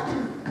home.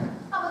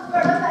 I was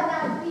brought up by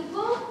nice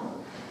people.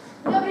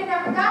 Nobody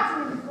never got to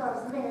me before I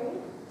was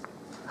married.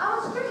 I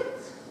was street.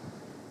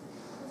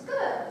 It's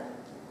good.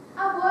 I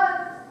was.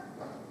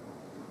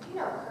 You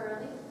know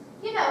Curly.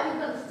 You know you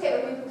couldn't stay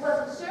with me if you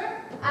wasn't sure.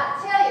 I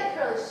tell you,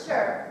 Curly,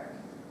 sure.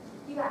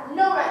 You got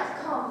no right to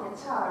call me a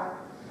tar.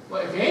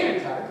 Well, if you ain't a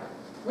tart,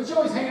 what you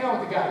always hanging out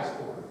with the guys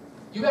for?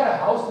 You got a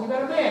house and you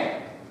got a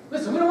man.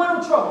 Listen, we don't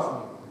want no trouble from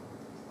you.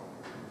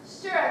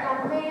 Sure, I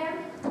got a man.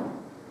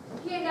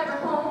 He ain't never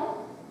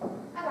home.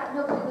 I got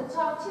nobody to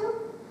talk to.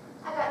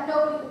 I got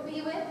nobody to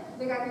be with.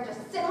 Think I can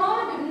just sit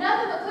home and do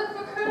nothing but cook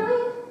for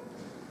Curly?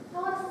 I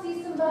want to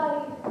see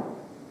somebody.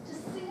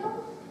 Just see him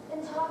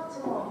and talk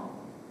to him.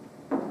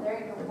 There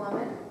ain't no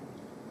woman.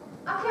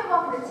 I can't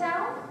walk into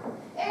town.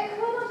 And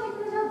Curly don't take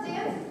me to no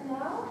dances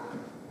now.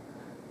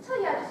 I tell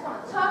you, I just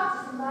want to talk to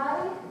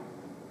somebody.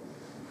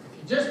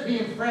 If you're just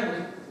being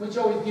friendly, what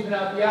you always giving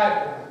out the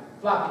eye for?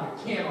 Flopping your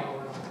can all around.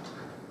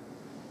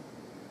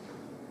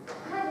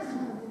 I just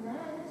want to be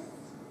nice.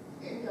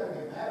 You ain't gonna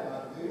get mad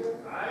about it, do you?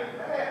 I ain't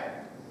mad.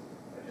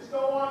 I just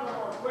don't want no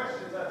more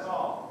questions, that's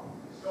all.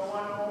 Just don't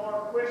want no more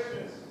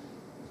questions.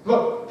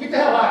 Look, get the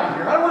hell out of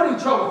here. I don't want any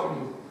trouble from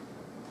you.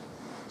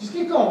 Just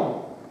keep going.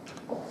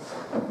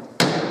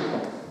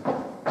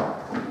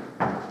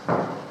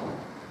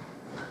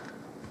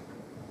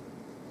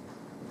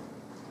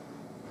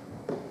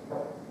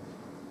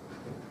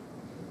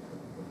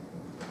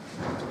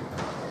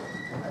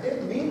 I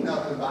didn't mean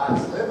nothing by it,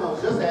 Slim. I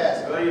was just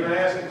asking. Well, you've been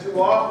asking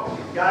too often.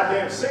 You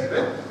goddamn sick of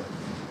it.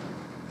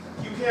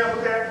 You can't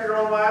look after your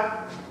own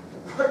life.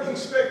 What do you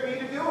expect me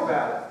to do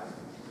about it?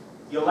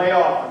 You lay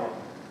off on it.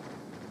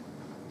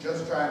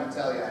 Just trying to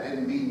tell you, I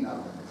didn't mean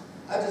nothing.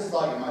 I just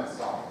thought you might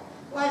solve it.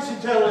 Why don't you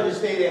tell her to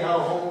stay there how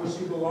home where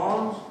she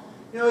belongs?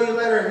 You know, you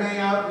let her hang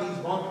out in these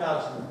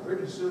bunkhouses, and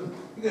pretty soon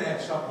you're going to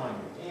have something on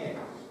your hands.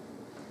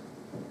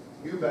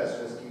 You best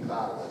just keep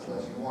out of this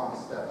unless you want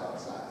to step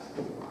outside.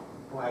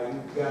 Why, you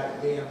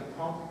goddamn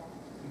punk.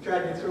 You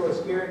tried to throw a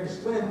scare into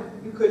Slim,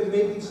 you couldn't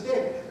make it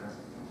stick.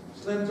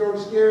 Slim threw a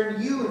scare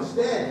into you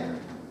instead.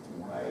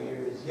 Why,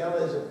 you're as yellow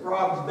as a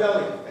frog's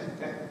belly.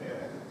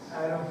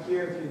 I don't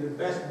care if you're the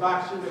best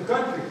boxer in the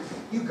country.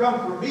 You come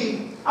for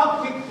me,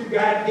 I'll kick your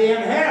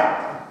goddamn head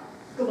off.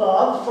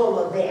 Glove full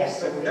of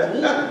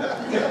Vaseline.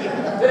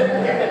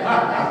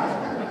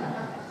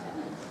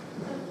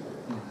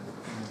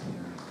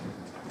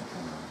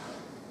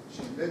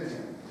 She's been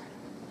here.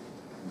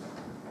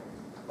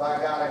 By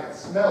God, I can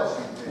smell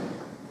she's been here.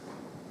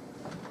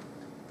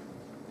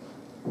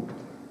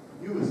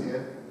 You was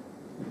here.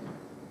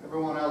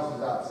 Everyone else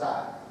was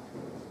outside.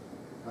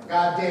 Now,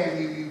 goddamn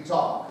you, you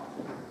talk.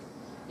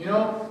 You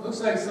know,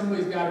 looks like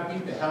somebody's got to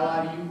beat the hell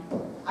out of you.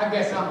 I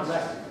guess I'm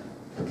elected.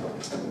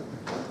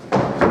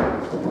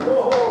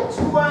 Whoa,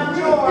 two on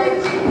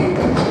George.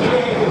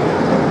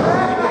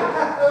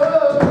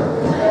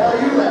 Hell,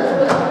 you left.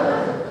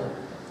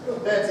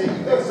 That's it,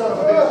 you big son of a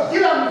bitch.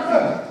 Get on your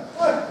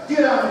feet.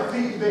 Get on your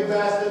feet, you big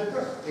bastard.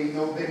 Ain't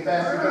no big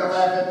bastard gonna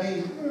laugh at me.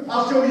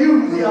 I'll show you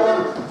who's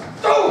yelling.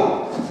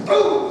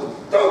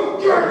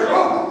 George,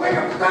 oh, wake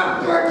up,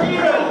 stop, George. Let him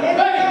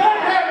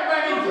have it,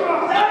 Lenny.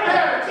 Let him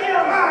have it.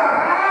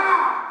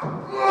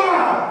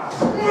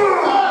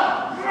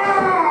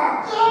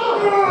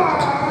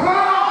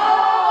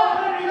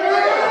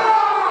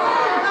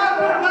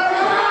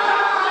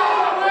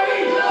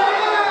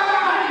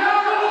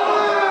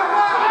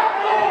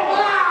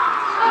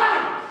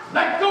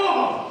 Let go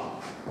of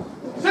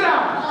him. Sit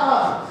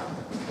down.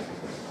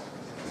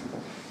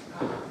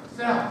 Sit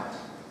down.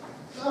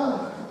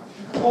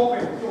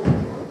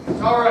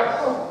 It's all right.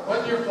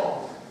 Wasn't your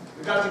fault.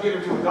 We got to get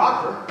him to a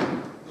doctor.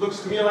 Looks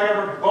to me like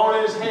every bone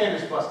in his hand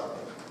is busted.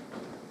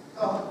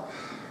 Oh,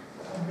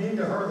 I mean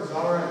to hurt us,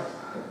 all right.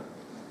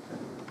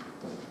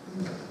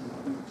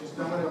 Just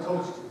done what I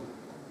told you to.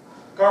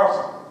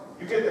 Carlson,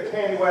 you get the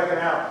candy wagon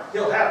out.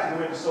 He'll have to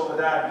go into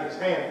Soledad and get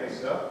his hand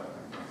fixed up.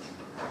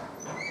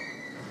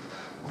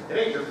 It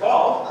ain't your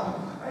fault.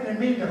 I didn't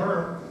mean to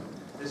hurt him.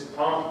 This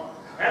punk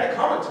had it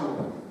coming to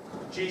him.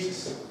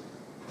 Jesus.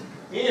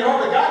 He ain't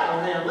hardly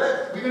got no damn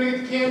lip. We gonna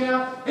get the can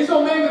now? Is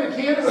old man gonna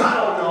can us? I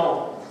don't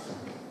know.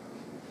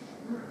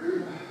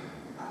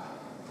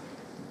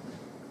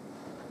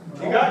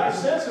 You got your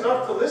sense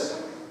enough to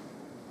listen?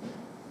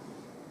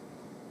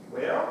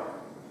 Well,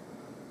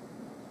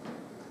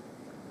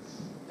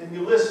 then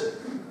you listen.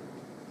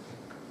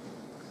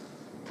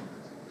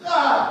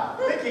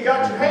 Think you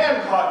got your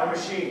hand caught in a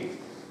machine.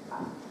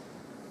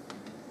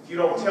 If you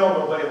don't tell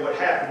nobody what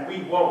happened,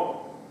 we won't.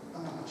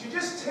 But you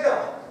just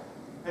tell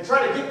and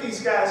try to get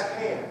these guys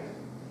canned.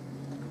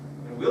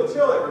 And we'll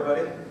tell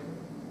everybody.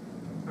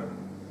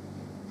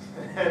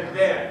 And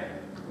then,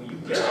 when you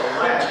get a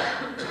laugh,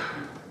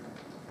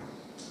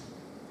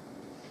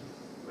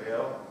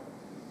 well,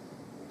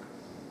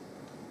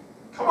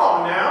 come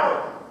on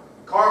now.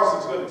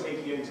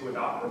 into a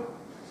doctor.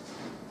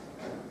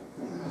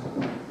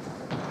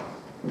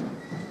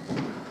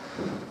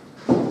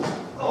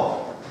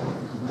 Oh,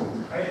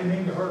 I didn't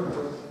mean to hurt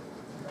her.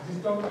 I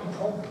just don't what you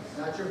told me.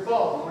 Not your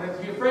fault. You won't have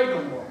to be afraid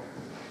no more.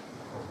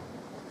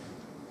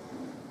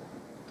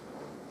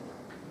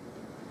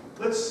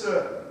 Let's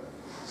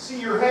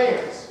see your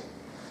hands.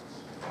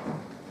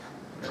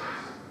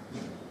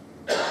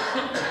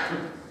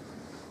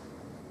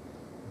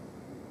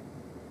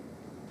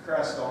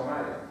 Christ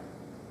almighty.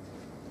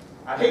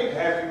 I'd hate to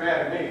have you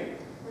mad at me.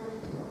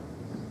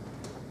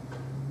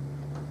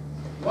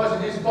 It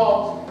wasn't his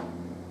fault.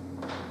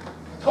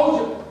 I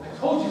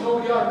told you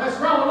nobody ought to mess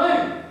around with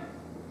Lenny.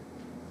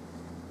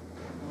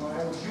 No,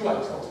 that was you I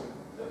told.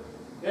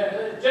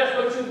 Yeah, just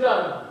what you've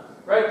done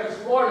right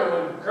this morning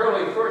when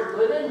Curly first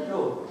lit into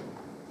him.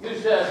 You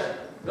said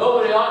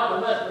nobody ought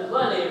to mess with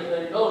Lenny if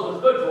they knows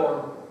what's good for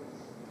him.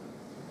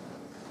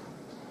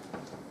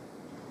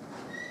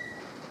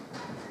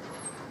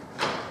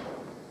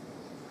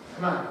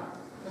 Come on.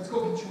 Let's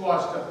go get you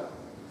washed up. Your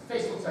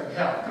face looks like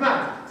hell. Come on.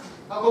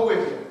 I'll go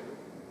with you.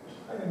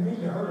 I didn't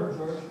mean to hurt her,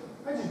 George.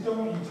 I just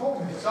don't what you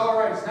told me. It's all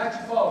right. It's not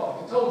your fault.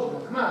 Like I told you.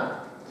 Now, come on.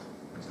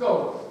 Let's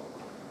go.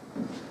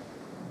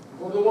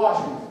 Go to the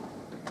washroom.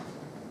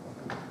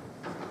 Come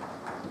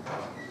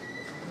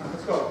on,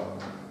 let's go.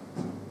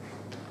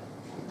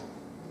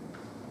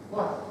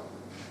 What?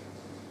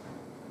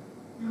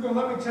 You gonna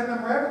let me tend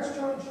them rabbits,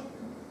 George?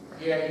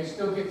 Yeah, you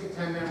still get to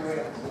tend them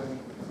rabbits, buddy.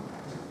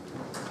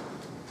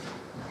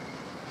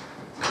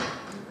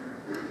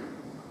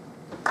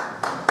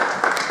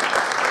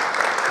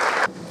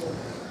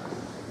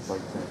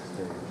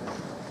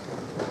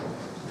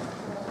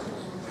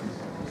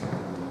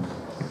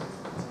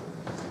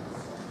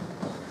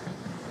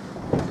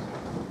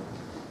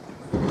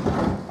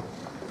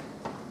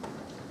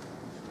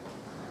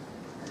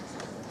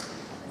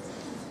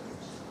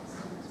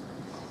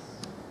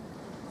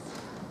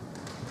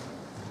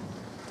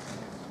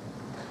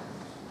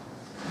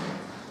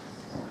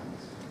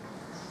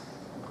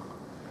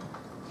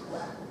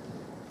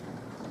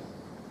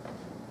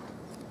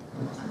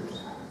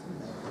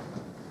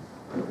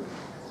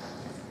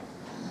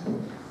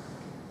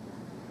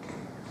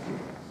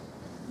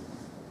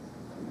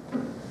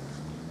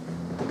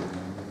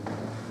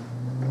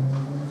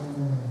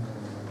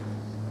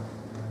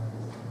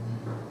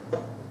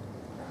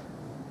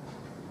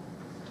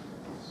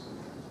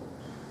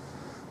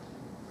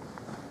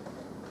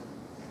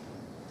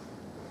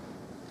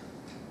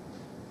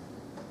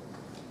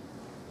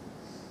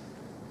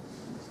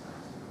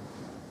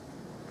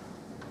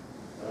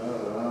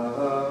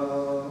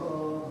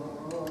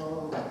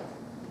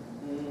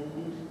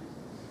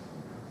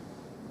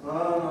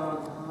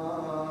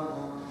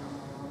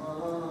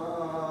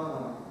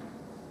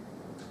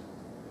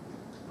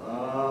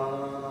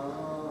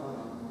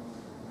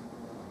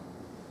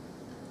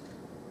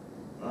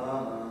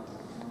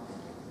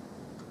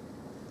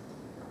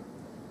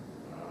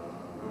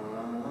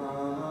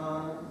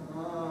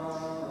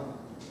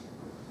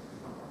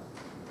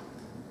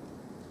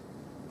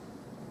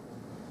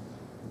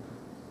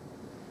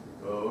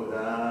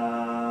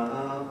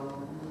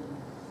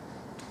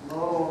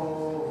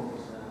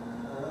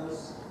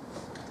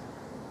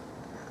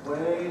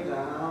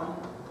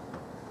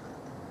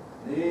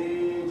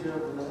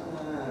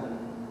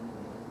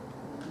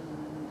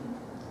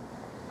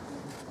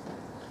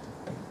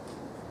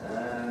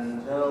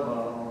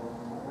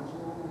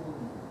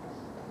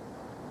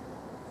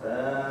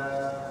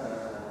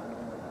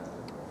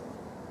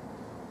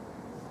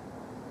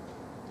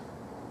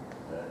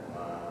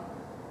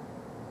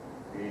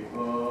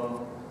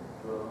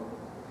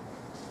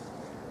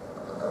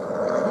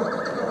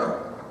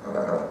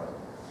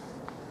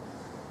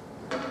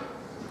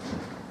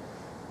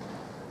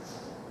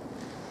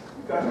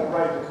 Got no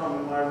right to come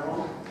in my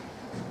room.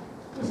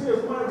 This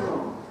here's my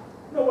room.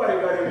 Nobody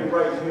got any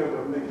right here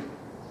but me.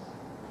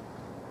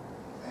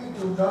 Hey,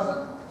 dude,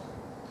 doesn't.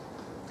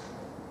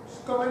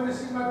 Just come in to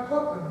see my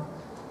pup and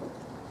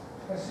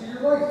I see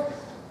your life.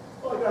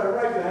 Well, I got a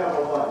right to have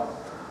a life.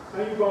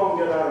 Now you go and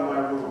get out of my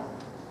room.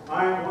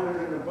 I ain't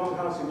wanted in the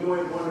bunkhouse and you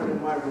ain't wanted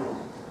in my room.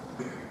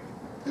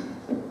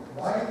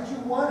 Why didn't you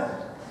want it?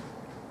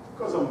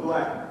 Because I'm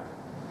black.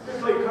 They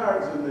play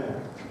cards in there.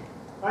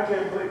 I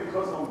can't play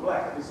because I'm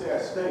black. They say I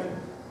stink.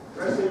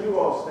 I say you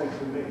all stink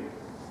to me.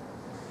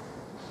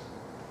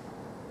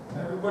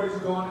 Everybody's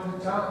going into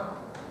town.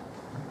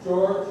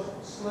 George,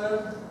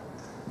 Slim,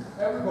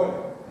 everybody.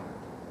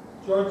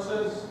 George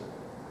says,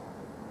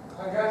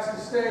 I got to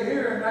stay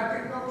here and not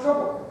get in no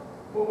trouble.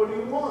 Well, what do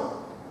you want?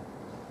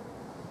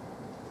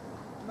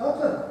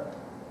 Nothing.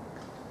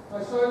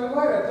 I saw you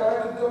light. I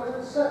thought I'd do it in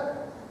a sec.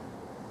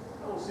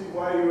 I don't see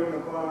why you're in the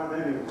barn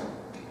anyway.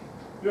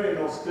 You ain't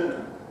no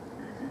stinner.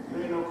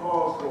 There ain't no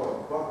cause for a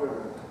bucker to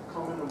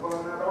come in the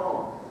barn at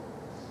all.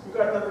 You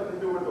got nothing to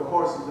do with the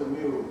horses and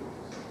mules.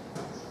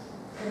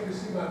 Came to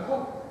see my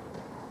pup.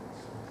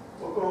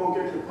 Well, go and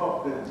get your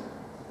pup then.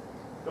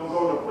 Don't go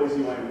to a place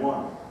you ain't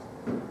want.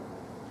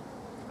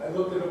 I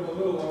looked at him a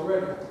little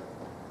already.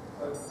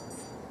 But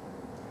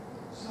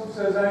Some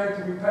says I ain't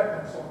to be petting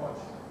them so much.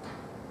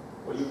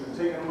 Well, you've been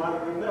taking them out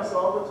of their nest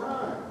all the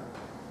time.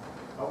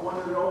 I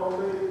wonder if the old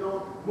lady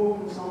don't move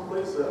them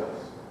someplace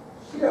else.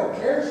 She don't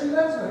care, she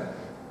lets me.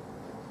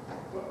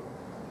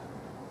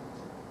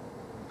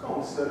 Go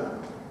on, sit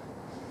down.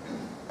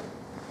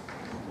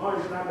 As long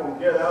as you're not going to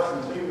get out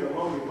and leave me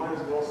alone, you might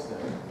as well stay.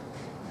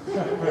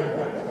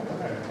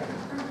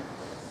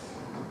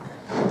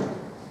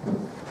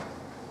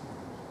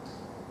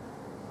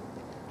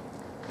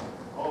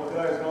 All the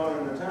guys gone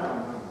into town,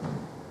 huh?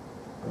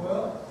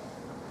 Well,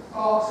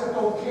 all except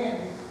old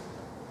Candy.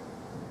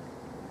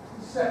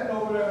 He's sitting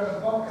over there in the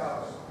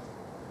bunkhouse,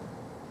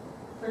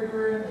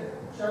 figuring and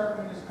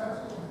sharpening his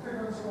pencil and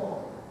figuring some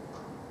more.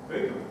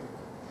 Figuring?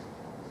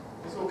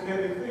 What's old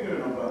Candy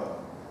figuring about?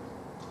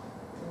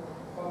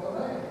 About the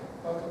land,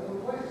 about the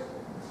little place.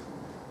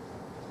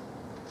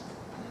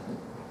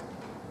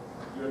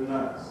 You're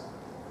nuts.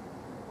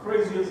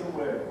 Crazy as a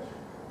wedge.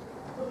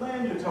 What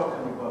land you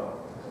talking about?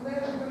 The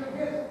land we're gonna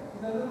get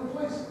in that little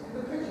place, in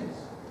the pigeons.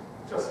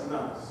 Just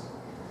nuts.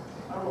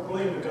 I don't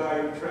blame the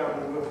guy you're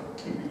traveling with for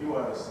keeping you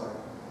out of sight.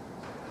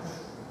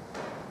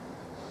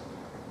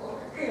 Look,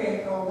 it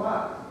ain't no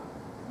lie.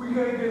 We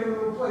gotta get a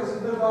little place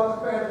and live off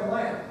the bad of the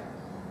land.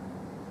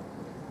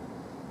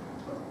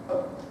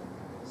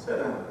 Sit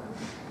down.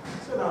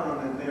 Sit down on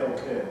that nail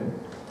keg.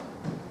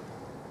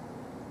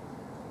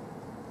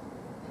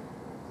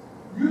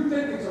 You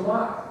think it's a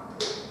lie,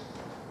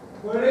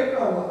 but it ain't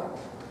no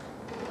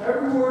lie.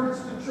 Every word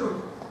is the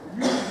truth.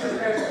 You can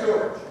just ask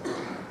George.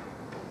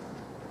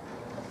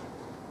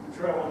 You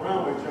travel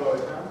around with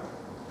George, huh?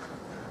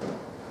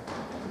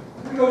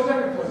 We goes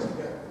every place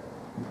together.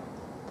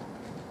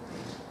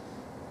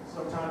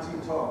 Sometimes he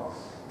talks.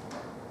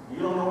 You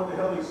don't know what the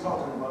hell he's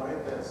talking about,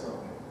 ain't that so?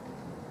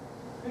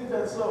 Ain't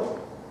that so?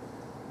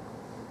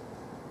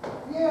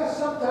 Yeah,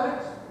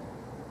 sometimes.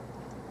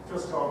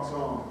 Just talks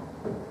on.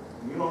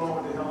 You don't know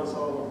what the hell it's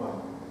all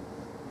about.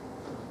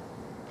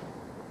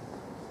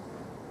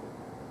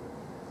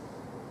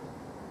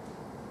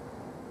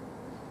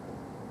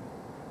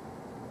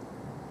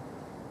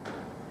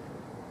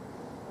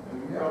 And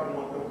you probably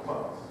want them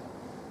pups.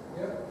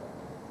 Yep.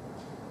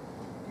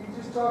 He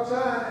just talks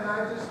on, and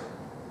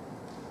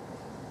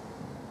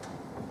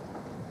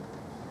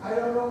I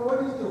don't know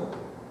what he's doing.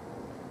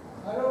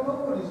 I don't know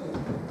what he's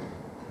doing.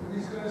 If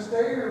he's going to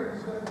stay or if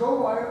he's going to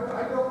go,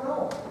 I don't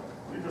know.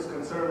 You're just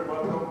concerned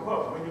about them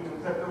pups, when you can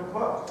pet them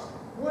pups.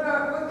 When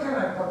can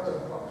I pet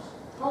them pups?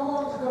 How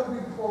long is it going to be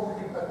before we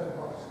can pet them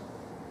pups?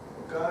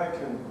 A guy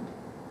can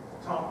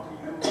talk to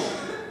you.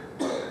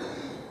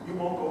 You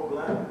won't go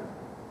blind.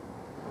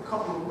 A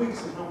couple of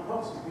weeks and them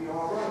pups will be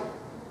all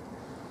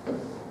right.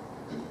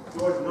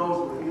 George knows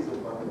what he's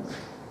about.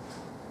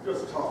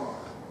 Just talk.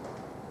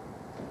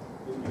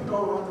 If you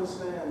don't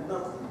understand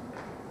nothing,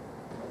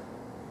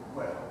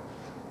 well,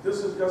 this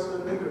is just a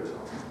nigger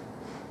talk.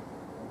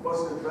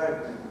 Busted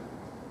back then.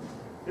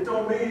 It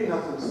don't mean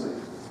nothing to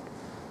you.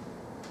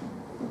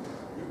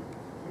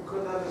 You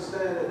couldn't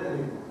understand it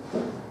anyway.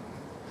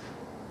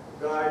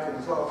 Guy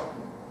can talk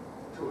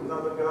to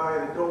another guy,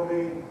 and it don't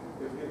mean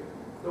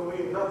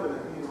nothing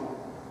if you don't.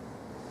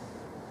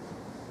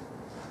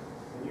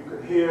 And you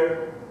could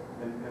hear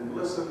and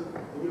listen,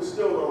 and you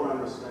still don't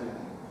understand.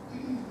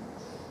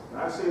 And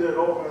I've seen it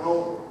over and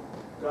over.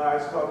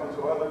 Guys talking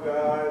to other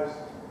guys,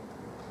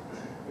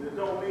 and it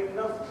don't mean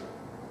nothing.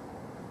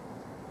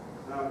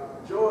 Now,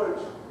 George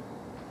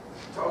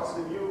talks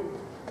to you,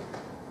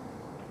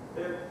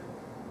 and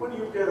what do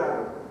you get out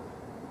of it?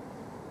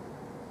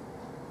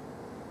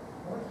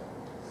 What?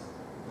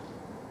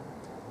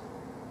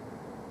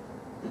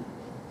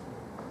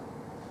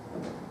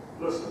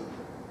 Listen.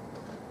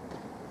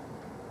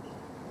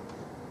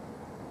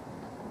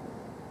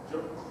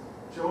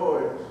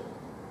 George,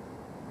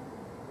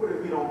 what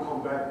if he don't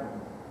come back no more?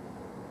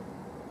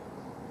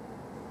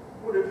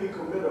 What if he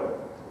commit a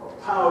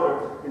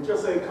powder and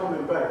just ain't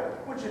coming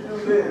back? What you do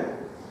then?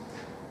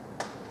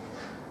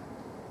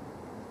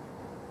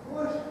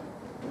 What?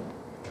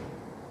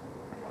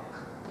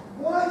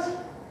 What?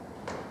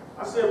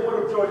 I said,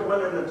 what if George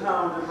went into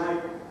town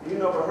tonight and you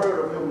never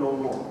heard of him no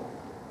more?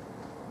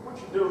 What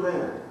you do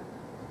then?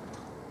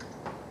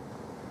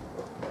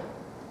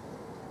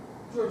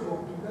 George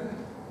won't do that.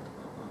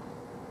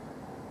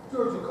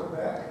 George will come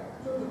back.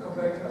 George will come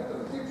back tonight. Don't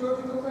you think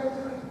George will come back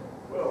tonight?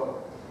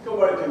 Well,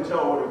 nobody can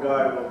tell what a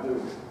guy will do.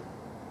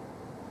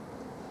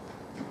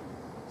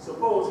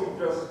 Suppose he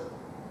just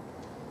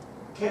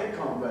can't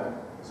come back.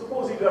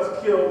 Suppose he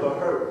just killed or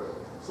hurt,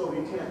 so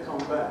he can't come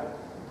back.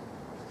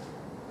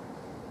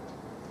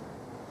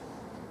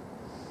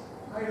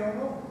 I don't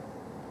know.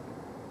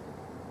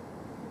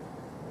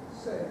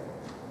 Say,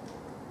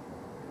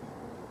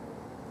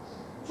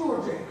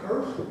 George ain't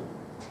cursed.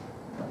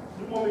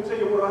 You want me to tell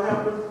you what'll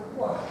happen?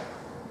 What?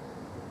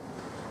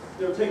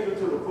 They'll take you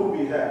to the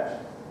booby hatch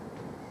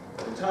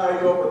and tie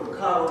you up with a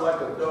collar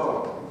like a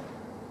dog.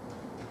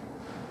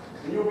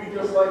 And you'll be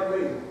just like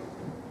me,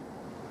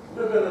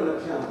 living in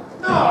a kennel.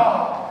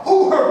 No!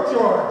 Who hurt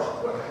George?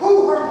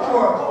 Who hurt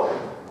George?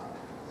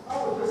 I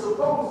was just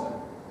supposing.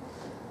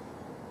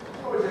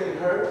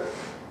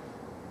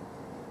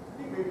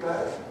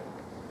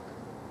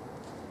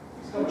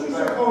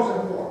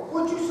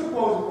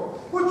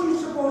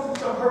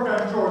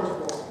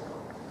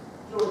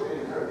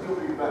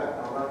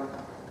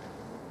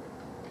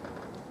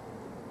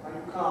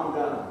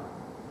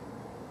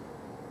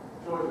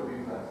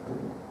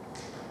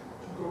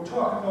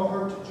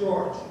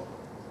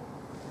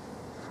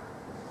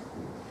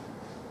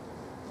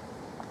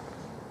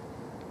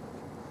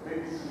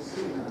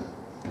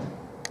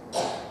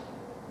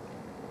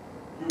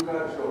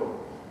 got George.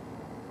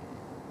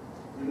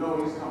 You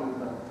know he's coming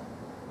back.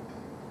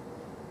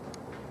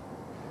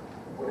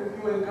 What if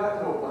you ain't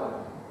got nobody?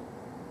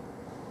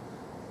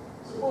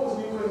 Suppose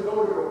you couldn't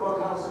go to the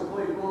bunkhouse and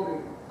play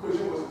bowling because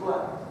you was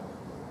black.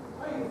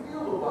 How do you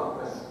feel about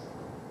that?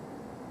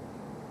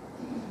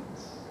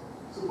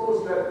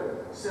 Suppose you had to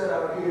sit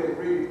out here and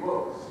read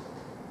books.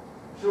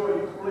 Sure,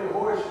 you could play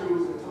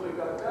horseshoes until it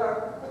got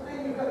dark, but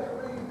then you got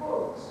to read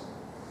books.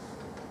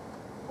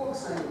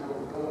 Books ain't no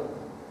good.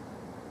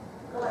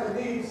 God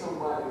needs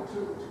somebody to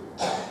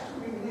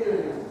be near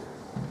him.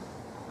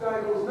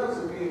 God goes nuts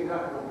if he ain't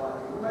got nobody.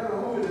 No matter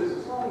who it is,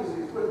 as long as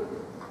he's with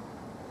you.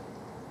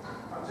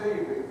 I'll tell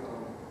you, big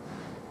fella.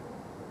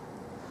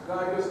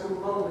 God gets too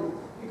lonely,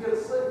 he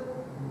gets sick.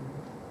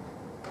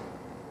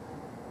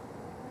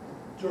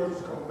 George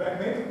is coming back.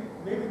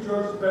 Maybe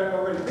George is back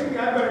already. Maybe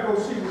I better go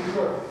see where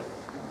George is.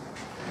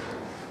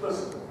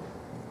 Listen,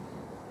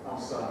 I'm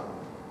sorry.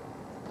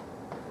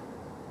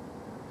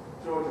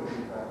 George will be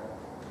back.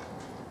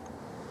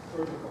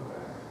 George will come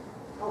back.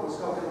 I was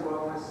talking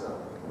about myself.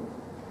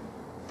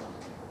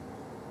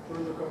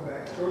 George will come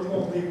back. George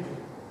won't leave me.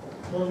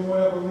 George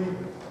won't ever leave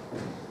me.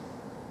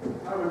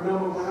 I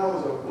remember when I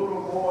was a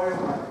little boy,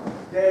 my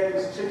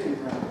daddy's chicken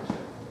ranch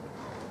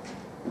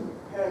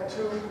had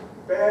two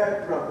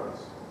bad brothers,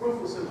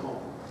 ruthless at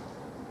home.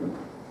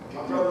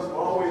 My brothers were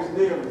always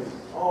near me,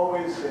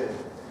 always there.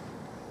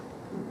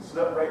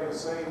 Slept right in the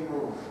same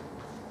room,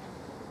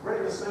 right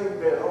in the same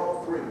bed,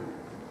 all three.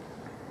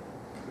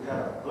 We had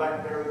a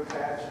blackberry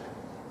patch,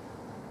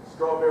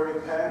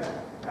 strawberry patch,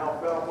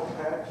 alfalfa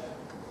patch.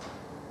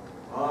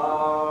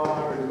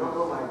 I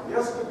remember like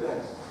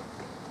yesterday.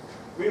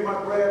 Me and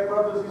my grad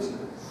brothers used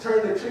to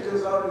turn the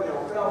chickens out in the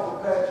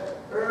alfalfa patch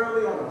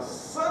early on a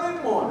sunny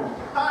morning,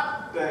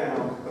 hot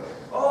damn.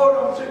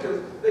 All them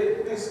chickens,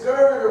 they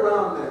scurried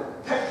around there,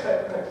 peck,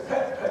 peck, peck,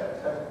 peck,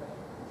 peck, peck.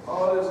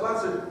 Oh, there's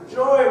lots of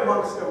joy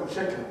amongst them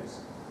chickens.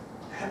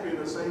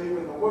 Happiness ain't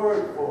even the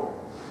word for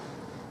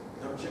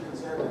it. Them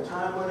chickens had the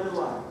time of their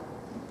life.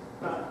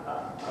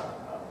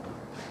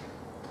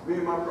 Me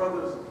and my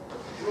brothers,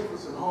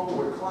 Lucas and Homer,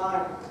 would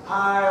climb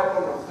high up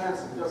on the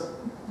fence and just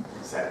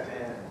sat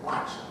there and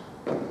watched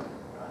them.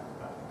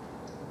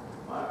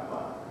 My.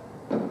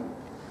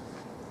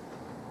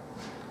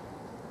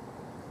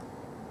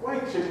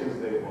 White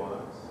chickens they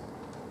was.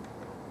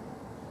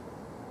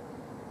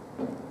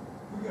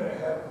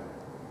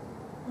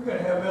 We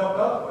gotta have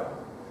alfalfa.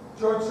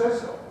 George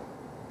says so.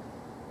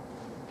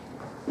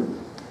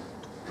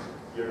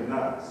 You're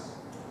nuts.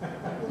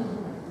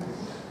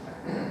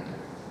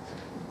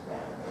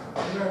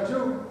 You are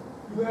too.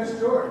 You ask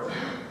George.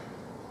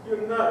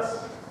 You're nuts.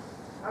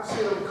 I've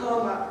seen them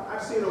come,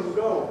 I've seen them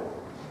go.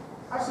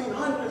 I've seen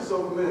hundreds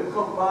of men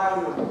come by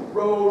on the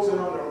roads and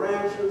on the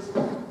ranches,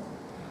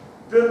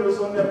 bindles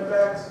on their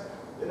backs,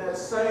 and that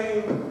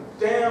same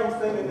damn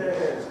thing in their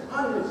heads.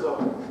 Hundreds of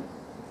them.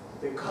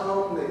 They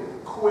come, they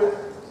quit,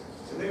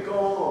 and they go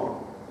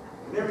on.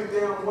 And every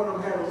damn one of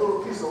them had a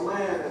little piece of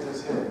land in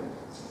his head.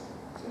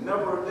 And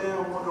never a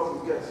damn one of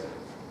them gets it.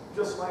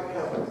 Just like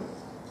heaven.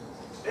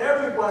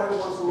 Everybody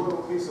wants a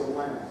little piece of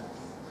land.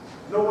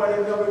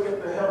 Nobody never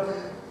get to heaven,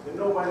 and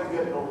nobody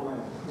get no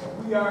land.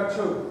 We are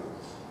too.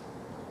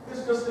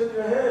 It's just in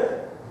your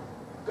head.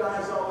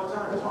 Guys all the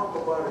time talk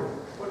about it,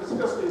 but it's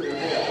just in your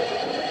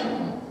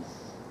head.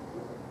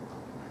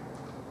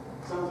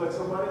 Sounds like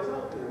somebody's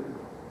out there.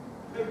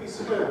 Maybe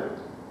Slim.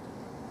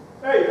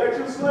 Hey, that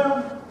you,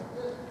 Slim?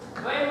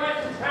 Wayne went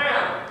to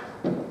town.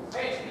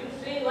 Hey, you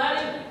seen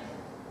Lenny?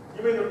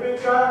 You mean the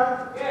big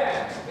guy?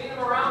 Yeah, seen him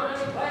around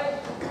any place?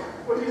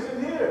 Well, he's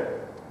in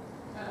here.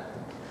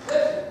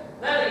 Listen,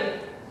 Lenny,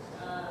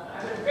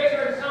 I've been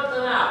figuring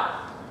something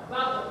out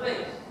about the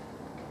place.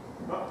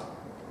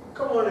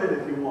 Come on in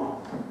if you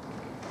want.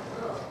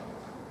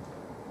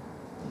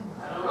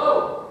 I don't know.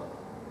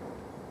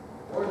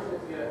 Of course,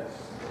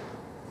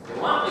 if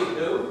you want me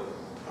to.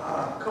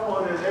 Come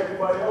on in.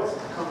 Everybody else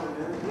is coming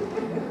in.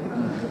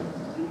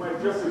 You might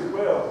just as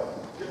well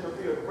get to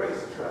be a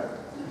racetrack.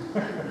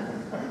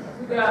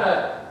 You got a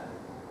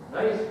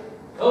nice,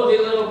 cozy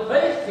little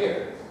place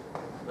here.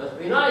 Must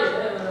be nice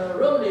having a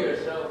room to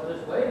yourself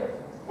this way.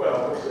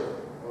 Well, there's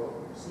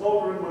a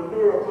smoldering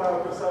manure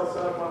pile just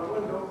outside my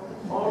window,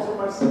 all to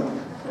myself.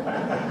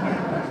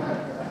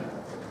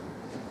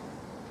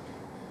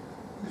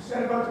 You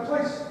said about the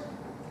place.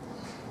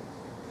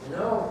 You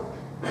know,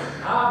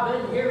 I've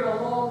been here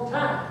a long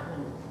time.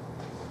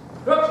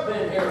 Crook's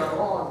been here a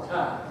long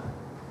time.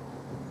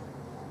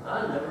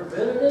 I've never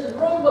been in this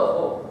room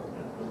before.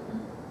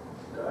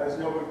 Guys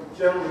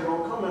generally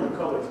don't come in a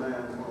colored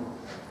man's room.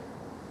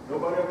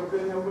 Nobody ever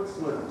been here but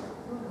Slim.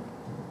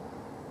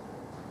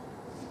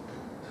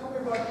 Tell me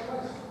about the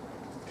place.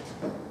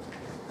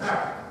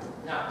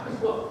 Now,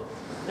 look,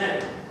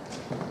 Lenny,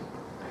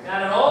 I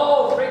got it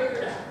all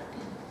figured out.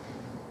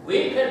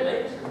 We can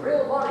make some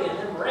real money in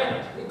them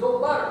rabbits. We go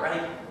butter,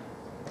 right?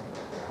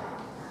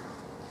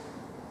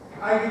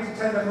 I get to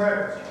tend them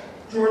rabbits.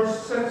 George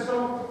said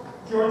so.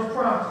 George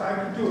promised I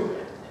could do it.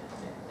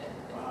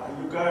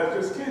 You guys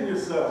just kidding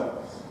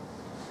yourselves.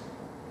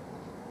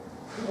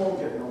 You won't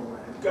get no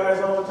land. Guys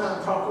all the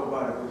time talk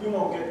about it, but you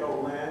won't get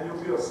no land.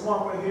 You'll be a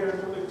swamper here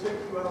until they take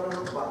you out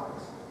of the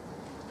box.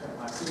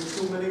 I've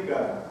seen too many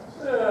guys.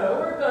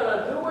 We're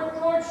gonna do what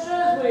George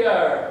says we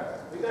are.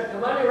 We got the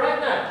money right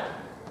now.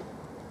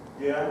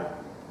 Yeah?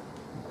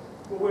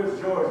 Well,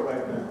 where's George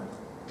right now?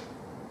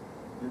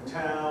 In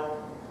town?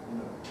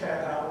 In a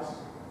cat house?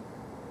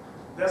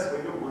 That's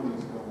where your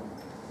money's going.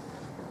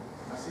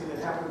 I've seen it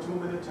happen too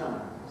many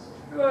times.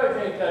 George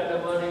ain't got the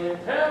money in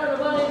town, the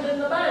money's in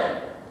the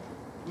bank.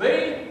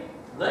 Me,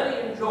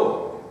 Lenny, and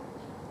George.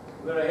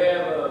 We're gonna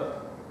have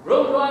a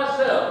room to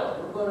ourselves.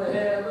 We're gonna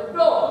have a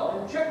dog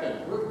and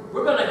chickens.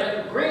 We're gonna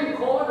have green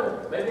corn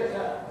and maybe a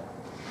cow.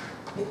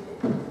 You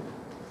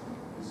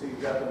see you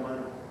got the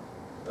money?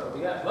 So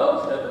we got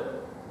most of it.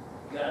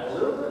 We got a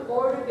little bit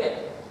more to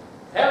get.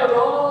 Have it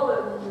all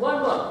in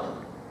 1 month.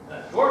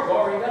 George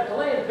already got the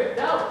land picked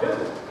out, too.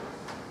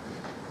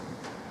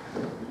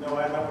 You know,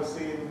 I never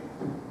seen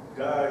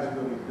guys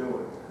really do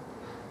it.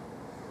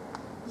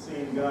 I've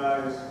seen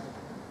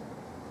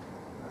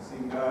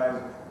guys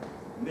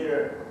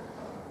near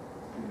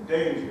in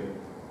danger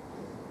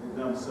in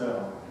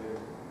themselves.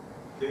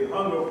 They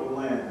hunger for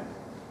land.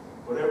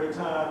 But every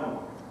time a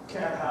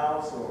cat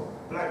house or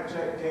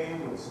blackjack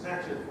game would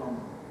snatch it from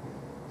them.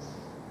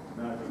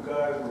 Now, if you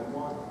guys would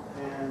want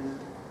hands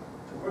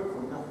to work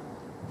for nothing,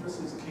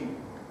 just as keep.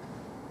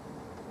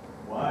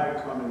 Why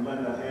come and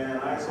lend a hand?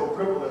 I ain't so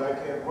crippled that I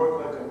can't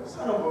work like a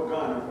son of a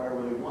gun if I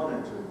really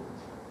wanted to.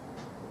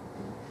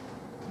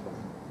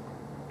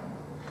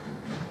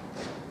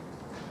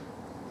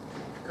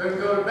 Couldn't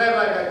go to bed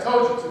like I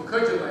told you to,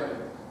 could you, Lenny?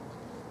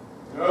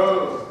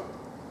 No.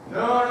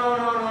 No.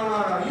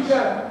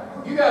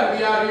 You gotta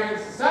be out here in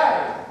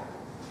society,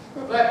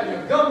 flapping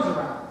your gums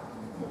around.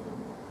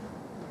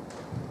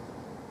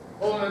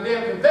 Holding a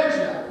damn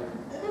convention out here.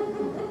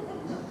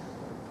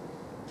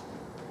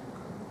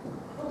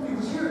 Nobody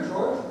was here,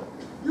 George.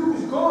 You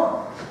was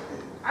gone.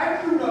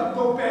 I do not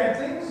know bad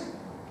things.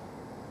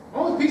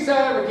 Only peace I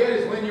ever get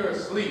is when you're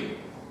asleep.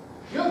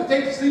 You ever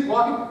take to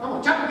sleepwalking? I'm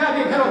gonna chop your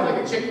goddamn head off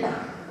like a chicken.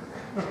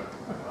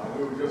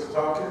 We were just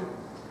talking.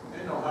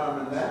 Ain't no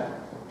harm in that.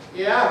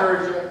 Yeah, I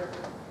heard you.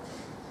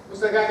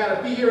 Looks like I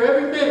gotta be here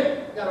every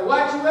minute. Gotta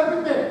watch you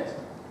every minute.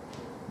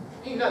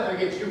 Ain't nothing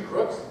against you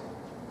crooks.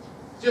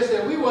 Just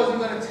that we wasn't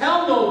gonna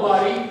tell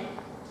nobody.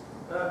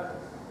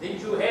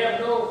 Did you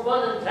have no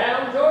fun in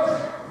town, George?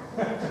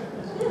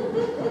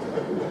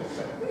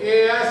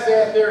 Yeah, I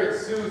sat there at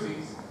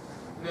Susie's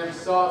in them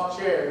soft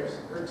chairs,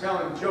 her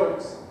telling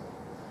jokes.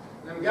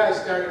 And them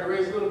guys started to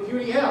raise a little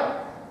puny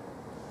hell.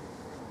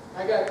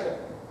 I got to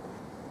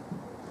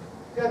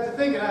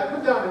thinking, I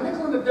put down a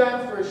nickel and a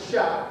dime for a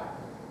shot,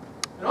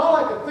 and all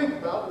I could think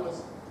about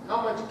was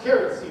how much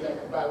carrot seed I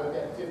could buy with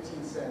that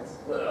 15 cents.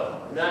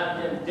 Well,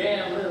 not them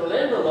damn little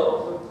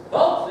envelopes with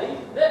bulk seed.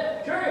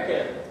 That sure you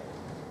can.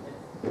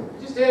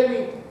 It just had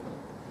me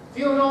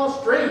feeling all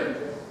strange.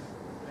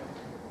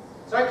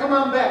 So I come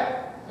on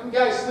back. Them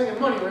guys slinging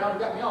money around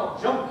got me all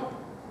jumpy.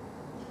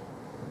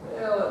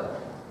 Well,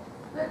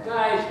 that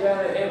guy's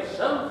got to have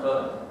some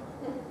fun.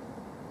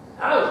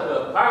 I was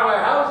to a parlor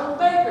house in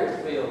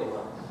Bakersfield once.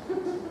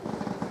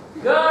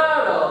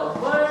 God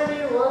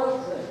almighty, what a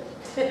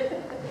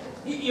thing.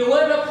 You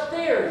went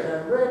upstairs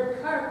on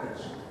red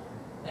carpets,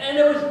 and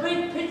there was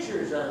big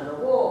pictures on the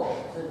walls,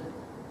 and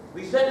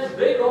we sat in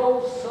big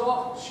old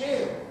soft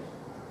chairs.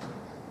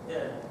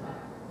 Yeah.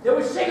 There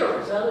were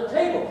cigarettes on the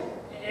table,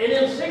 and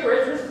them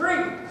cigarettes was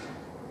free.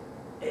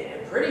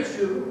 And pretty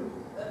soon,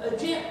 a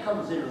gent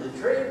comes in with a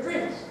tray of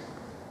drinks.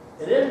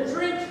 And them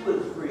drinks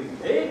was free.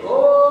 Big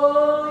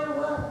all you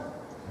want.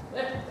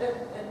 And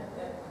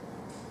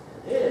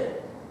then,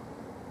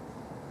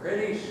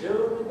 pretty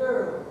soon the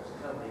girls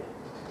come in.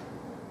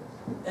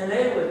 And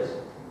they was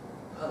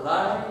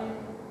polite,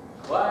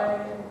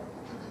 quiet,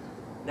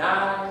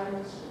 nice,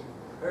 and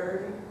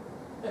pretty.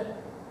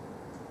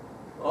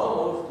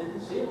 Almost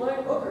didn't seem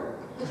like hookers.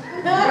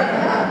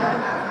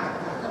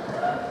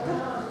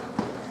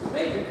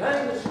 Made you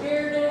kind of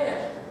scared to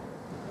ask.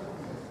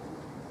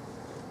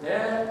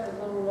 That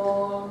was a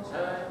long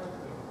time ago.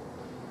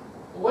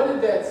 What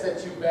did that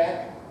set you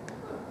back?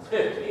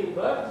 $15.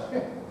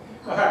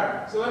 All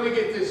right, so let me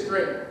get this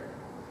straight.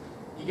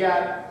 You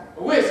got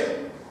a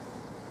whiskey,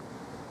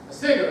 a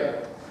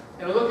cigarette,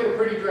 and a look at a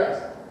pretty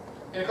dress.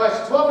 And it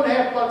cost you 12 and a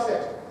half bucks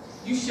extra.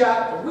 You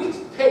shot a week's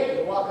pay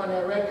to walk on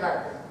that red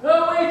carpet. A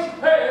week's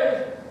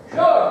pay?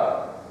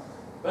 Sure.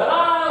 But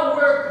I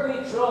worked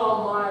weeks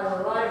all my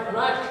life, and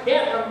I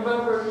can't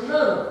remember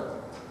none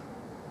of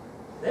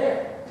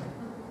them.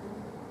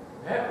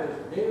 That was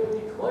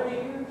nearly 20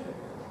 years ago.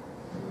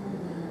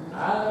 I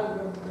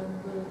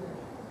remember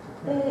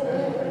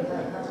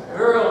that. The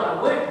girl I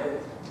went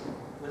with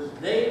was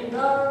named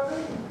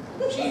Dorothy.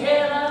 She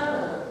had on a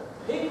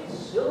pink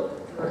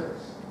silk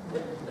dress.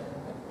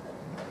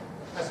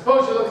 I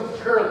suppose you're looking for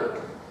Curly.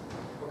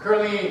 Well,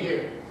 Curly ain't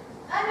here.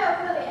 I know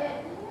Curly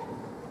ain't here.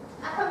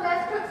 I come to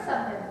ask Crook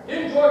something.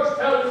 Didn't George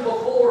tell you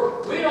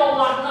before, we don't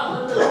want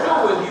nothing to do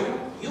with you?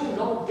 You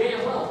know damn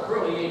well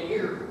Curly ain't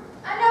here.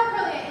 I know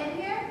Curly ain't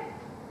here.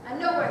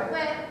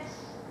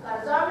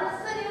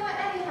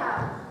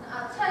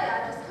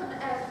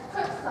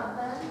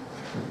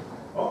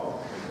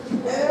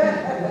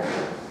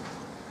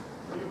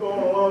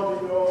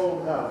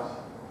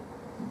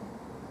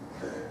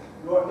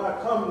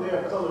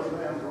 a colored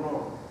man's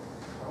wrong.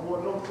 I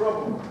want no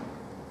trouble.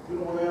 You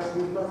don't want to ask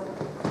me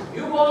nothing.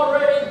 You've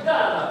already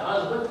got a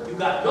husband. You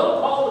got no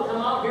call to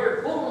come out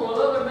here fooling with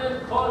other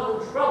men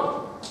causing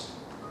trouble.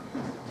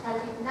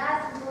 I'd be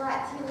nice and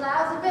polite to you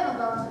lousy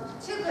bimbobones,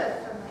 but you're too good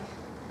for me.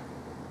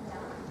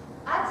 Now,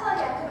 I tell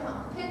you I put them on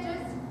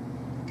pictures.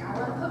 I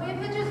want to put me in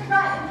pictures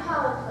right in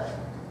Hollywood.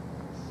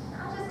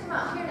 I'll just come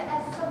out here to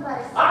ask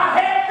somebody. I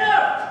had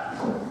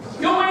enough!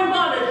 You ain't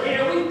wanted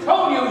here. We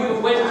told you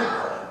you went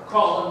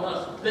calling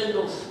us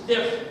bindle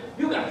stiffs.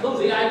 You got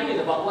floozy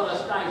ideas about what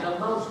us guys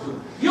amounts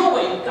to. You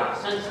ain't got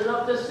sense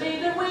enough to see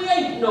that we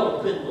ain't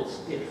no bindle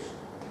stiffs.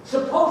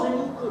 Supposing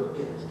you could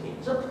get us,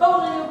 kid.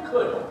 Supposing you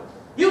could.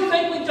 You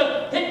think we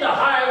just hit the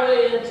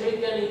highway and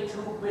take any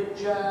two-bit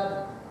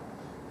job?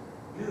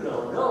 You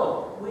don't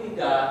know. We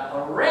got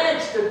a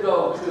ranch to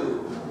go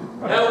to.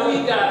 And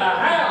we got a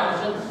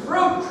house and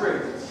fruit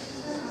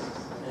trees.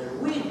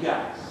 And we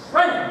got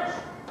friends.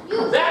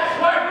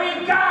 That's what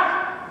we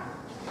got!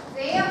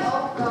 Damn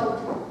old goat.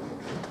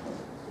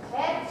 You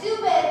had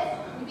 2 beds,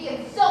 you'd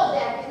be sold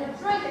at, getting a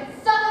drink and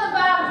sucking the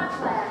bottom of the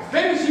class.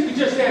 Maybe she could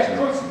just ask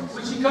Brooks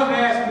when she come to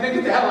ask me, then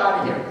get the hell out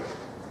of here.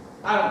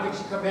 I don't think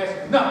she come to ask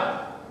me nothing.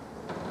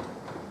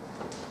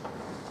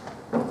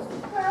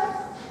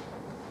 Brooks,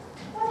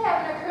 what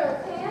happened to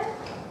Curly's hand?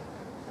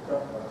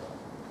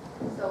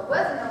 So it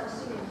wasn't no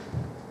machine.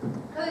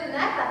 Curly didn't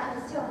act like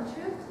he was telling the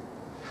truth.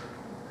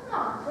 Come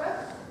on,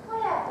 Brooks, what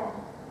happened?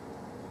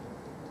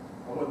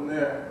 I wasn't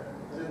there.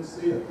 I didn't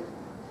see it.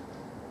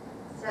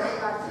 Said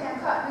about Sam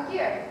caught in the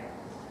gear.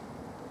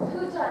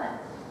 Who done it?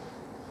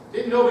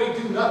 Didn't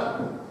nobody do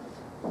nothing.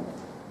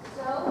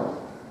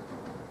 So,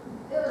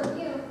 it was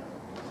you.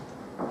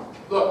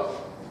 Look,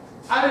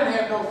 I didn't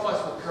have no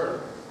fuss with Curly.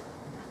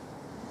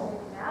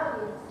 Now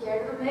you're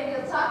scared of him. Maybe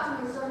he'll talk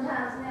to me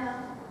sometimes now.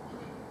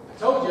 I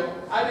told you,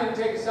 I didn't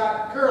take a side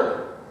at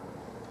Curly.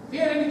 If he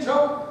had any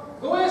trouble,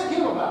 go ask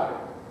him about it.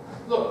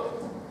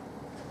 Look,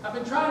 I've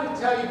been trying to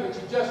tell you, but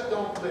you just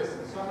don't listen,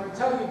 so I'm going to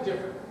tell you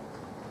different.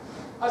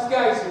 Us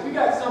guys here, we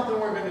got something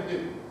we're going to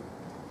do.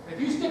 And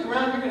if you stick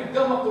around, you're going to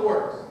gum up the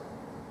works.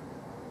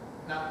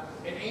 Now,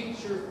 it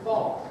ain't your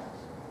fault.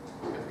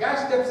 If a guy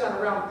steps on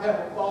a round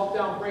pebble, falls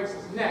down, breaks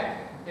his neck,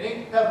 it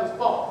ain't the pebble's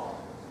fault.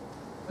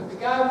 But the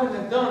guy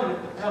wouldn't have done it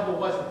if the pebble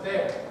wasn't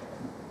there.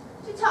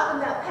 What you talking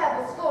about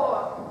pebbles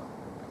for?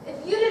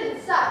 If you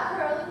didn't stop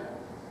Curly,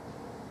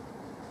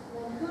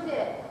 then who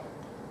did?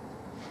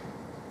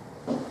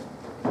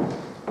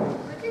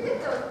 Where'd you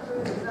get those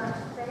bruises on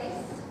your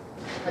face?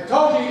 I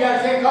told you you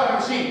got his hand caught in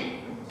the machine.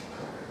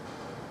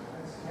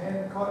 His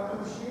hand caught in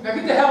the machine. Now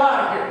get the hell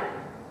out of here.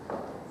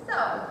 So,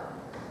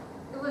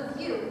 it was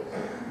you.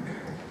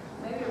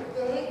 Maybe you're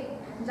big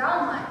and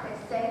dumb, like they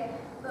say,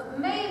 but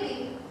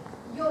maybe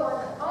you're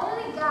the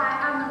only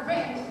guy on the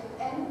ranch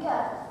with any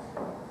guts.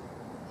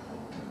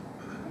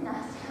 You're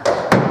nice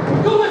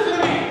guy. You listen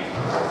to me.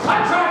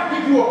 I tried to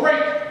give you a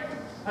break.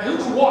 I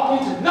let you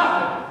walk into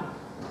nothing.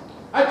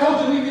 I told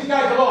you to leave these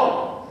guys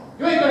alone.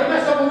 You ain't gonna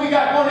mess up what we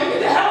got going. Get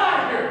the hell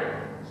out of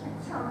here.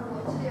 Can't tell me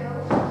what to do.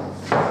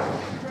 I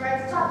have the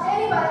right to talk to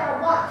anybody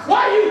I want.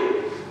 Why you?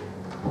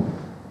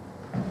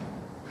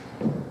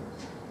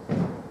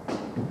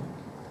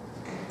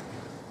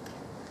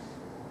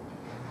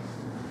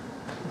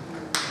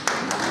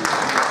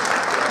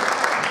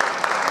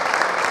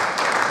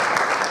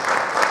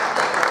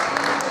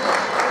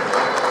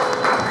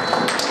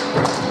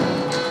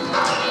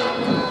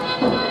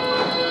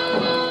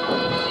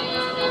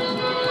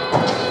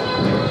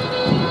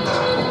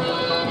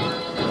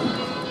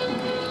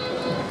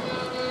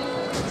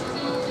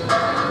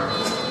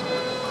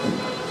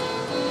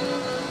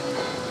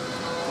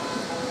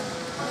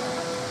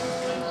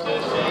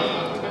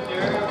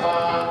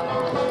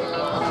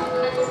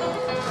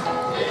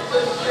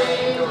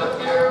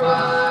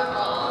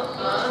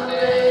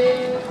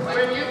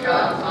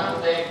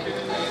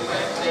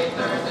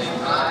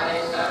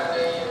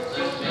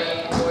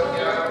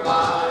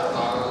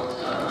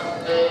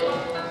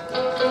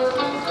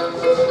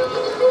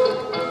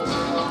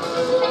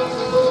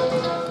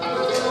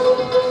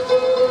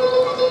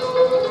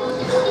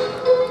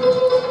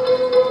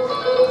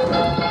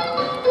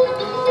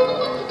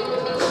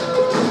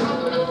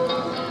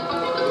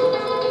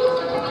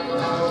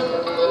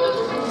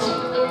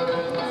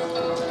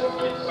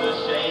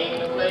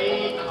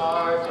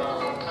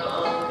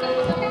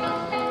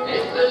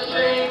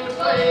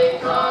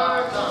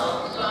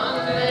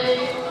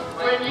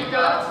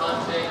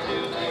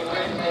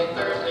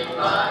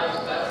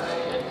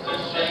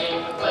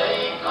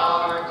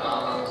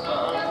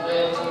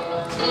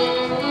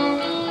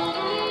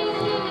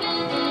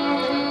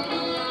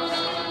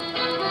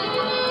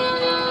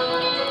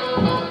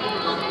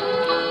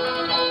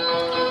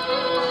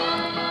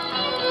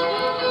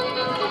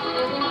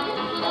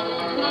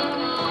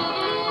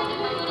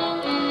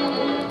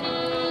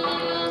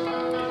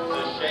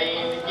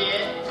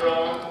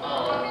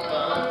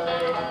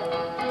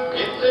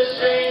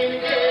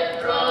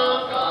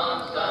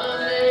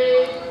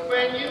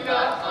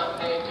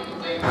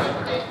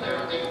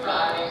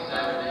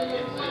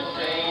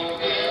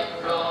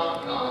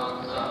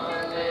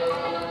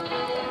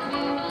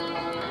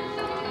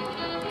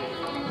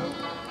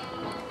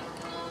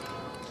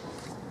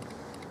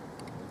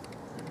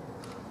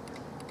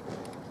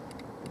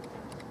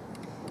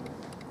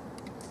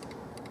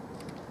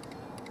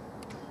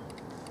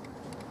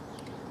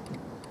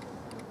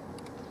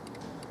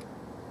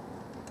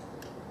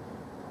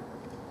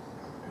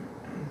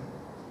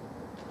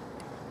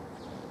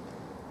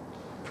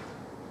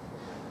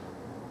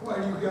 Why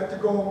you got to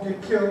go and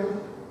get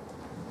killed?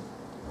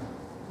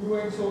 You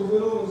ain't so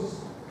little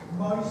as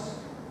mice.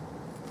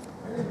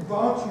 I didn't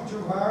bounce you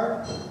too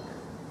hard.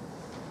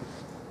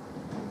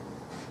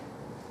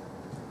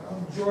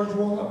 George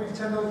won't let me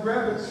tend those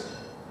rabbits.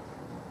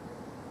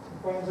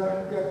 Finds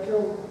out you got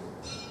killed.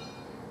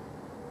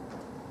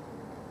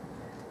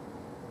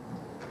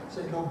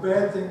 Say no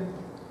bad thing,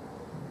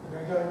 but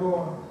I gotta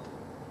go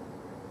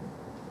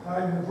and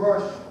hide in the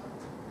brush.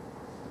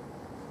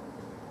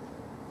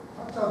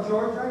 I'll tell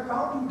George I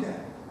found you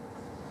dead.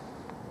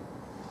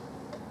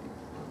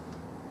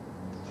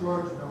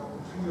 George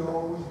knows. He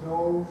always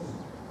knows.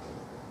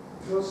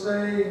 He'll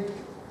say,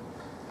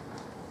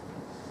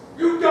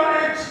 "You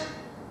done it!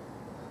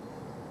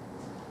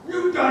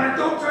 You done it!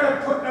 Don't try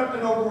to put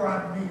nothing over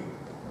on me."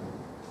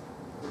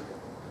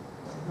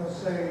 And he'll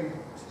say,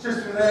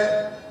 "Just for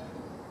that,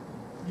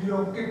 you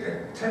don't get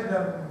to tend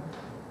them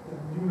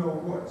you know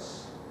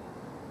what's."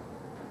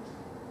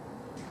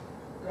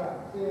 God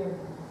damn.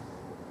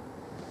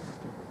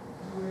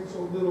 You ain't so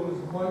little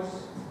as mice.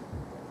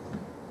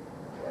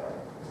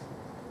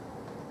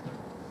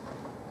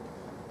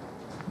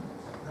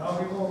 No,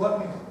 he won't let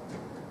me.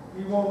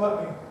 He won't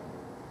let me.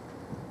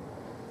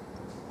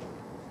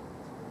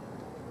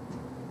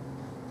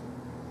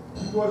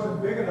 You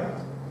wasn't big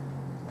enough.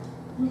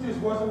 You just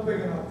wasn't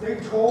big enough. They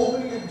told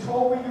me and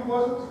told me you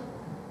wasn't.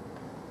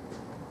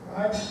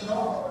 I didn't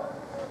know.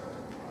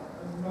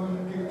 I didn't know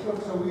you'd get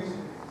killed so easy.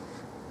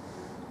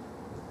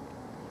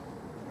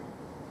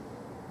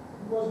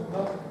 You wasn't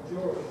nothing to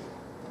George.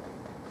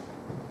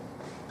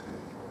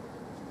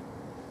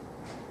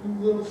 You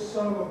little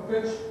son of a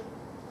bitch.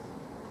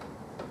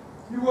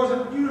 You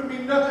didn't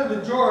mean nothing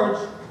to George.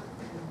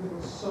 You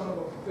little son of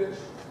a bitch.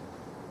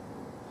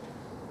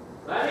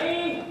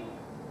 Lenny?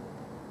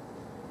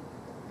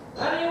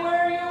 Lenny, where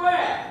are you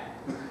at?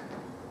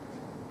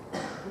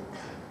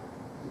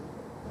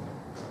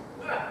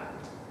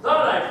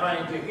 Thought I'd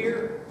find you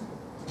here.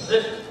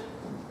 Listen,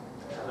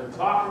 I've been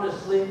talking to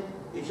Slim.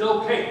 It's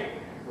okay.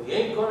 We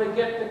ain't gonna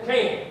get the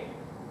can.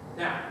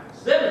 Now,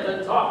 Slim's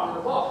been talking to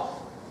the boss.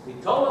 He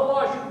told the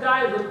boss you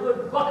guys were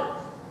good buckets.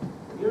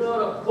 You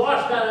know the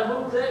boss gotta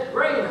move that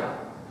grain out.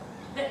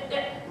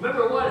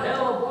 Remember what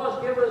hell the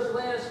boss gave us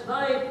last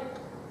night?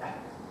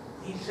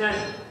 He said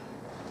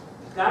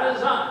he's got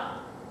his eye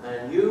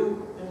on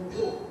you and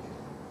George,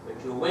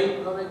 but you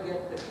ain't gonna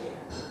get the can.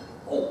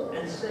 Oh,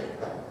 and say,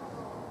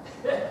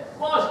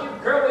 boss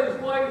give Curly's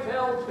wife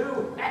hell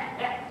too.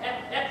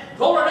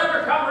 Told her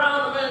never come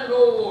around to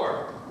Manzone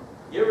war.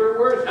 Give her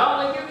worse hell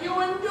than give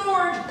you and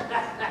George.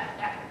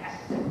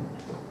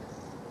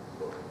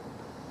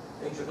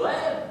 Ain't you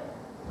glad?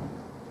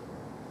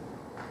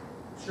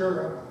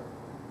 Sure.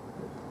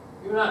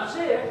 You're not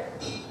sick?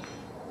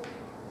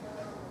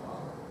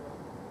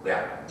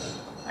 Well,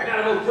 I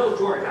gotta go tell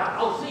George.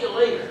 I'll see you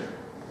later.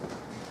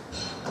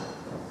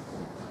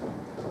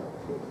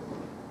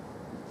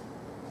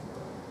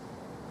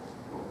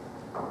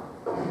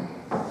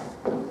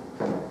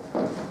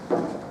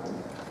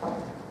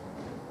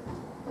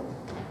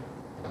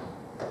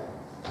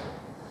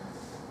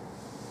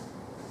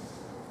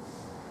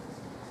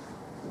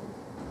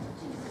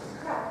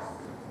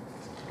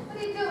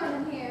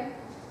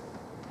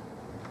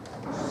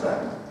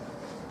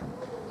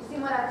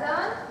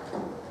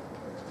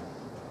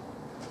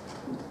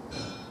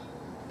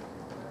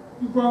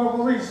 You brought the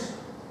police.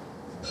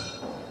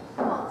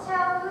 I won't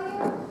tell, will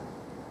you?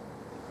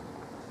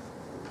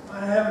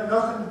 I have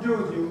nothing to do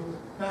with you.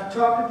 Not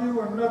talking to you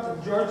or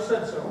nothing. George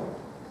said so.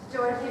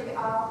 George gave you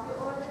all your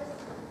orders?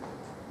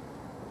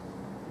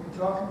 You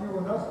talking to you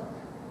or nothing?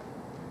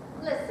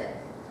 Listen,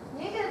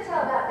 you ain't gonna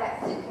tell about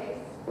that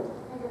suitcase.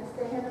 Ain't gonna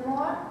stay here no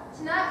more.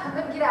 Tonight, I'm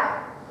gonna get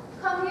out.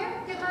 Come here,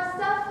 get my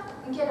stuff,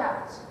 and get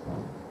out.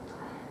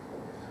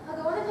 I'll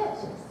go in the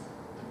pictures.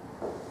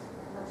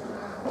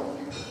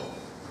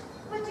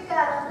 What you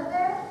got under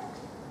there?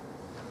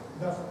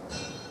 Nothing.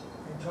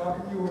 Ain't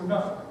talking to you or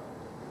nothing.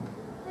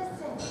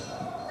 Listen,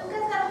 them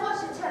guys got a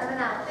horseshoe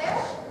tournament out there.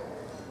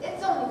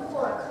 It's only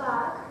 4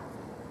 o'clock.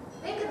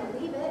 They ain't gonna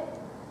leave it.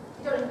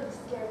 You don't even be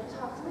scared to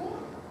talk to me.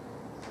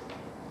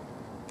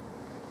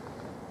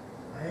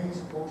 I ain't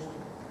supposed to.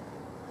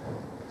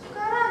 What you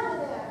got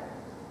under there?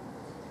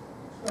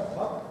 It's not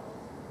fun.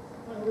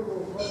 My little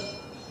brother.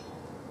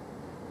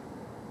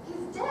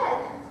 He's dead.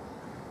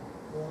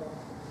 Well,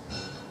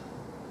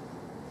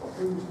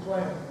 he was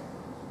playing.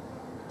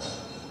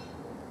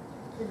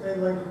 He made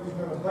like he was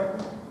gonna bite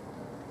me.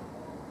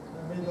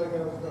 I made like I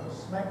was gonna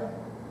smack him.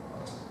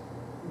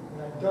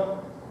 And I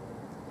ducked.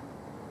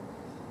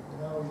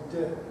 And now he's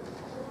dead.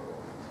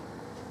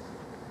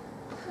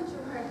 Don't you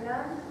hurt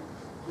none.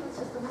 He was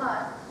just a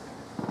month.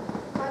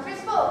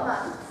 Country's full of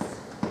months.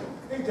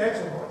 Ain't that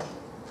so much?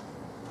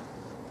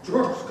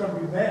 George's gonna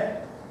be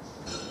mad.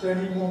 Then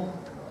he won't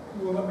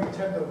let me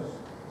tend those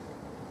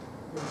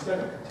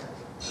second.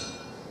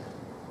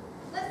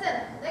 Listen,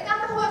 they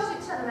got the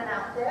horseshoe tournament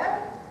out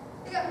there.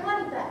 They got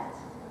money back.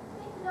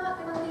 They're not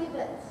gonna leave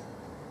it.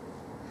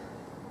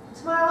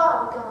 Tomorrow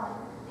I'll be gone.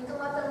 You can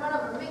let them run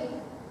over me.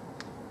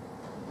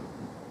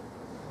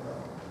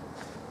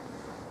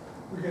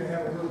 We're gonna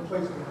have a little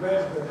place with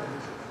raspberries.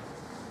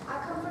 I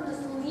come from the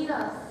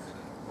Salinas.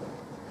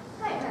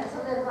 I ain't meant to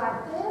live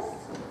like this.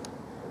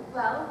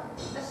 Well,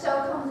 a show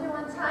come through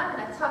one time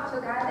and I talked to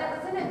a guy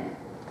that was in it.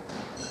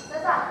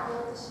 Says I could go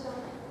with the show.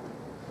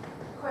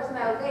 Of course,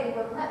 my old lady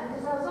wouldn't let me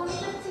because I was only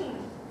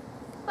 15.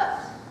 But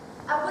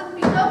I wouldn't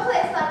be no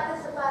place like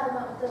this if I'd have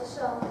went with the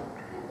show.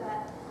 Think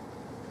that.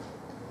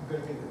 We're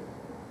gonna get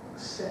a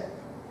set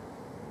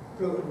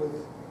filled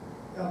with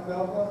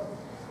alfalfa.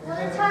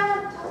 Another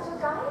time I talked to a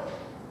guy.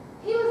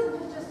 He was in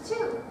pictures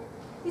too.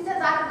 He says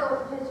I could go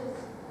with the pictures.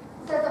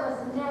 He says I was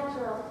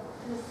natural.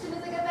 And as soon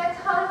as I get back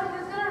to Hollywood, he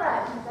was going to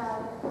write me about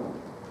it.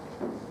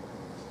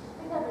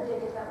 I never did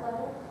get that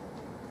letter.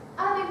 I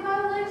think my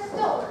old lady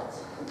stole it.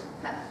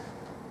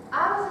 I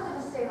wasn't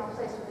going to stay no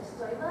place where they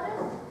stole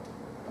letters.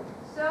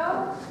 So,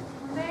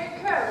 I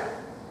married Curly.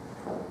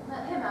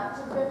 Met him out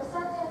to the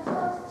riverside and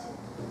close to.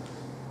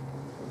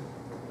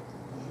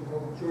 You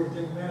know George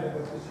ain't mad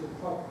about this your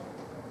pup.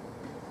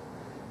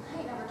 I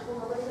ain't never told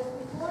nobody this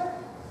before.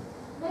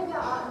 Maybe I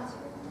oughtn't to.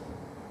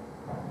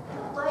 I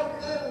don't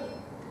like Curly.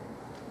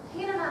 He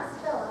ain't a nice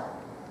fella.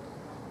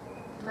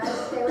 Might have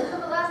stayed with him,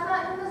 but last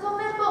night him and his old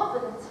man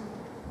bolted into me.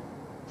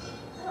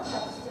 I don't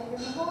have to stay here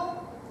no more.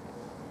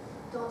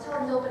 Don't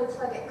tell nobody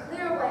till I get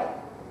clear away.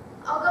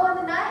 I'll go in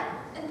the night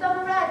and thumb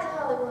a ride to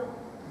Hollywood.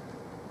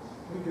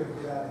 We gotta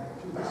get out of here.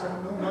 Too. This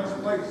ain't no nice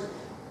place.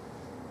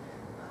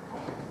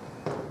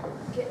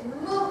 Getting the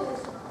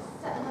movies,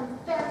 setting in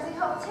fancy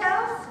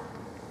hotels.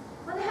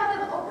 When they have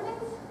them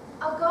openings,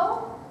 I'll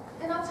go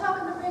and I'll talk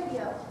on the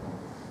radio.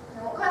 And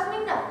it won't cost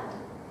me nothing,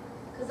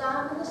 because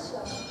I'm in the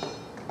show.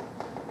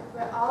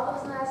 Wear all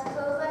those nice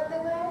clothes like they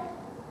wear,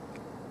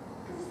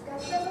 because this guy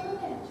says I'm a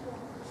natural.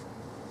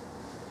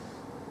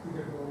 We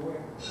gotta go away.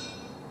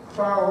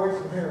 Far away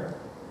from here.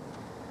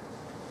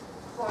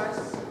 Of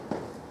course,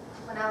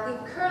 when I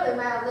leave Curly,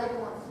 my old lady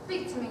won't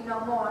speak to me no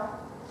more.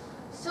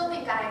 She'll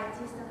think I ain't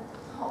decent.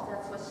 Oh,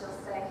 that's what she'll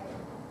say.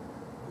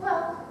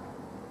 Well,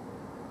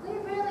 we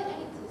really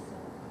ain't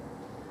decent.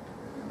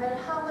 No matter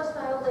how much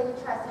my old lady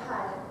tries to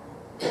hide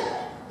it.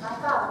 My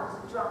father was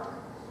a drunk.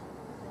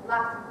 They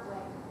locked him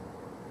away.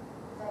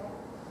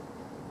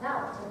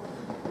 Now it's over.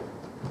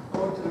 I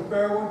went to the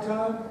fair one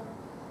time,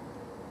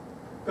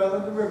 fell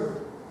in the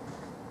river.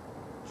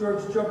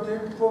 George jumped in,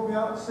 pulled me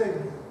out and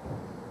saved me.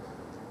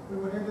 We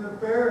went into the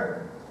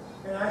fair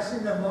and I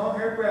seen them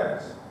long-haired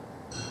rabbits.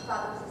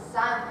 Father was a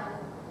sign man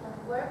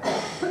at work.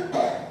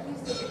 He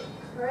used to get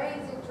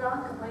crazy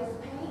drunk and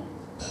waste paint.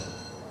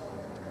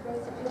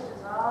 Crazy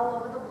pictures all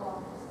over the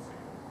walls.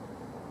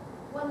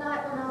 One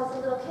night when I was a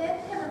little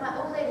kid, him and my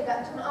old lady got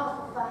into an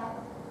awful fight.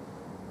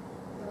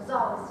 There was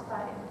always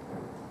fighting.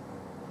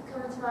 He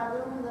come into my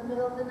room in the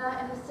middle of the night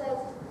and he says,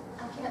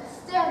 I can't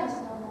stand this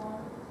no more.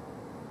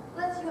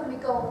 Let's you and me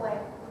go away.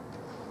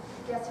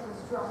 I guess he was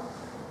drunk.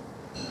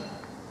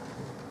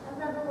 I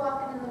remember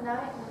walking in the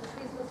night and the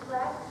trees was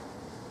black.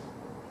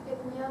 He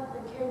picked me up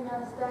and carried me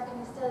on his back and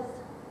he says,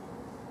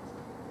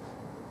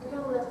 we're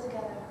going to live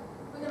together.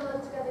 We're going to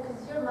live together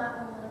because you're my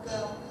own little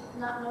girl,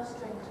 not no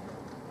stranger.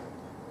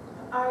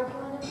 We're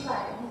arguing and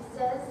fighting. He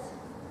says,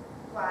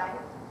 why?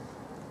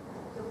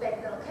 You'll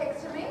bake little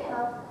cakes for me and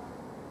I'll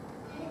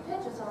paint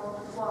pictures all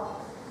over the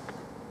walls.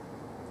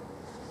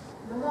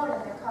 In the morning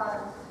they caught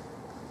him.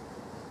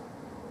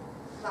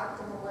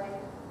 Locked him away.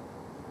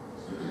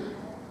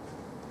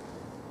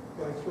 If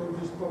I throw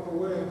this pup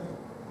away,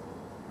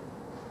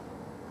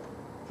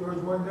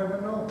 George might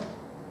never know.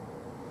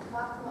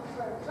 Locked him up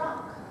for a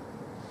drunk.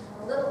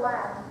 In a little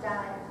while he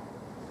died.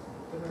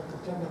 Then I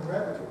pretend them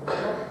rabbits were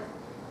trouble.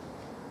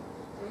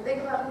 Do you think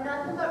about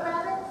nothing but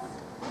rabbits?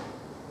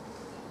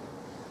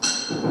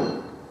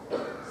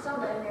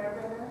 Somebody near a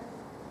river.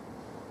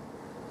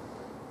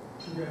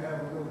 We're gonna have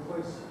a little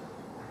place,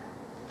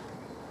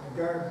 a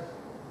garden,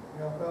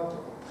 alfalfa.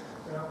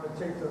 And I'm gonna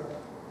take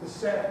the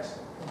sacks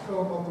and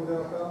fill them up with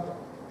alfalfa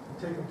and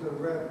take them to the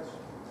rabbits.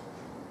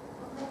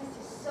 What makes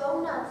you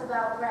so nuts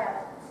about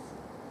rabbits?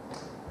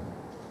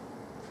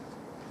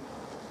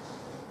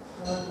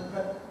 I like to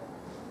pet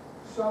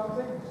soft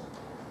things,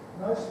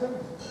 nice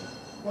things.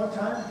 One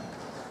time,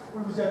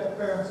 we was at the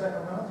fair in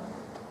Sacramento.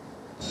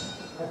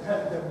 I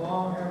petted them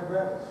long-haired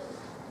rabbits.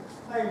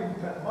 I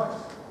didn't pet much,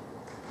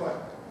 but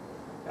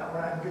not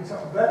when I can get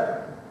something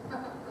better.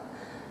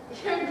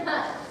 You're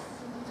nuts.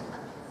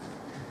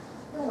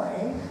 No, I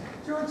ain't.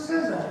 George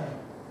says I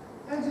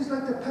ain't. I just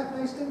like to pet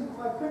nice things with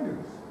my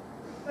fingers.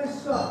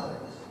 Nice soft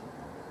things.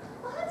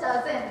 Well, it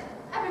doesn't.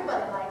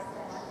 Everybody likes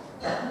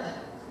that.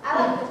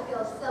 I like to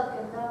feel silk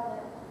and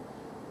velvet.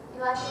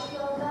 You like to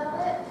feel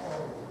velvet?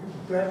 Oh, you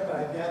bet,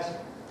 by gosh.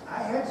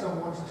 I had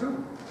some once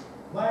too.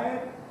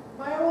 My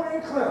own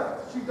Aunt Clara.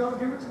 She don't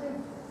give it to me.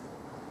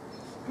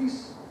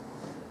 Piece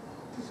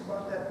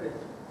about that big.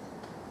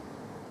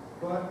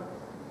 But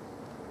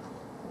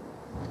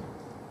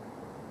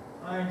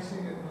I ain't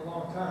seen it in a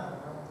long time.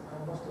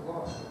 I must have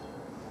lost it.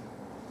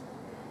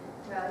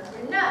 Well,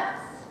 you're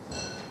nuts.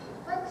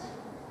 But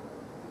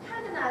you're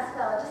kind of nice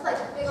fella, just like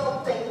a big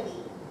old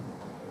baby.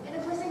 And a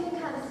person can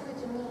kind of see what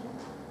you mean.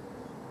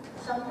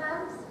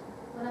 Sometimes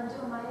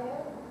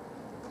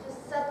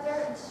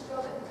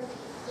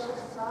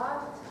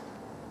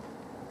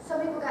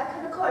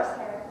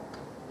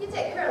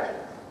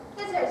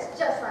sir, it's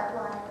just like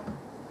wine.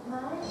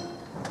 Mine?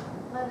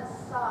 Mine is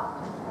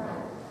soft and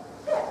firm.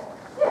 Here,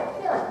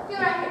 feel it. Feel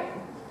right here.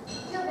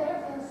 Feel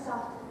there, feel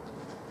soft.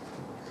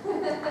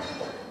 Don't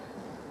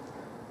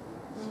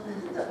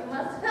you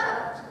must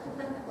have.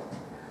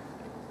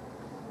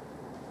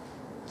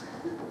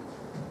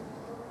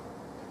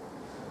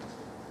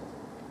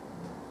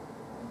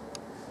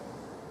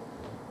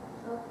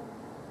 Oh,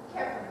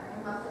 careful now,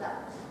 you must it up.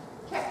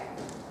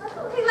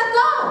 Careful. Okay, let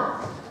go!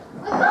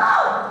 Let go!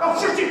 Oh,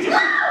 shit! No!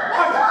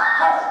 Let go!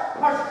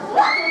 Hush!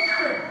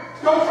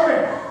 Don't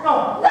scream! No!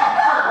 Let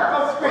go!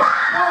 Don't scream! No!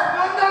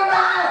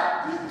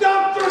 You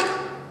don't do it!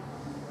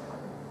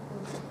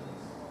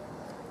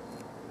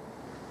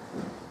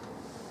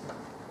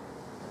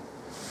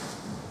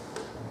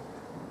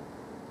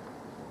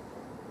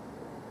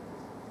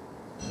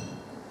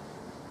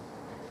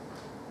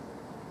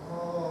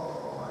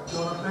 Oh, I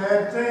done a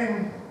bad thing.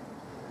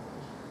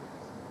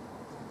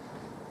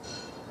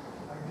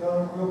 I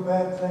done a real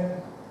bad thing.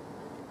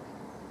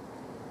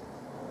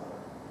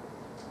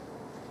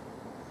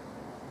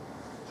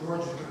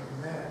 George is gonna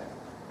be mad.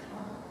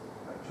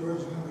 George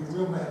is gonna be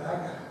real mad. I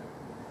got it.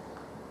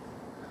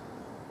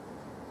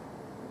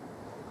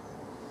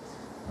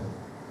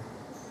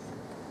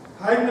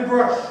 Hide in the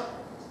brush.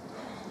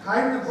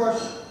 Hide in the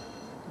brush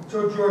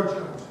until George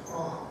comes.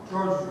 Oh,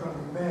 George is gonna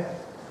be mad.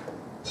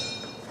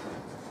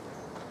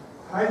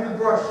 Hide in the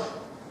brush.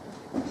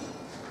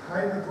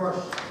 Hide in the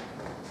brush.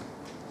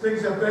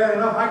 Things are bad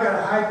enough. I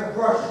gotta hide in the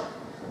brush.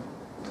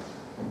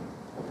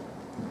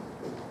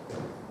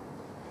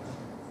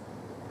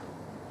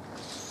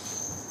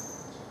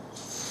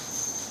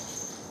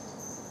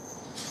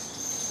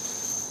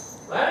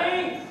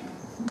 Lenny?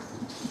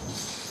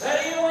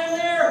 Lenny, you in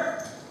there?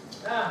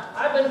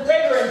 I've been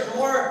figuring some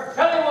more.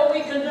 Tell me what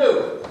we can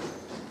do.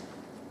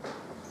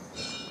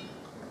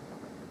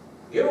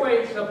 You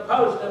ain't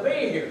supposed to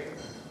be here.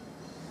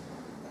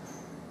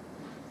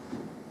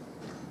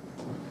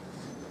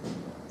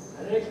 I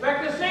didn't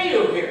expect to see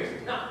you here.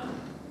 No.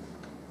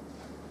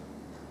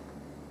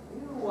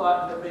 You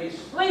ought to be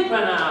sleeping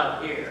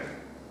out here.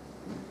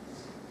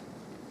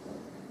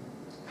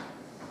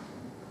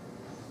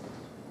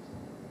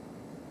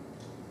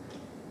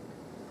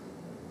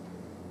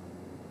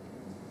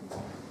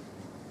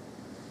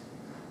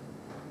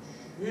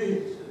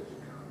 Jesus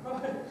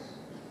Christ.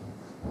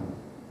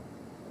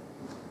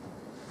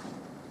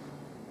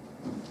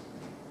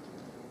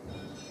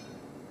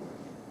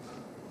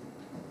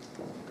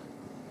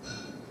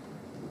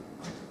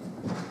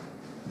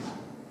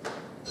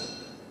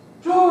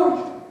 George!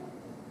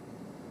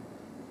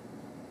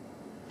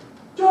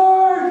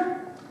 George!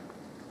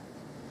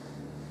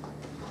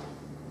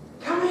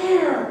 Come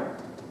here!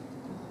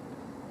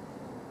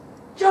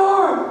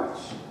 George!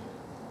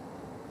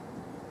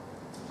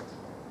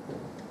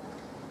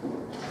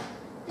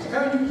 What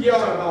are you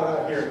yelling about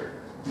out here?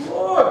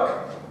 Look!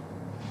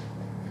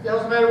 What the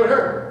hell's the matter with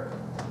her?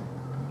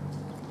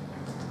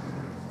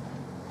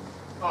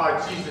 Oh,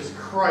 Jesus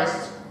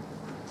Christ.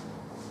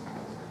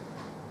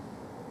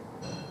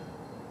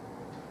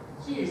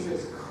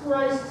 Jesus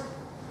Christ.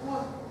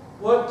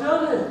 What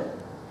done it?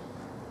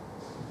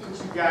 Ain't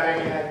you got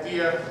any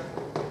idea?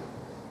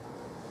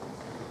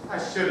 I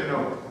should have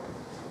known.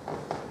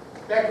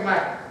 Back in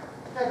my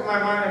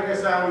mind, I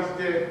guess I always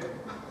did.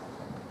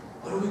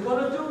 What are we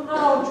gonna do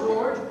now,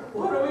 George?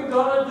 What are we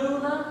gonna do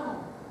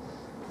now?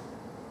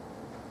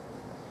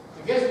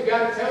 I guess we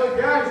gotta tell the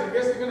guys. I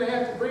guess they're gonna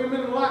have to bring him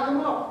in and lock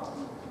him up.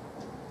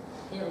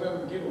 Can't let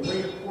him give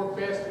away the poor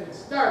bastard and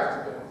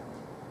starve to death.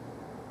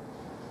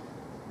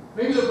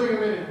 Maybe they'll bring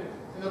him in and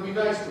they'll be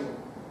nice to him.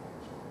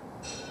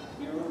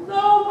 You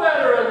know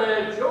better than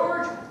that,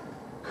 George.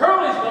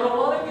 Curly's gonna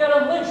want to get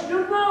him lynched.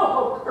 You know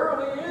how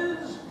Curly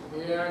is.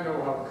 Yeah, I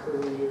know how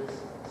Curly is.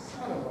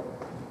 Son of a...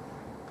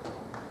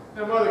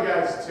 Them other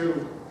guys,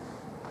 too.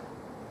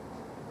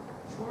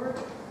 George,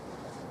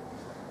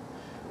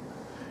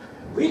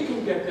 we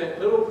can get that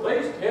little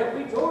place, can't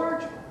we,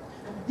 George?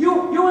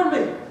 You and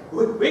me.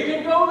 We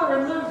can go there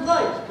and live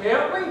nice,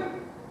 can't we?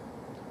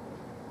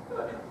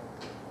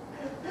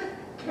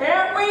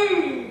 Can't we?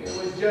 It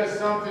was just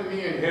something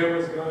me and him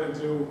was gonna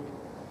do.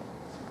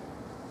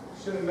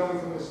 Should have known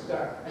from the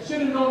start. I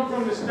should have known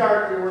from the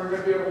start we weren't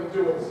gonna be able to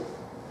do it.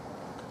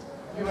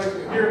 You like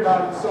to hear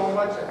about it so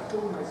much, I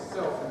fooled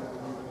myself into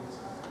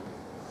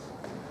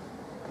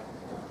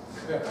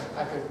believing it.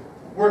 I could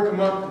work him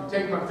up and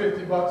take my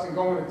 $50 and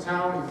go into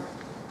town and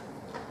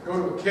go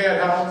to a cat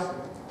house,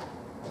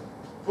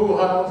 pool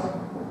house,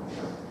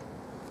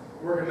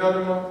 work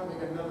another month,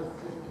 make another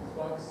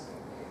 $50.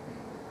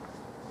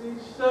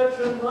 He's such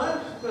a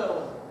nice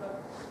fellow.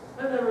 I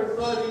never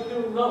thought he'd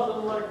do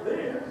nothing like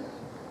this.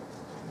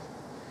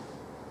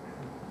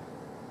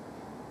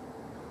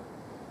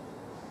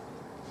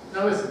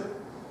 Now listen.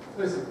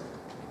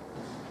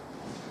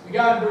 We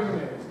gotta bring him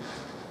in.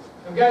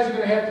 Them guys are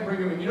gonna have to bring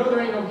him in. You know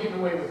there ain't no getting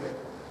away with it.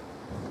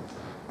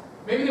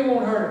 Maybe they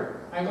won't hurt him.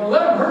 I ain't gonna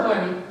let them hurt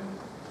Lenny.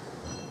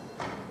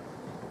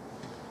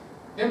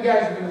 Them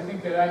guys are gonna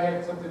think that I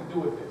had something to do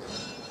with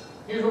this.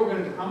 Here's what we're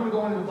gonna do. I'm gonna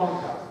go into the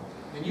bunkhouse.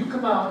 Then you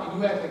come out and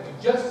you act like you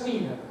just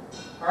seen him.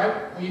 All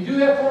right? Will you do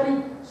that for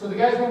me? So the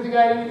guys won't think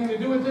I had anything to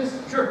do with this?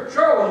 Sure,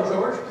 sure I will,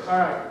 George. All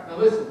right. Now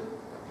listen.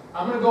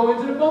 I'm going to go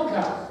into the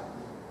bunkhouse.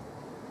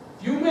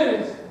 A few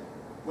minutes.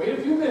 Wait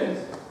a few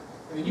minutes.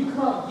 And then you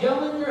come out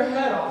yelling your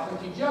head off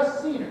like you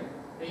just seen her.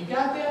 Now you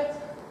got that?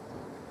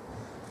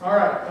 All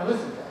right. Now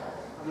listen.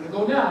 I'm going to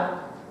go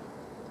now.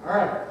 All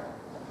right.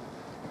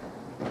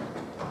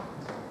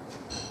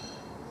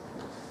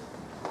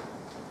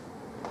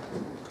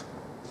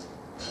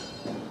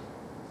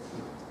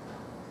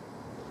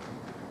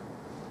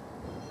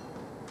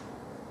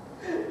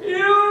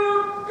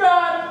 You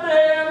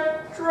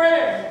goddamn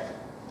tramp!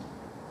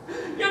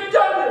 You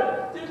done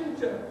it, didn't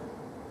you?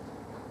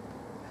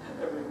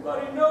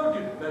 Everybody knows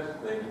you're the best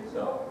thing you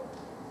saw.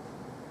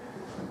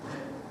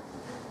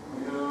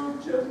 You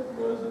just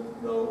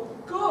wasn't no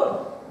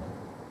good.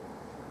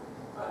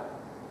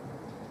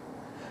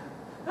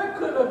 I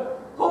could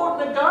have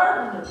pulled in the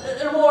garden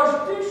and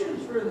washed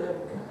dishes for them.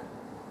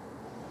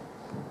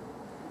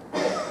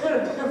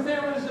 And if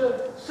there was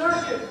a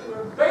circus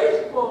or a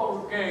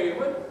baseball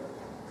game,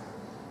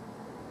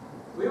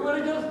 we would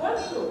have just went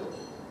to it.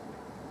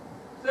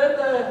 Said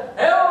the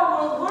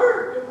hell would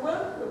work and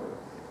went to it.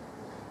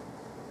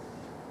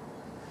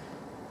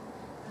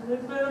 And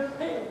it'd been a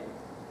pig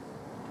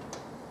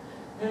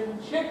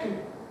and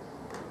chicken.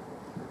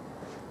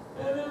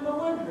 And in the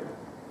winter,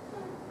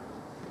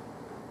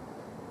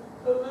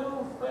 a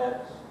little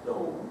fat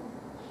stove.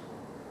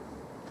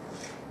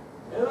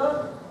 And I'm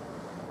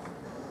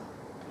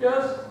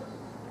just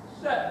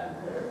sitting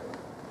there.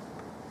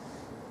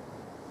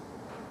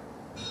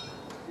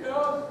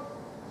 Just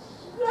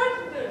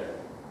sitting there.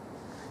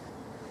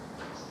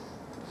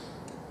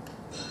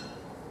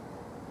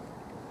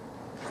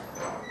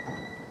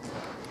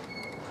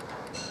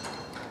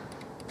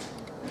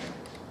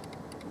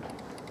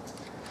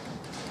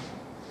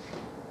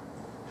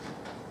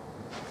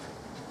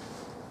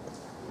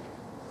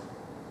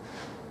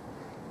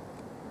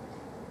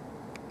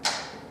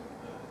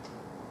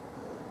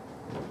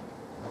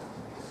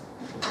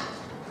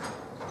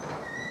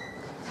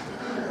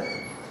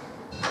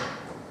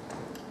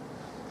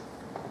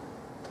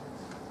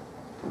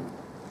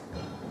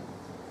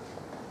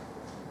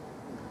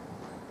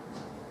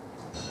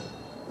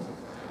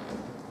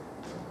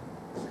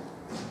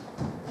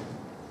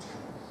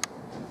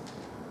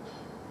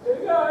 Hey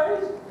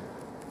guys!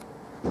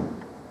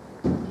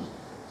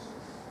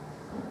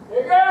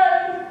 Hey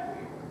guys!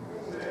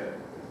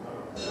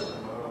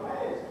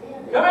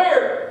 Come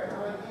here!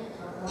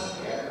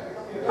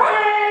 Come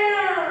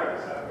here!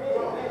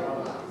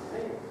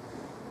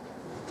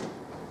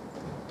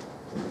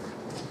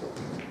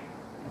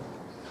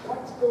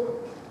 What's going on?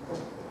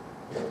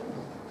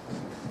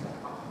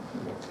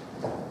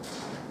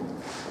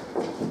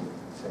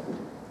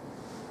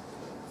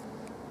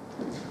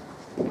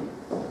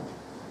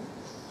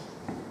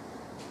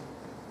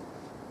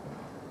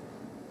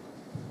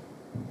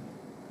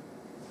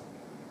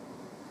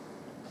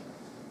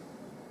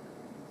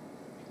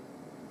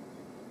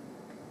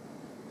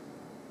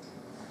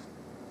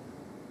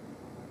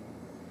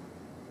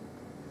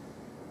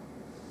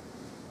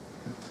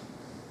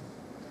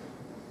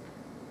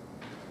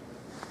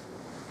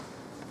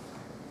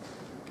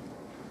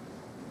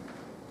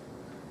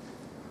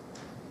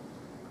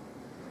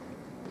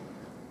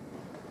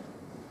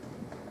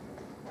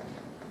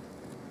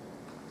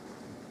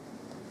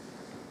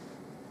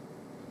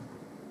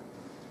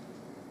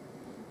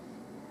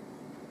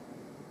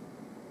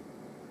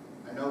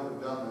 I know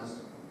who done this.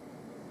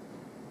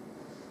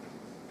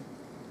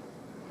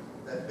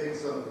 That big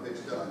son of a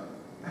bitch done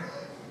it.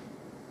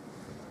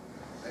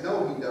 I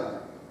know he done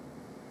it.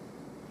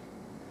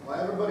 While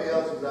everybody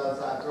else was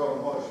outside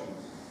throwing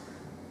motions.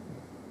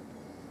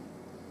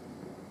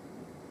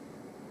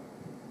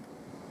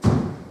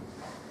 I'm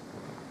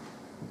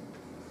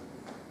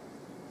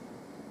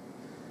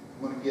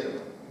gonna get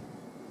him.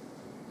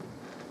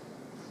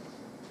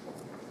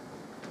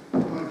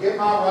 I'm gonna get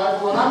my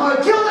rifle and I'm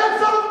gonna kill that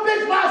son of a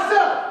bitch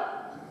myself!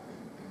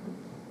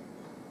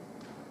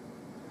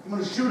 I'm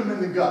gonna shoot him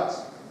in the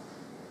guts.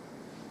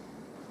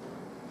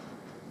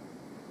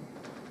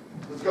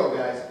 Let's go,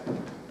 guys.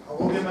 I'll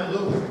go get my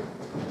loot.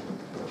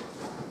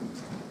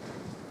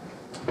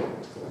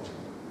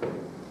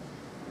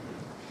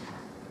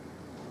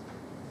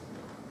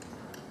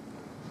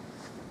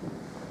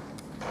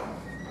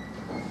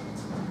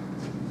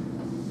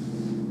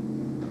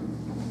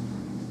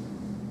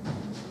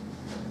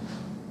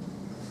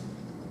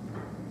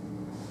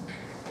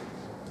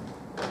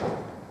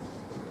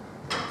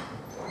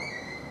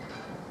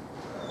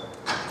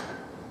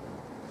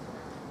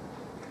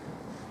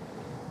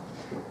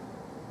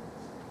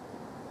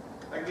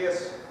 I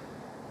guess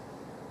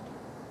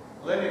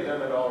Lenny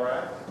done it all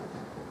right.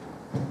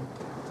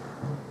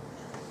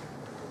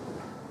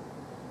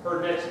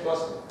 Her neck's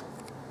busted.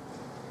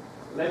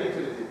 Lenny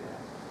could have did that.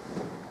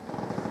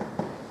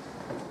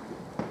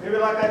 Maybe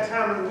like that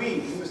time of the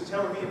week he was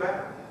telling me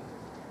about.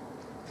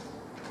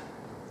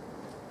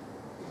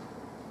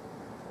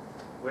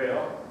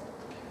 Well,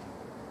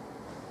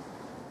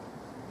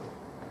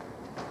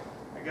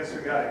 I guess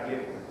we gotta get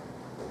him.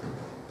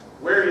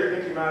 Where do you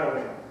think he might have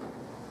went?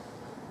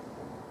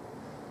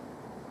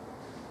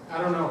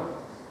 I don't know.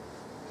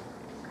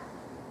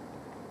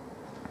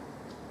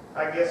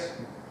 I guess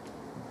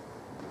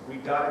we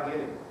gotta get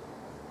him.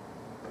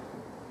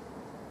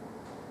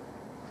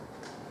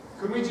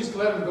 Couldn't we just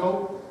let him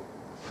go?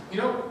 He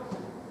didn't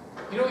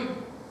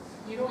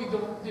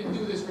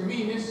do this for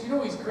meanness. You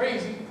know he's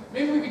crazy.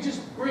 Maybe we could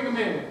just bring him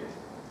in.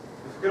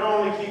 If we could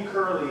only keep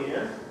Curly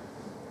in.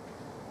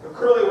 If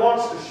Curly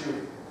wants to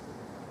shoot.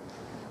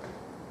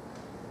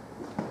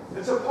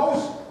 And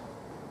suppose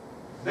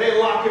they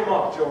lock him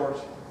up, George,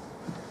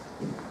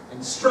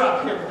 and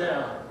strap him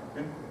down,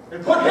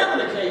 and put him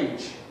in a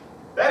cage.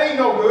 That ain't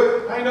no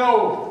good. I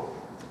know.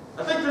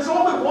 I think there's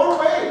only one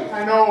way.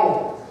 I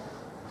know.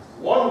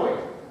 One way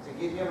to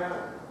get him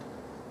out.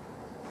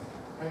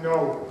 I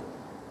know.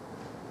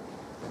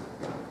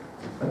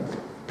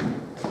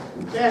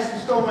 Jackson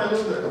stole my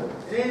Luger.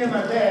 It ain't in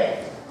my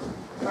bag.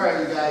 All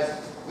right, you guys.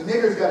 The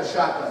nigger's got a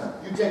shotgun.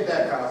 You take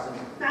that, Carlson.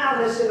 Now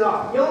listen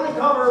up. The only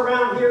cover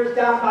around here is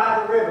down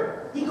by the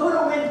river. He could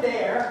have went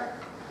there.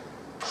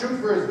 Shoot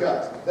for his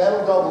guts.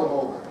 That'll double him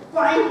over.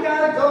 Why you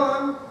got a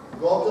gun?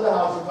 Go up to the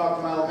house and talk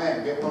to my old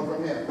man. Get one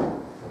from him.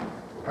 All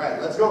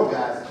right, let's go,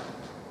 guys.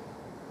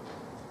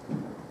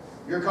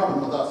 You're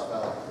coming with us,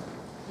 fella.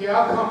 Yeah,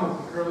 I'll come with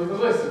you, Curly, but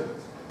listen.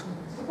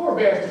 The poor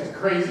bastard's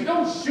crazy.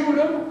 Don't shoot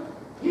him.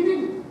 He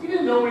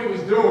didn't know what he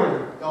was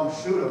doing. Don't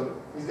shoot him.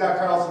 He's got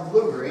Carlson's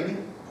Luger, ain't he?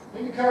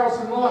 Maybe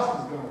Carlson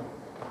lost his gun.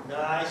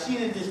 Nah, I seen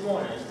it this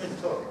morning. It's been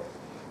took.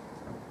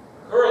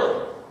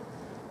 Curly.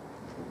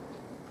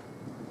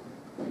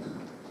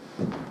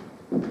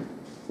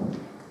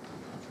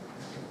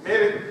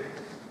 Maybe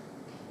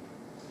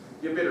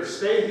you better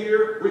stay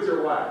here with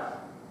your wife.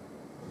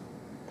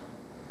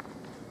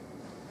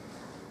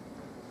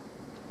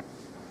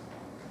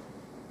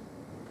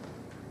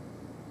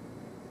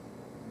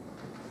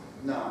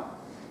 No.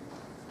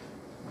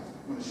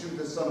 I'm gonna shoot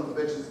this son of a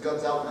bitch's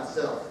guts out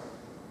myself.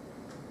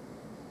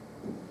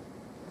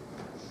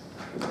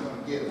 I'm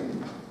gonna get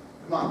him.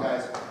 Come on,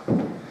 guys.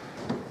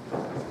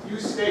 You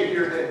stay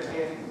here then,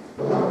 Candy.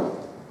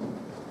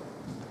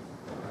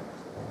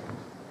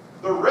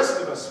 The rest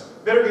of us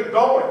better get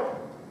going.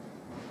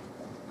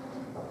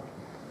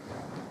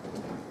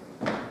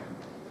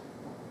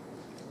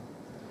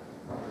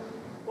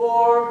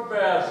 Poor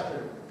bastard.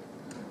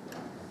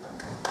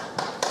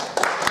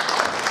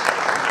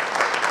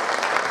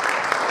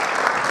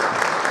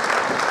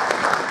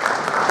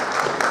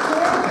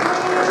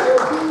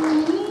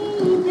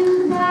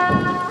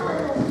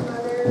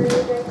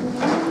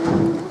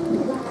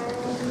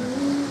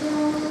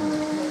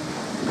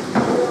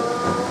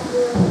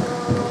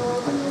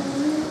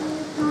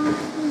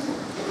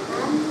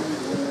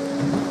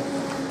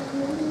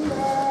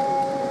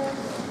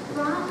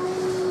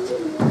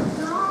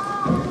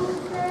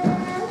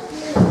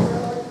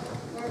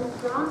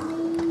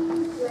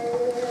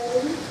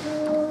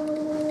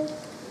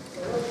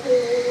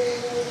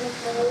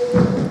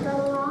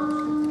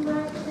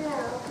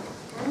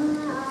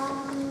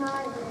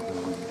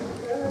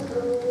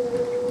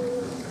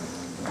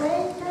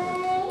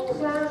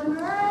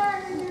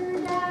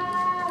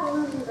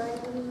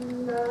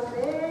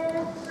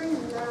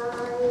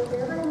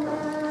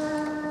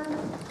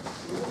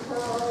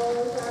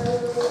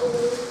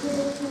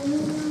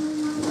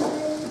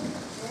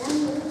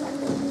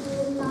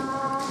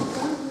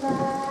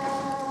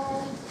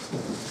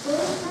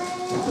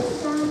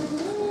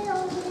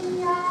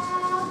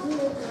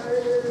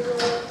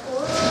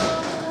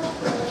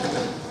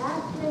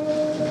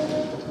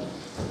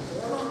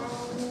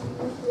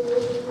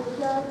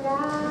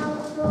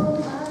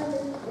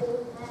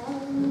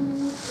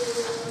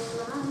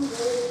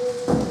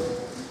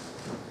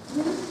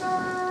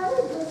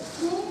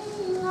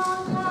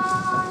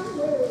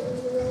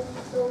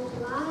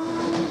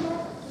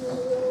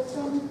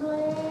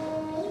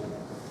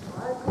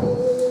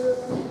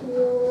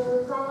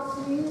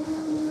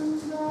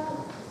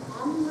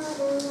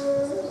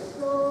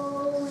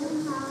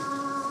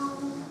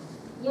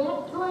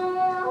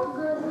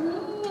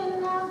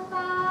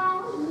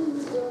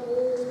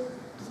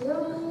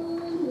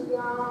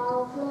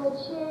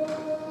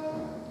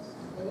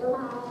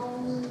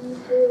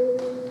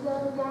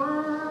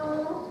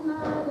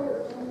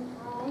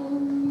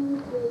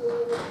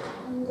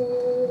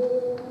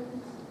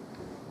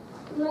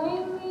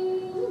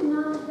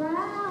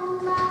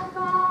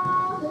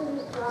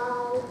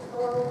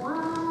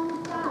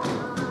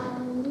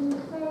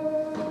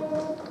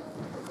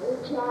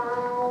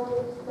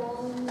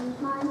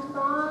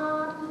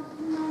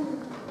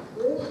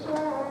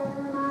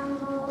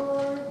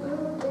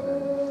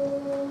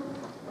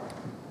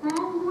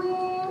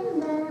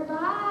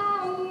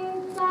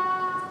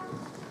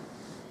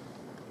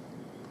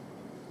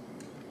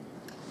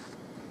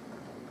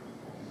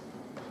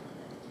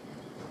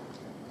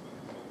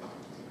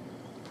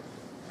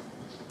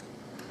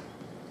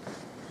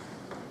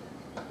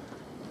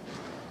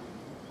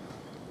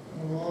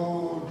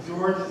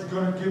 George is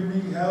gonna give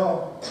me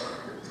hell.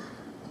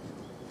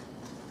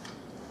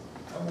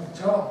 I'm gonna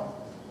tell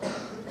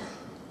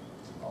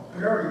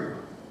Where are you?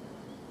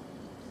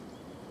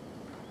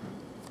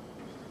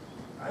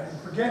 I didn't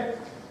forget.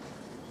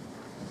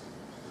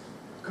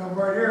 Come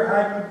right here,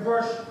 hide in the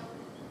brush.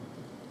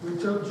 Wait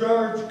till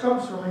George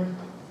comes for me.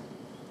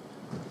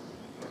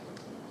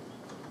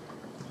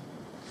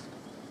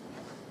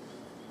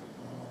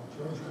 Oh,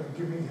 George's gonna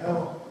give me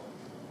hell.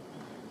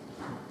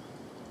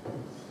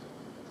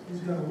 He's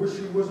gonna wish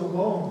he was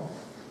alone.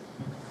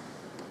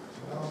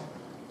 Well,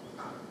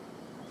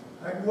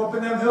 I can go up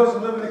in them hills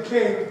and live in a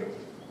cave.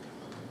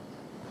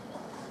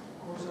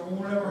 Of course, I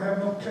won't ever have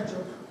no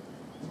ketchup.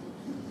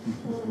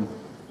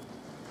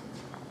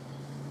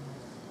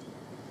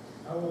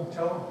 I won't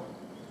tell him.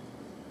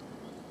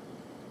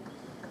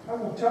 I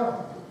won't tell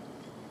him.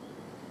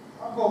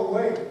 I'll go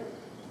away.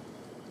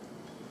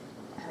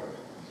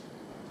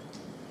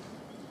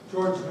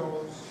 George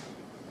knows.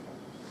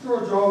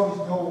 George always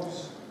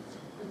knows.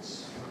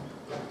 It's...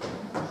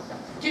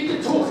 Get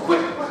the tools,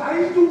 quick! I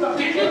didn't do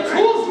nothing. Get the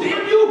tools,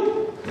 damn you!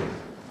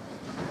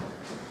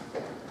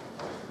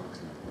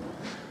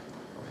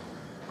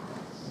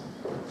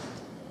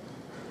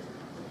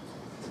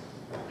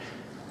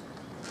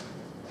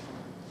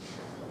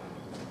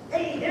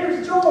 Hey,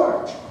 there's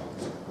George.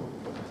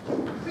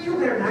 But you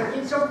better not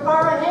get so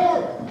far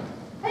ahead.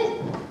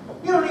 Hey,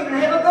 you don't even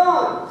have a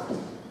gun.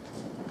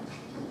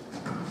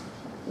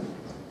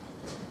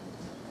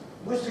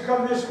 Wish to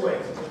come this way.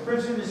 The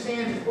prints in the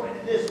sand is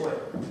pointed this way.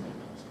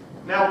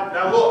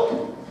 Now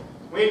look,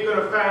 we ain't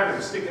gonna find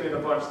him sticking in a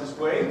bunch this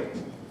way.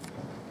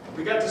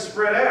 We got to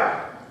spread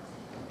out.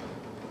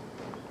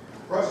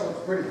 Brush looks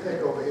pretty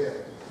thick over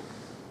here.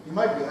 He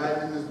might be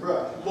hiding in this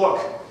brush.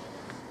 Look,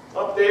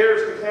 up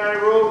there's the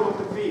county road with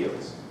the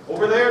fields.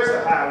 Over there's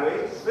the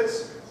highway.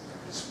 Let's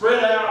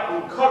spread out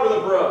and cover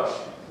the brush.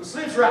 Well,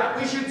 Slim's right.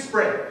 We should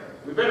spread.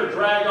 We better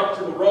drag up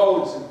to the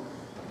roads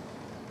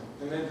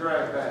and then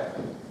drag back.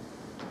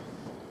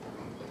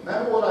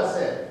 Remember what I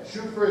said.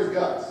 Shoot for his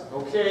guts.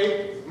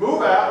 Okay,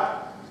 move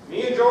out.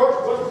 Me and George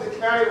go to the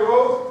county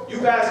road. You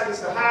guys get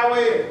to the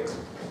highway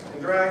and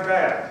drag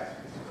back.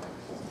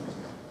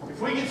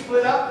 If we get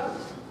split up,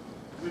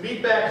 we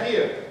meet back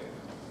here.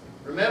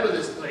 Remember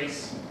this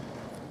place.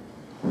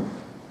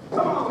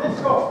 Come on, let's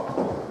go.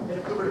 Head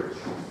up the bridge.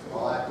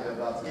 All I care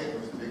about is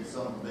getting this big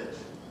son of a bitch.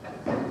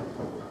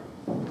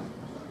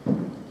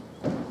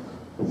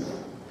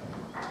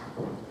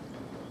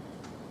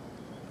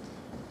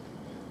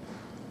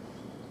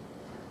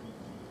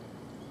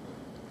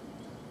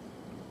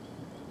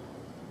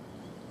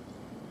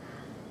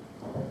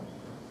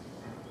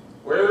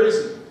 Where is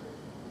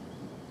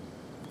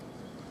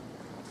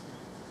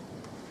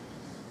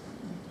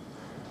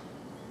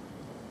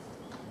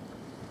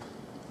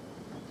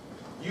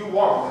he? You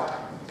won't.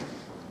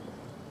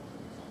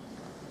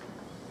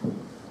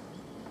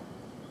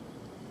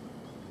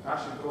 I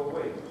should go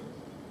away.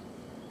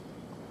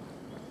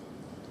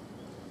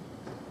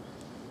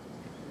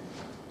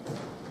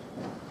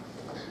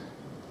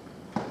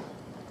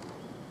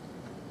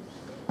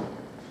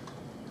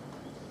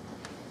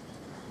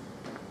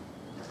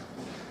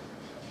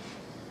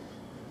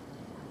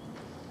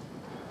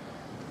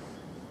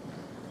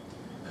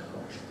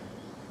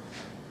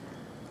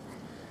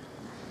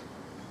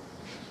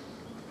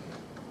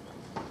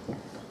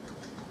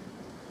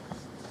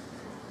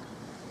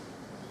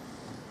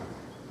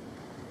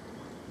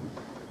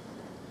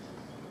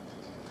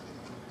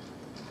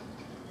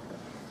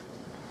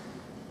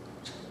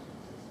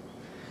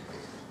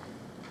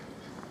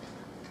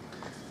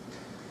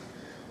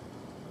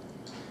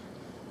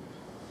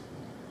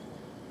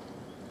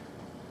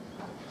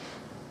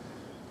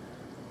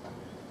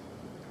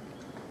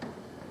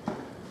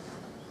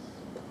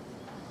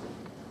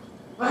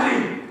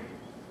 Lenny!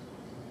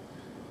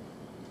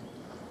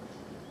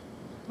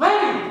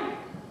 Lenny!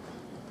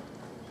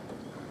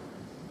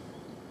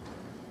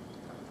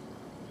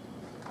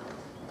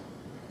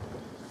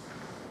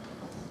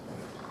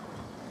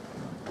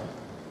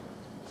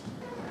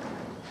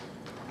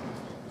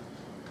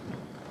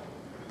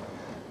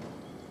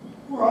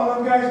 Where all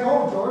them guys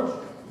going, George?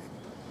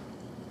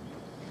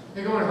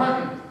 They're going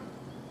hunting.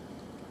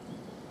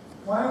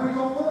 Why are we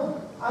going with them?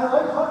 I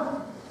like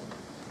hunting.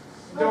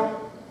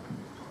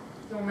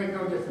 Don't make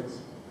no difference.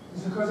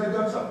 Is it because I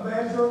done something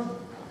bad, George?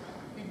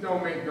 It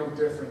don't make no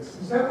difference.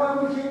 Is that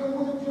why we can't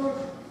go with them,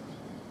 George?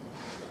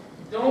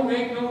 It don't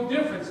make no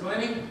difference,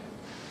 Lenny.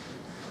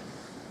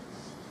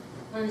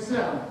 Lenny, sit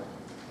down.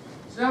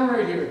 Sit down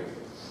right here.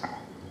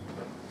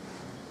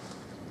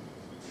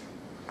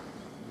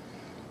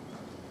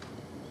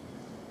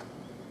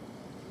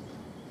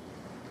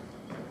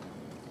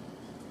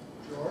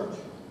 George?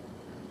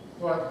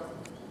 What?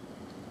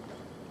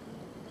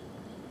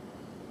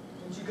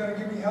 Ain't you gonna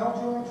give me hell,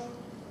 George?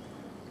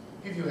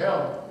 Give you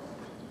hell.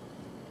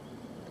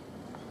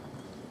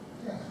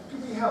 Yeah, give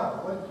me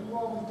hell, like you've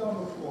always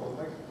done before.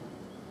 Like,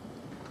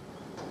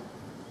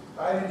 if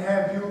I didn't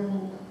have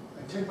you,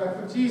 I'd take my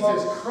 50 Jesus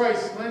bucks.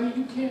 Christ, Lenny,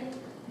 you can't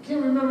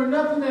remember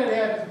nothing that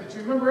happened, but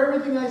you remember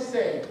everything I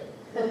say.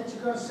 What ain't you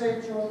gonna say,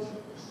 George?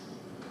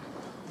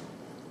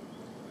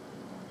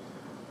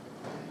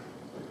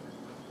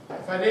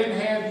 If I didn't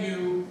have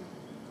you,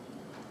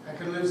 I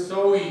could live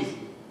so easy.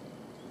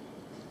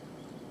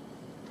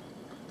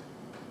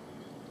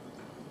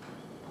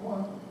 Go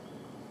on.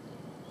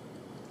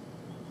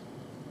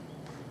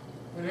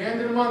 When the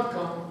end of the month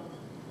comes,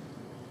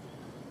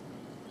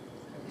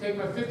 I take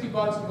my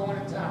 $50 and go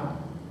into town.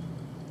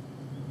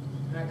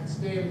 And I can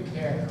stay in the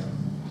cat house.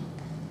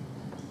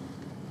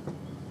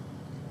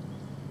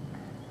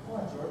 Come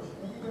on, George.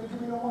 Are you going to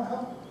give me no more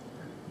help?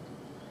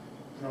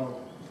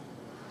 No.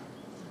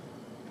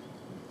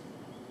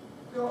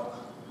 No.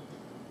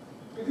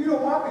 If you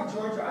don't want me,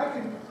 George, I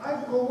can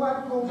go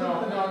back and go. No.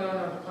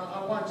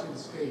 I want you to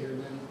stay here,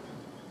 man.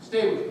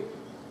 Stay with me.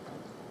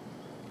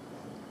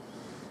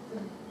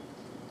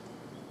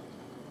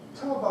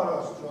 Tell about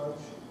us,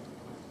 George.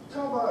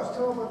 Tell about us.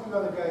 Tell about the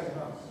other guys in the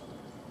house.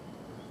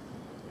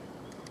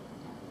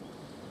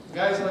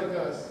 Guys like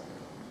us,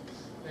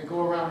 they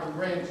go around in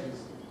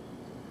ranches,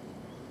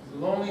 the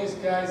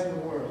loneliest guys in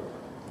the world.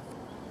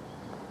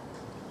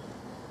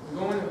 We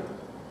go into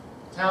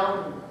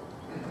town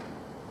and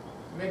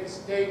make a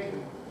steak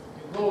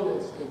and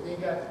load that steak. They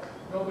got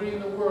nobody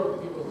in the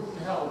world to give a hoot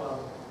in hell about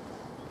it.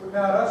 But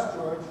not us,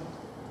 George.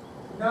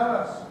 Not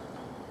us.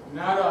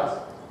 Not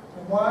us.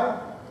 And why?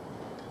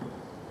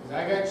 Because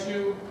I got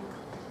you.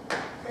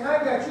 And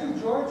I got you,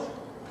 George.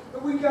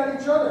 And we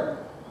got each other.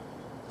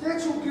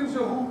 That's who gives a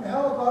hoot in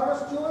hell about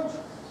us, George.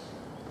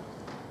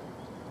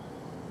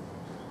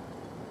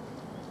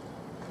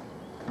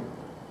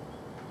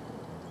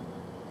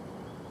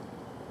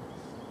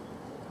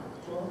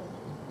 George,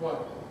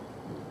 What?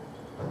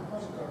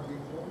 how's it gonna be,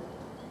 George?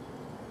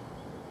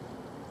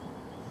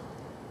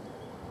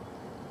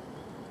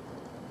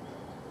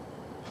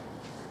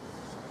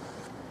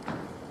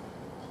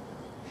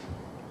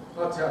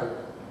 I'll tell you.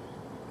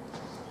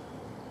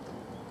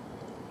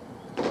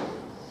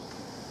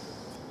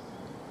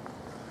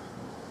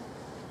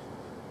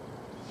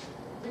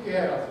 Take your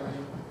hat off,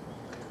 Lenny.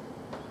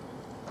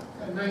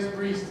 Got a nice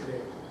breeze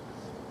today.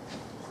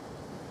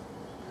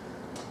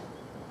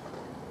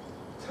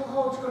 Tell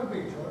how it's gonna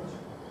be, George.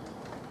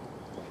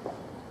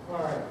 All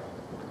right.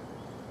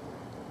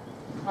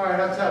 All right,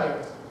 I'll tell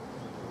you.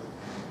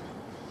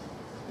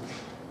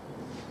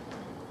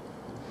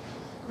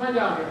 Come on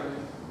down here, Lenny.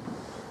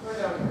 Come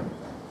on down here.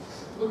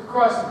 Look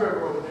across the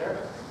river over there.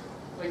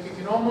 Like you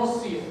can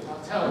almost see it.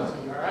 I'll tell it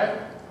to you, all right?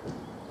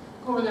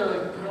 Go over there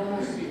like you can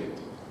almost see it.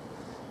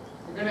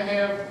 We're gonna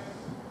have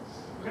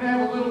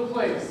a little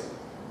place.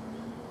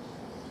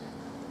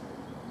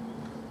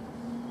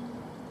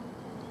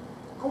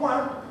 Go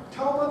on.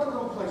 Tell about the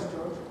little place,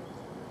 George.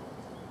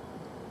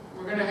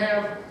 We're gonna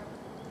have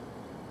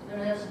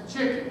some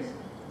chickens,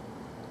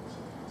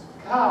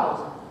 some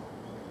cows,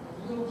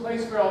 a little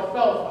place for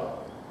alfalfa.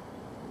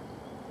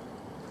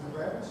 The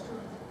rabbits,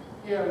 George.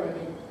 Yeah,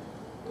 Lenny.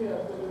 Yeah,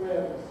 for the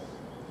rabbits.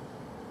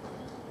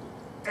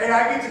 And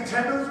I get to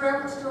tend those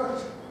rabbits,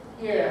 George?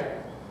 Yeah.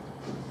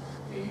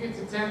 You get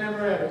to tend them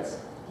rabbits.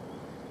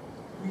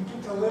 We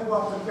get to live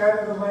off the fat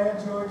of the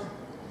land, George.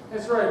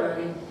 That's right,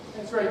 Lenny.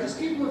 That's right. Just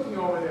keep looking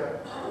over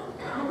there.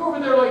 Look over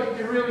there like you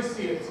can really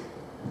see it.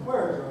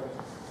 Where, George?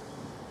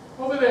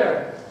 Over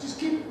there. Just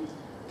keep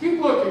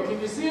looking. Can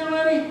you see it,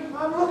 Lenny?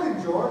 I'm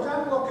looking, George.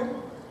 I'm looking.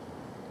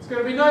 It's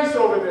gonna be nice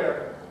over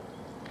there.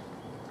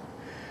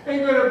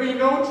 Ain't gonna be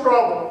no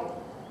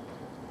trouble.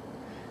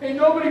 Ain't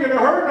nobody gonna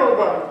hurt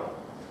nobody.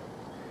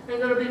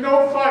 Ain't gonna be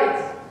no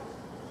fights.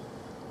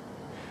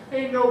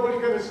 Ain't nobody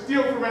gonna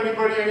steal from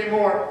anybody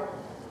anymore.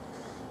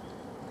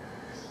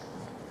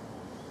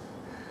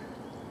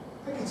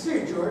 I can see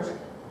it, George.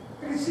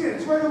 I can see it.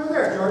 It's right over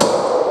there, George.